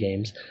some indie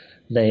games,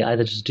 they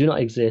either just do not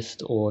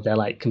exist or they're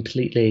like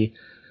completely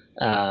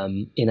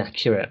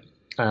inaccurate.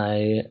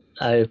 I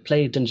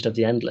played Dungeon of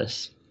the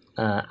Endless,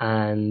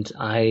 and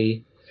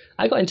I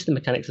got into the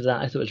mechanics of that.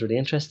 I thought it was really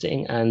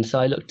interesting, and so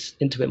I looked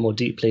into it more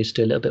deeply to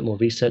do a little bit more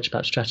research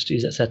about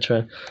strategies,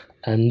 etc.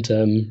 And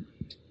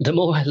the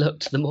more I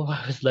looked, the more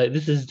I was like,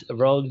 "This is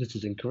wrong. This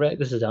is incorrect.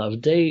 This is out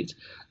of date.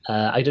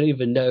 I don't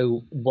even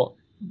know what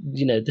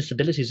this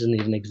ability doesn't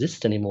even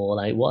exist anymore.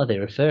 Like, what are they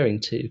referring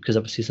to? Because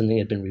obviously something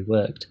had been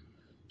reworked."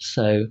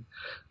 So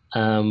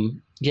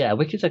yeah,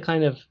 wikis are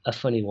kind of a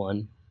funny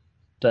one,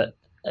 but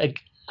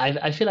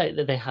I feel like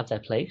that they have their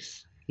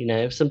place.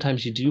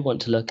 Sometimes you do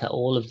want to look at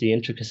all of the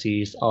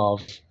intricacies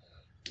of.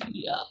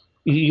 Yeah,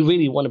 you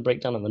really want to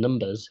break down on the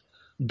numbers,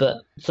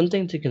 but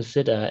something to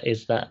consider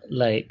is that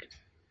like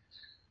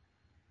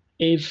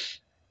if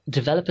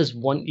developers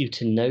want you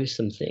to know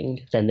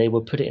something, then they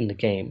will put it in the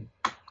game.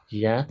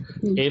 Yeah,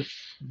 Mm. if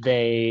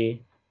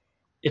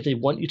they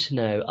want you to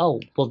know, oh,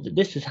 well,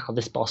 this is how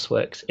this boss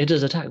works. It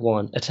does attack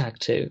 1, attack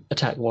 2,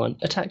 attack 1,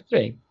 attack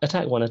 3,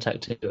 attack 1, attack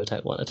 2,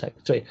 attack 1, attack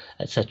 3,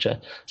 etc.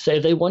 So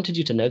if they wanted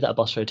you to know that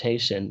boss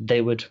rotation,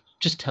 they would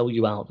just tell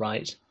you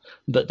outright.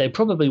 But they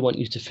probably want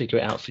you to figure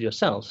it out for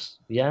yourselves.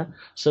 Yeah.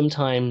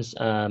 Sometimes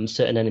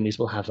certain enemies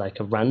will have like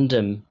a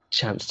random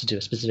chance to do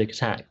a specific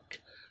attack.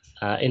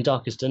 In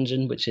Darkest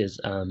Dungeon, which is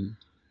a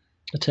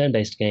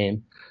turn-based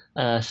game,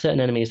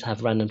 certain enemies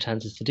have random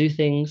chances to do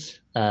things.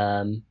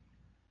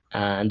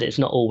 And it's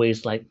not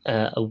always like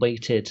a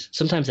weighted.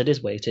 Sometimes it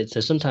is weighted, so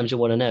sometimes you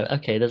want to know,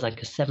 okay, there's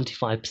like a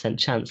 75%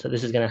 chance that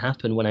this is going to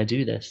happen when I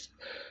do this.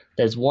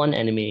 There's one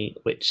enemy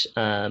which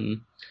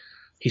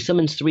he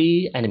summons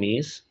 3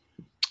 enemies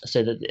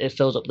so that it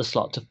fills up the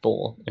slot to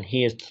 4, and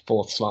he is the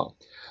 4th slot.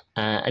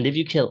 And if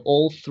you kill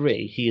all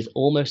 3, he is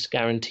almost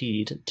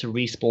guaranteed to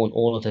respawn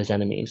all of those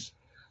enemies.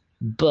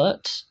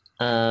 But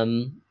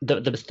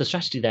the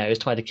strategy there is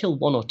to either kill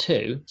 1 or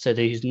 2 so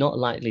that he's not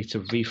likely to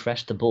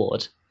refresh the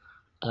board.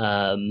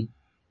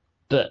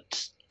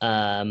 But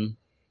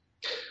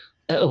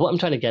what I'm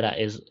trying to get at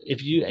is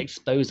if you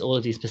expose all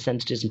of these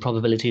percentages and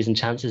probabilities and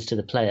chances to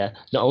the player,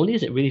 not only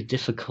is it really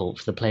difficult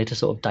for the player to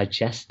sort of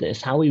digest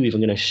this, how are you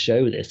even going to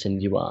show this in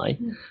UI?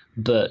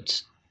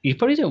 But you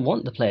probably don't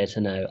want the player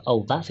to know,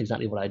 oh, that's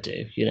exactly what I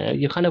do.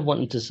 You kind of want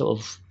them to sort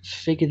of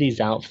figure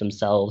these out for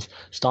themselves,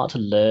 start to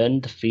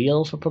learn the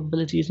feel for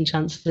probabilities and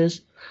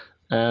chances.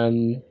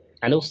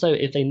 And also,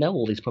 if they know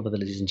all these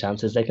probabilities and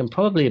chances, they can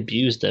probably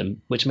abuse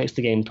them, which makes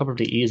the game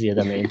probably easier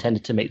than they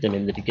intended to make them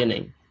in the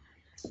beginning.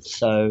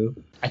 So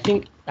I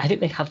think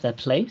they have their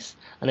place,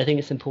 and I think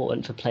it's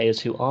important for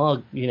players who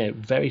are,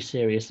 very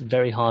serious,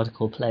 very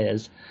hardcore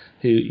players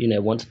who,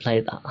 want to play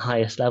at the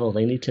highest level.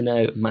 They need to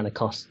know mana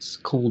costs,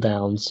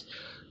 cooldowns,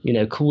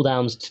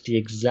 cooldowns to the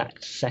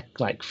exact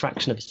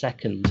fraction of a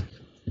second.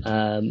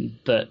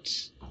 But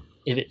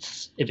if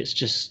it's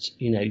just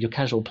your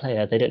casual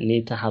player, they don't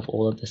need to have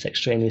all of this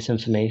extraneous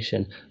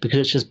information because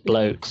it's just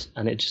bloat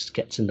and it just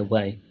gets in the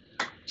way.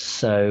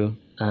 So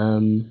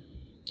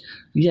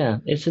yeah,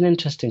 it's an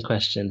interesting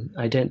question.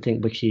 I don't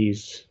think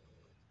wikis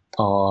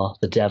are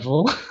the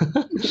devil,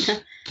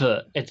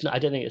 but it's not. I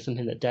don't think it's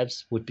something that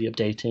devs would be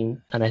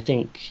updating. And I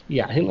think they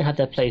have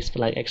their place for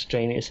like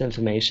extraneous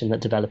information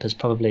that developers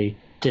probably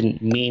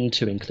didn't mean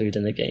to include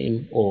in the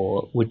game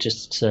or would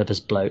just serve as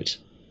bloat.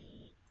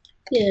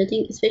 Yeah, I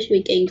think especially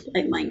with games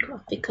like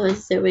Minecraft,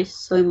 because there is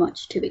so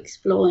much to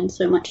explore and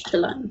so much to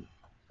learn.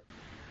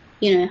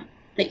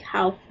 Like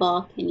how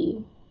far can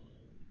you,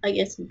 I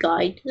guess,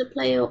 guide the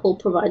player or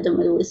provide them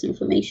with all this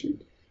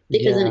information?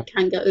 Because then it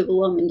can get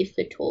overwhelming if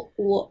they're taught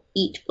what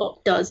each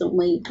block does and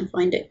where you can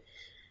find it.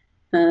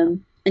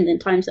 And then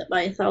times that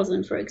by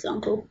 1,000, for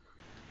example.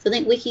 So I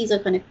think wikis are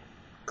kind of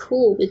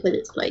cool because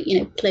it's like,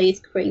 players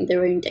creating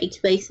their own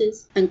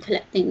databases and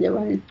collecting their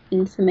own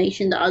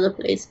information that other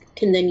players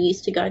can then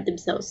use to guide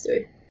themselves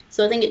through.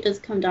 So I think it does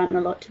come down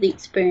a lot to the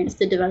experience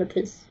the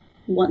developers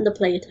want the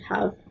player to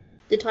have,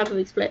 the type of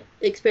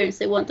experience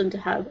they want them to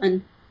have,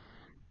 and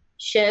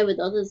share with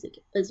others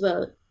as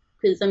well.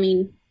 Because,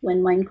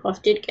 when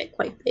Minecraft did get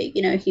quite big,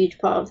 a huge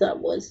part of that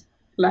was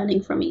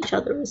learning from each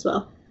other as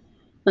well,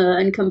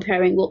 and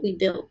comparing what we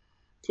built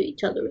to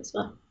each other as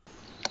well.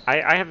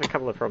 I have a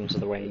couple of problems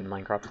with the way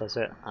Minecraft does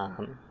it,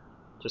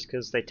 just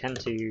because they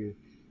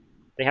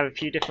have a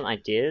few different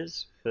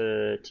ideas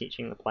for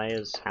teaching the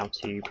players how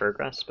to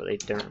progress, but they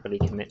don't really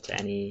commit to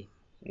any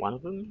one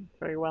of them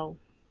very well.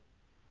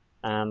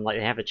 Like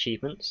they have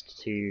achievements,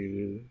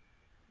 to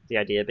the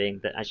idea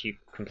being that as you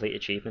complete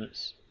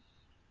achievements,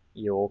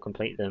 you'll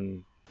complete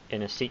them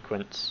in a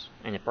sequence,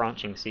 in a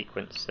branching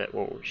sequence that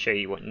will show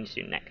you what you need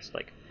to do next.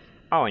 Like,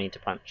 oh, I need to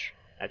plant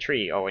a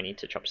tree, oh, I need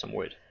to chop some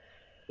wood.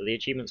 But the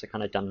achievements are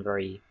kind of done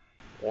very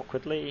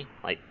awkwardly.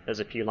 Like,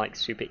 there's a few like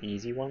super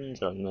easy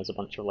ones, and there's a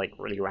bunch of like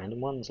really random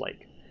ones,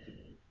 like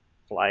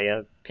fly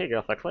a pig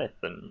off a cliff,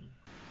 and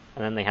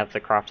then they have the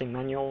crafting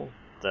manual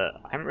that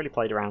I haven't really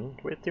played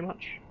around with too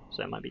much.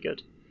 so it might be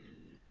good.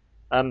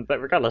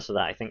 But regardless of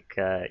that, I think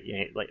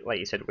like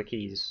you said,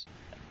 wikis,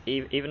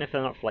 even if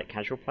they're not for like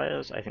casual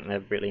players, I think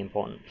they're really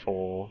important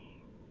for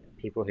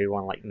people who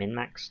want like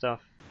min-max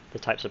stuff. The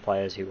types of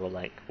players who will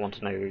like want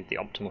to know the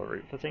optimal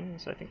route for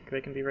things, I think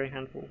they can be very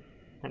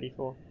handy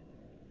for.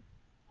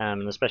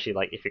 Especially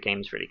like if your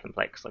game's really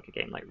complex, like a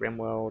game like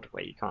RimWorld,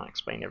 where you can't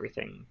explain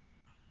everything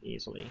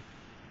easily.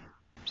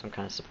 Some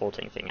kind of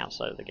supporting thing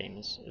outside of the game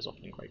is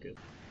often quite good.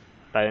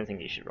 But I don't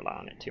think you should rely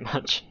on it too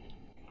much.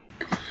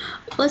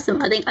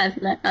 Awesome. I think I've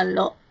learned a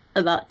lot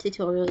about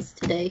tutorials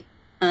today.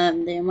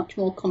 They're much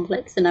more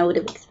complex than I would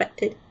have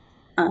expected.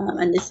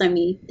 And there's so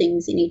many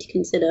things you need to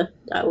consider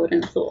that I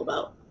wouldn't have thought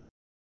about.